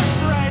dressed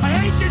different. I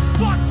hate this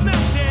fucked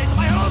message.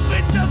 I hope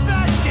it's a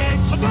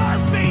vestige of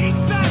our fading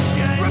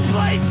fashion,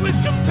 replaced with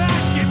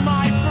compassion,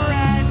 my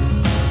friend.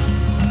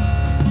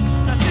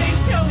 Nothing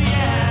till the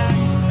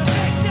end.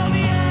 Nothing till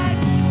the end.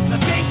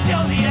 Nothing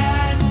till the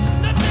end.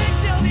 Nothing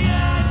till the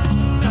end.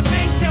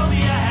 Nothing till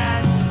the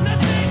end.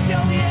 Nothing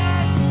till the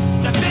end.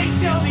 Nothing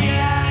till the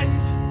end.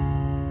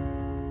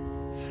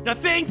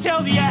 Nothing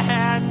till the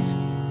end.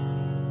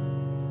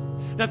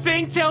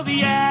 Nothing till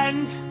the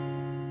end.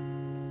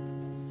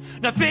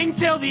 Nothing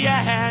till the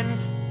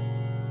end.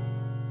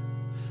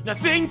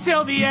 nothing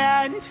till the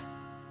end.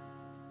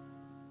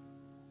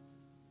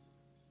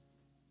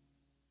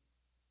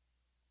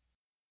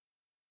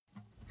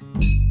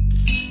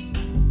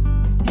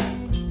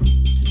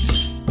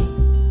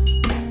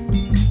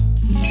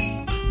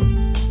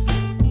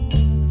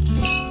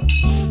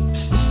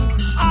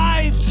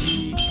 I've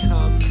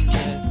become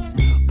this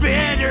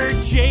bitter,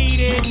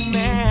 jaded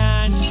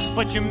man,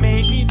 but you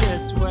made me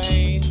this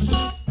way.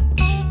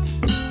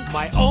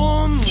 My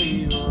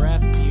only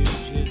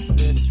refuge is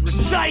this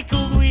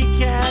recycled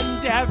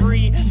weekend.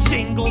 Every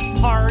single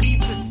party's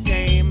the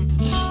same.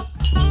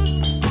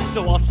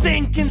 So I'll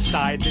sink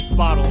inside this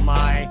bottle,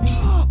 my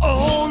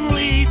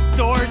only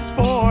source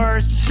for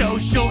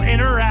social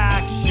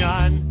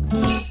interaction,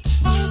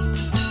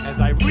 as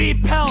I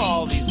repel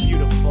all these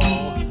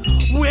beautiful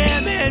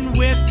women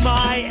with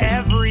my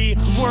every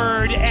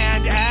word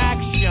and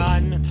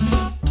action.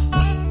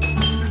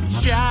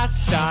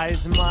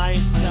 Chastise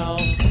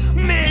myself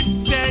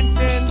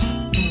mid-sentence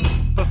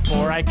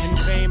before I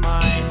convey my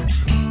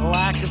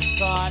lack of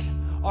thought.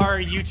 Are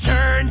you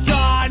turned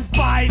on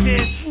by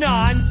this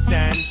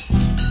nonsense?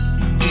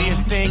 Do you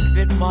think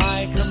that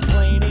my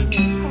complaining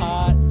is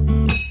hot?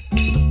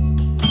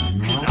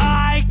 'Cause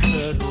I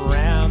could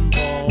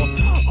ramble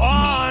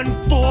on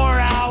for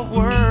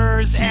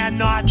hours and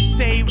not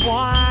say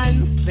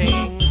one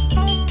thing,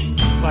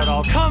 but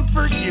I'll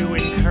comfort you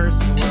in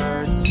curse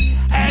words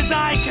as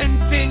I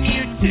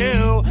continue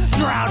to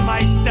drown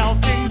myself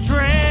in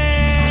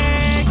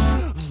drink.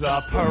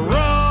 The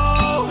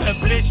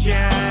prohibition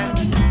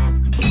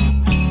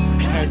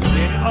has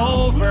been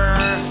over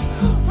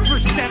for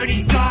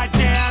 70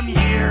 goddamn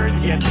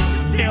years, yet this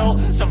is still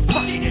some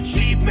fucking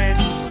achievement.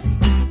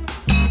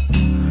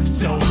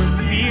 So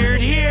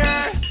revered here,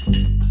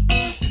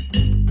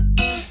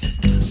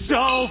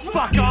 so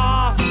fuck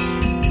off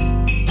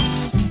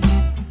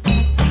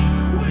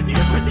with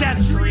your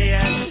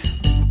pedestrian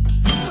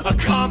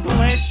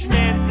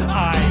accomplishments.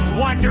 I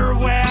wonder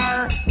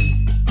where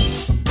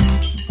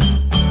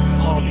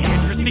all the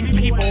interesting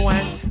people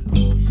went.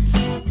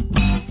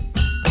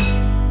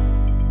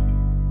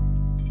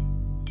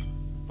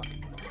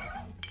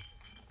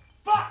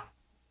 Fuck!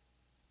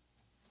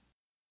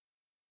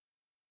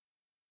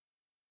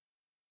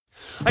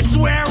 I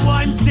swear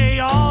one day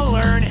I'll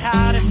learn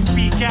how to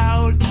speak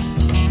out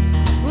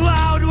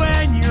loud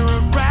when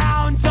you're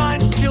around.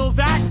 Until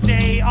that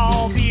day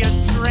I'll be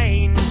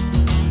estranged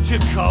to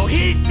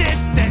cohesive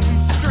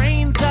sentence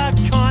strains of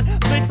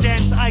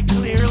confidence I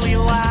clearly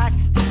lack.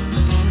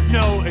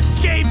 No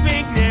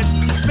escaping this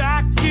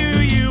fact.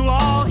 Do you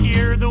all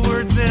hear the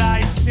words that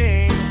I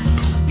sing?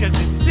 'Cause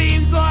it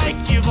seems like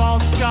you've all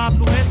stopped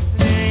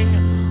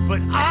listening,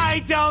 but I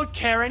don't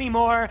care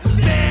anymore.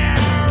 There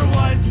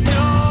was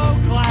no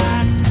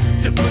class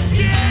to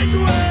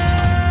begin with.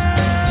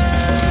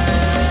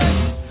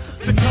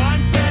 The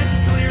content's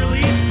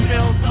clearly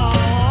spilled all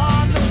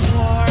on the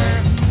floor.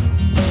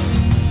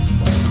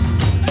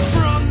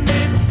 From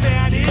this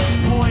vantage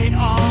point,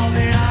 all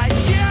that I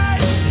can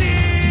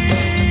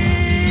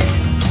see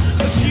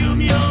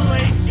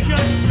accumulates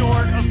just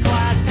short of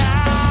glass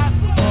half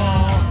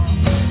full.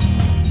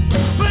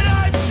 But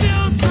I'm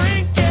still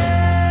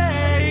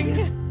drinking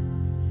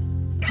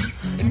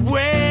and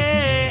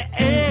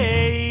waiting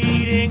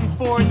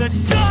for the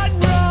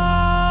sunrise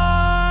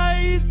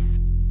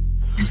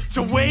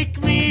to wake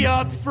me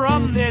up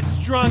from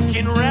this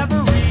drunken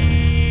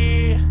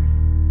reverie.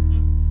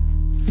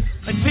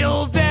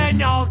 Until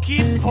then, I'll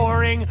keep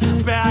pouring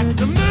back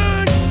the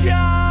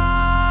moonshine,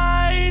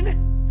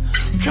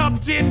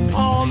 cupped in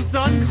palms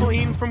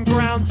unclean from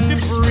ground's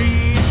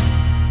debris.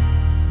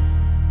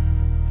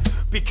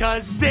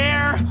 Because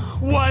there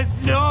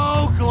was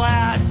no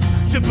glass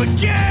to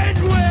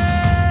begin with.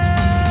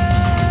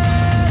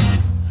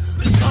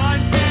 The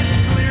content's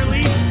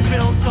clearly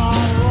spilt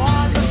all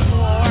on the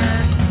floor.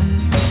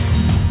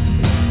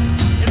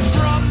 And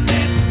from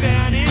this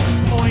vantage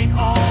point,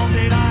 all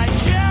that I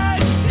can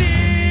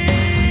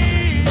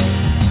see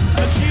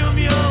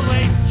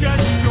accumulates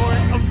just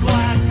short of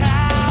glass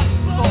half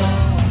full.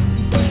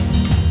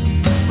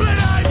 But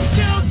I'm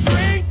still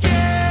drinking.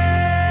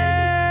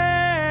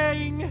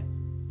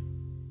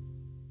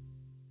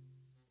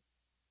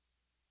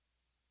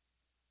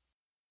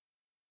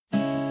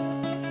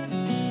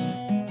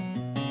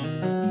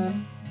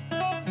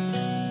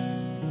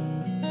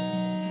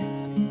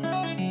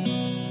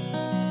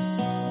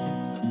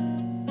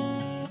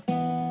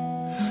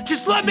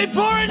 Just let me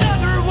pour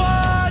another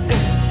one.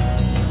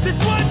 This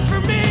one's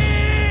for me.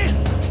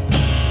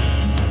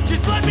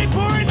 Just let me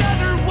pour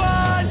another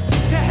one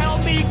to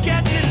help me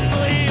get to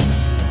sleep.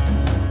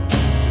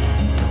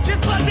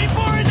 Just let me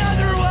pour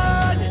another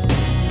one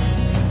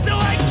so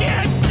I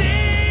can't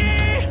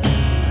see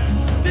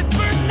this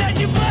burden that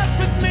you've left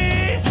with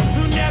me,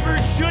 who never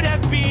should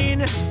have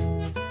been.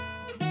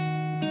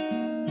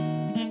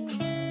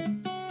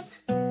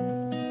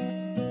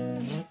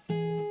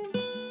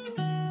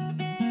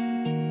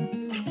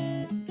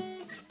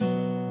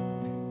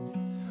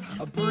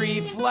 A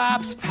brief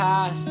lapse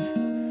passed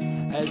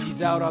as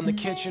he's out on the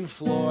kitchen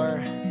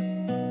floor,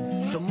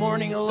 Till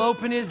morning he'll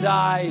open his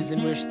eyes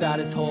and wish that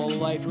his whole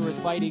life were worth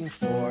fighting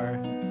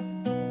for.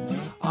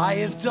 I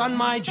have done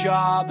my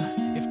job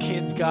if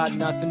kids got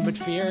nothing but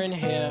fear in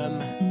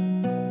him.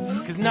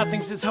 Cause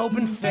nothing says hope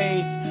and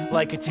faith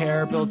like a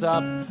terror built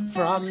up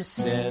from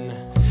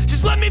sin.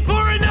 Just let me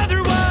pour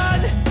another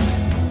one.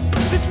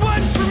 This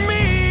one's for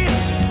me.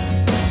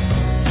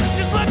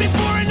 Just let me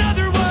pour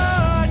another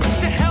one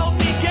to help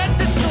me get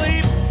to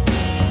sleep.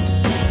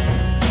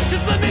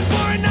 Just let me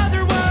pour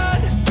another one.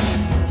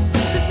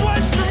 This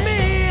one's for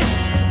me.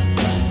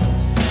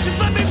 Just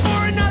let me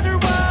pour another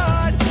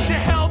one to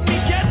help me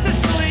get to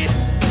sleep.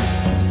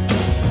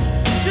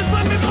 Just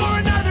let me pour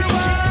another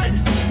one.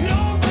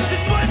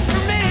 This one's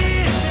for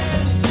me.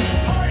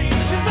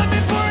 Just let me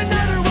pour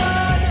another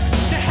one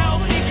to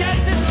help me get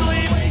to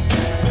sleep.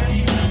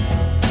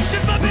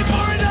 Just let me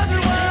pour another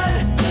one.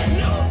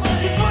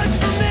 This one's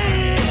for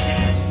me.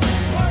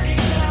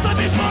 Just let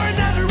me pour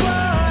another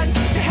one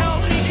to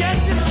help me get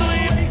to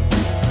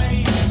sleep.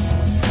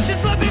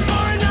 Just let me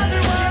pour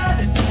another one.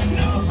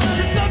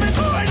 Just let me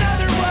pour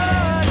another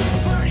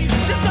one.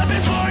 Just let me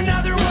pour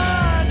another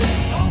one.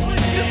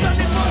 Just let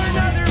me pour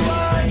another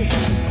one.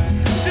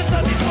 Just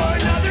let me pour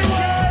another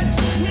one.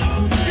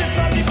 Just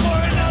let me pour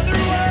another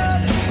one.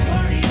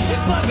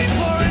 Just let me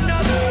pour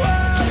another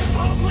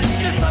one.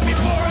 Just let me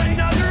pour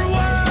another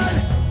one.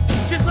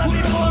 Just let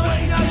me pour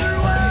another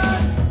one.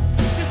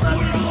 Just let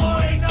me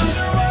pour another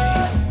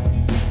one.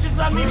 Just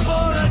let me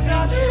pour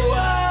another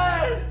one.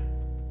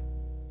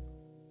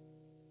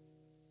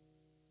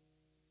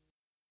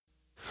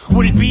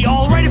 Would it be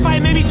alright if I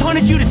maybe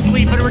taunted you to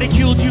sleep and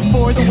ridiculed you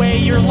for the way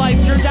your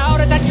life turned out?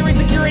 Attacked your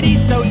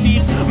insecurities so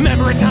deep.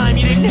 Remember a time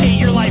you didn't hate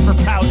your life or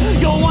pout.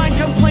 You'll whine,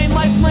 complain,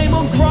 life's lame,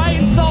 won't cry,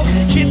 insult.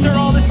 Kids are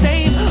all the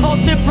same. I'll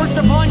sit perched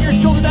upon your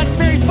shoulder. That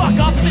very fuck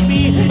opposite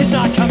me is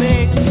not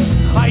coming.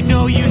 I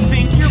know you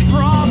think your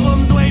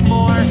problems weigh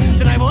more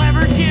than I will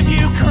ever give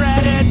you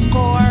credit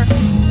for.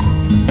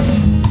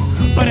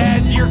 But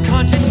as your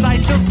conscience, I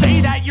still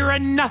say that you're a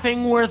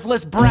nothing,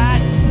 worthless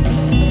brat.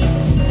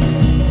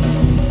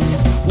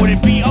 Would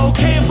it be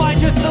okay if I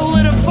just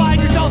solidified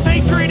your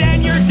self-hatred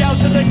and your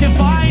doubts of the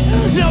divine?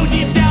 No,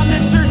 deep down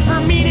that search for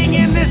meaning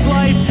in this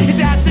life is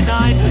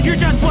asinine. You're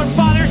just what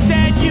Father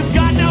said, you've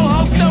got no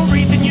hope, no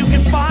reason you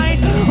can find.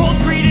 Hold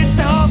credence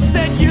to hopes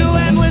that you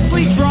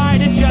endlessly try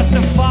to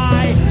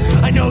justify.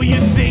 I know you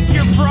think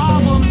your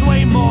problems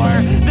weigh more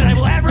than I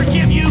will ever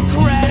give you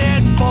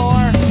credit for.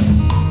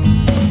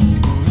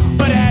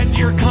 But as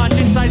your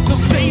conscience, I still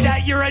say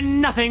that you're a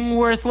nothing,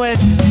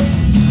 worthless.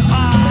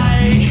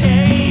 I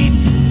hate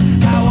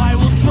how I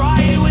will try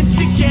to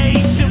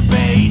instigate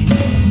debate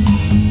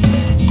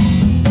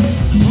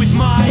with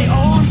my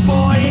own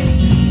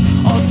voice.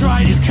 I'll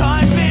try to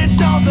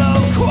convince,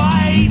 although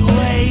quite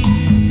late,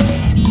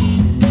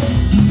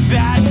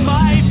 that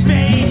my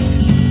fate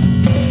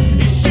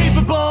is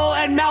shapeable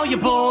and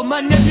malleable,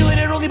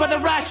 manipulated only by the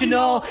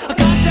rational, a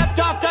concept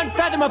oft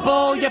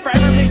unfathomable, yet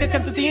forever makes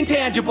attempts at the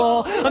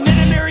intangible. Amid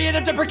a myriad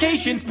of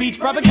deprecation speech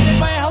propagated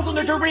by a household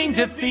nurturing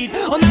defeat,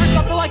 I'll never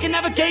stop till I can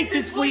navigate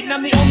this fleet, and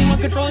I'm the only one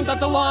controlling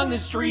thoughts along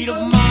this street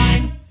of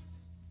mine.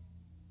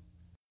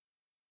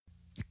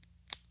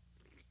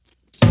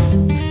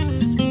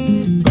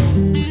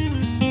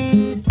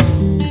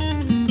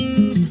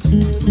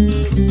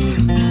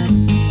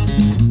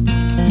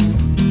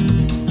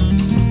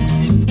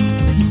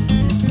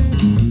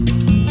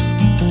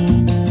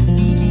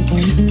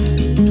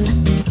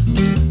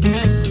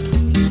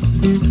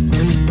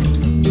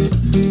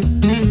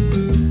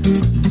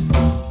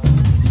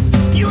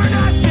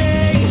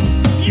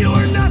 You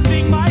are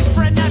nothing, my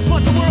friend, that's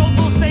what the world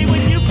will say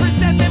when you present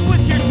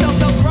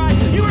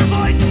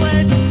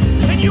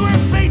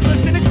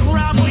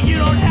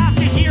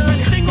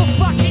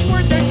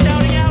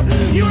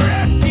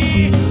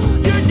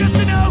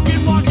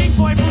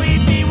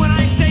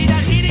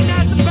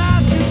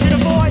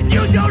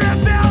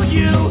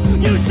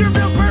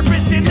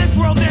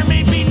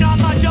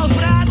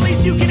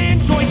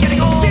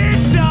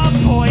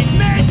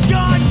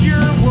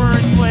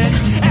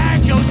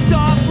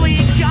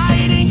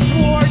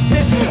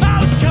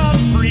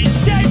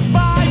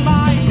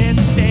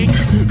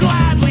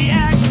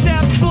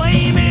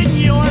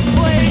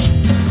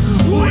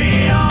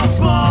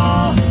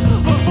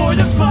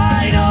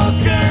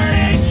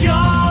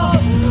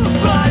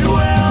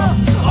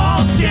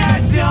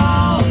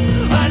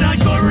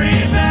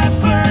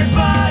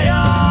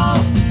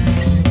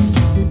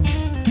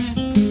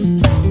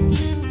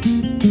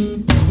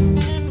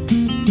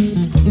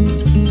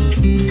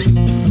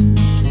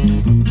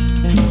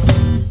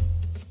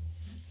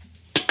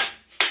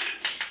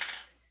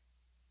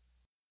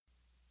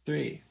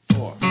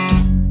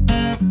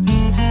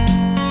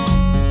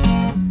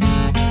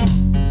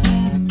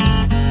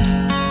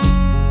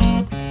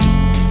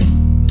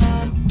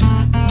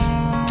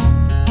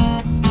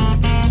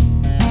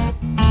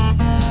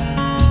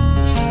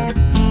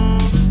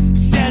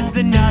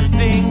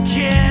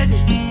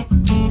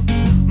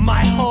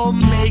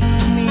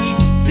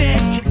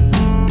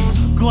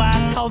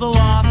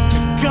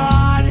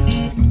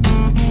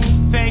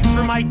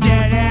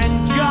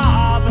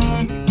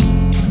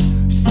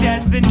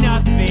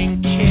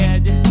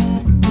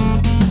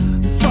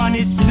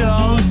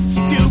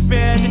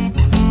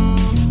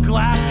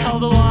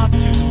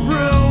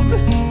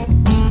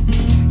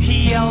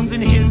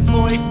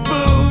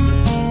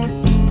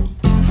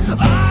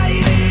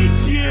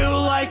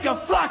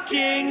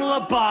fucking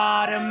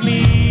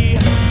lobotomy.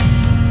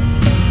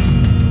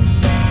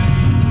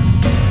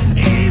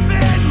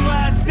 Even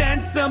less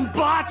than some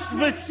botched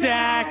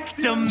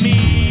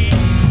vasectomy.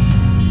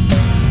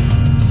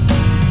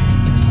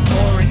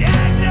 Or an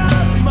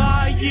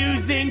enema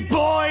using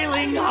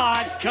boiling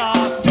hot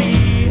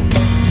coffee.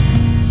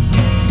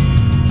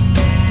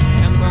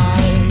 Am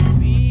I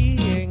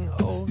being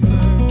over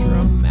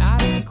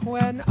dramatic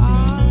when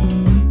I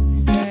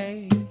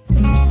say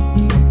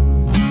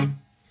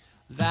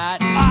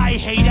that I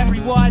hate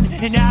everyone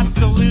and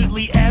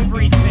absolutely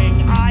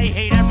everything. I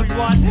hate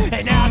everyone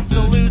and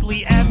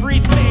absolutely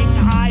everything.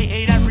 I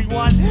hate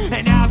everyone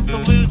and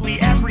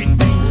absolutely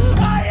everything.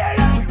 I hate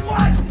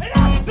everyone and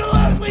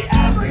absolutely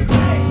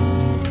everything.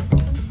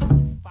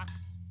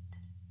 Fucks.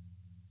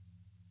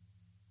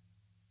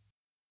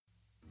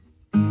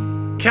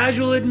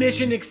 Casual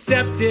admission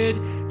accepted,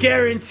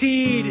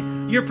 guaranteed,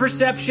 your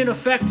perception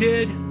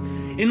affected.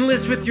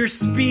 Enlist with your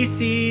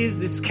species,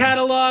 this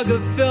catalog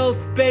of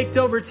filth baked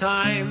over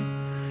time,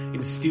 in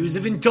stews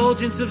of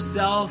indulgence of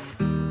self,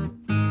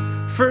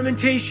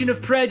 fermentation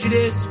of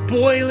prejudice,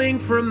 boiling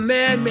from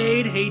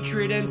man-made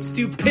hatred and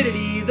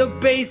stupidity, the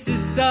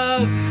basis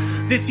of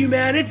this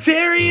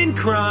humanitarian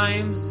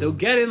crime. So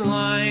get in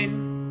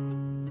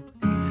line,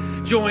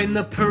 join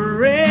the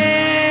parade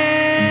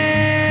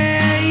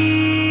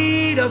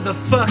of the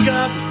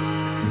fuck-ups,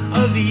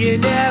 of the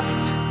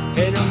inept,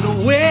 and of the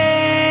wasted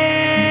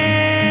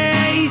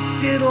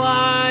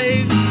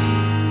lives.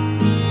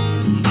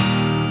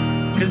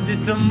 'Cause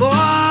it's a march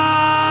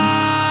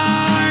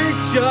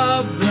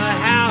of the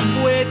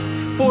half-wits,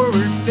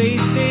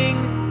 forward-facing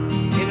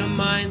in a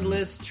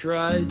mindless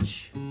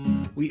trudge.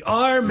 We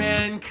are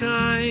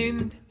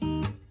mankind.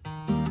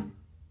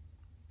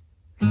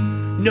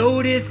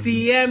 Notice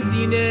the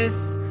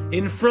emptiness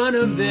in front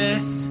of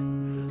this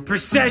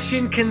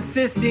procession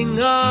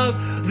consisting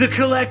of the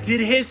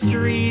collected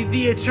history,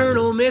 the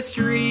eternal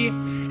mystery,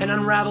 and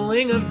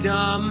unraveling of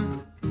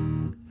dumb.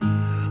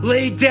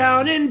 Laid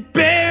down and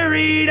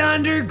buried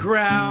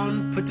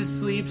underground, put to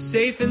sleep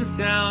safe and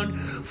sound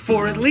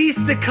for at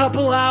least a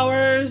couple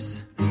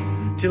hours,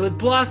 till it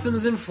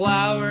blossoms and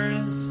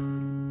flowers.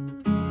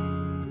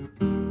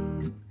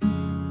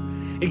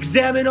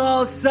 Examine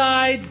all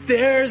sides,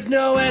 there's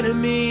no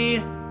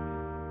enemy.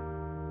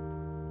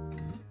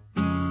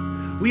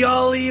 We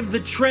all leave the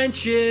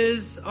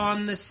trenches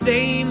on the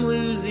same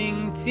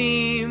losing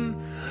team.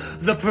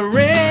 The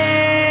parade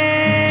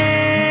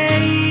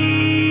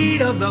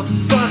of the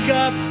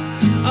fuck-ups,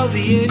 of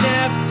the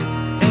inept,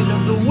 and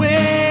of the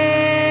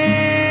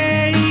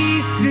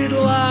wasted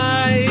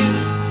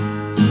lives.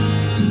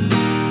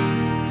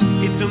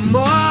 It's a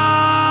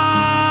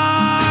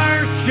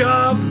march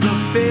of the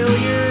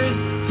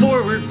failures,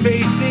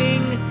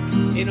 forward-facing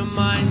in a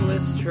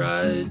mindless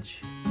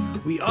trudge.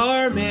 We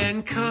are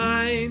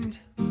mankind.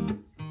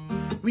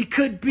 We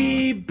could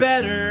be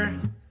better.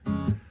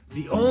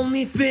 The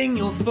only thing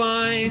you'll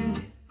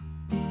find,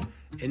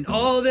 and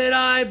all that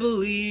I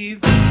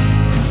believe.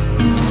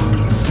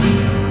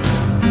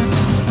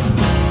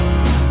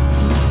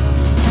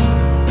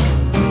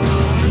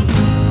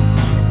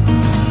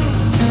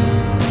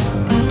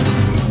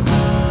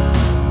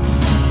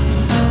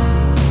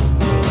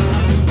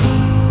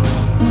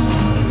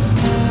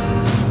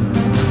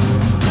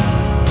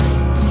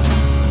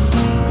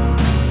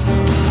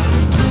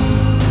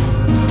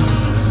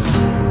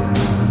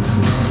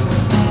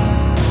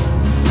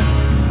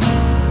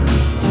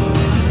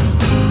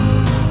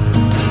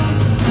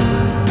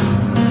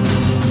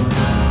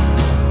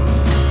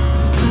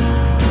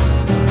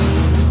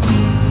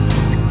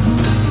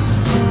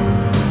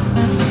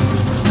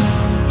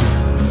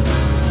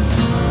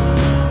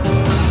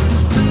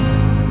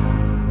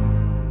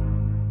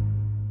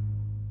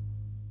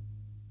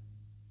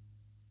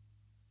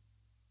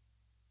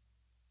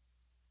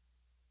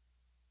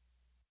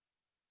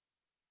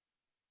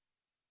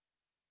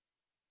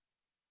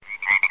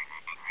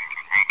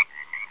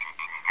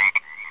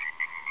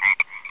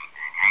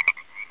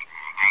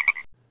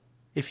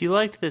 If you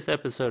liked this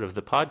episode of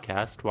the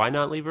podcast, why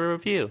not leave a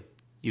review?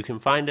 You can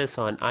find us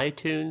on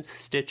iTunes,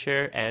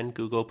 Stitcher, and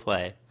Google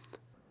Play.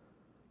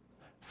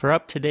 For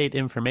up-to-date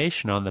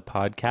information on the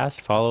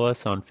podcast, follow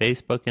us on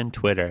Facebook and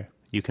Twitter.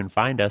 You can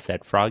find us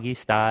at Froggy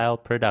Style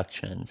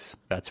Productions.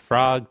 That's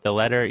Frog, the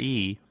letter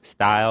E,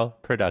 Style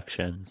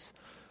Productions.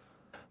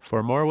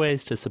 For more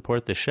ways to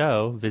support the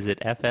show,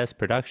 visit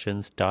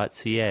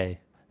fsproductions.ca.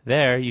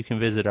 There, you can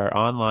visit our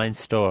online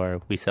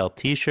store. We sell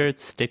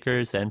t-shirts,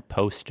 stickers, and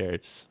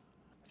posters.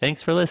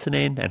 Thanks for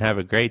listening, and have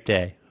a great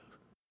day.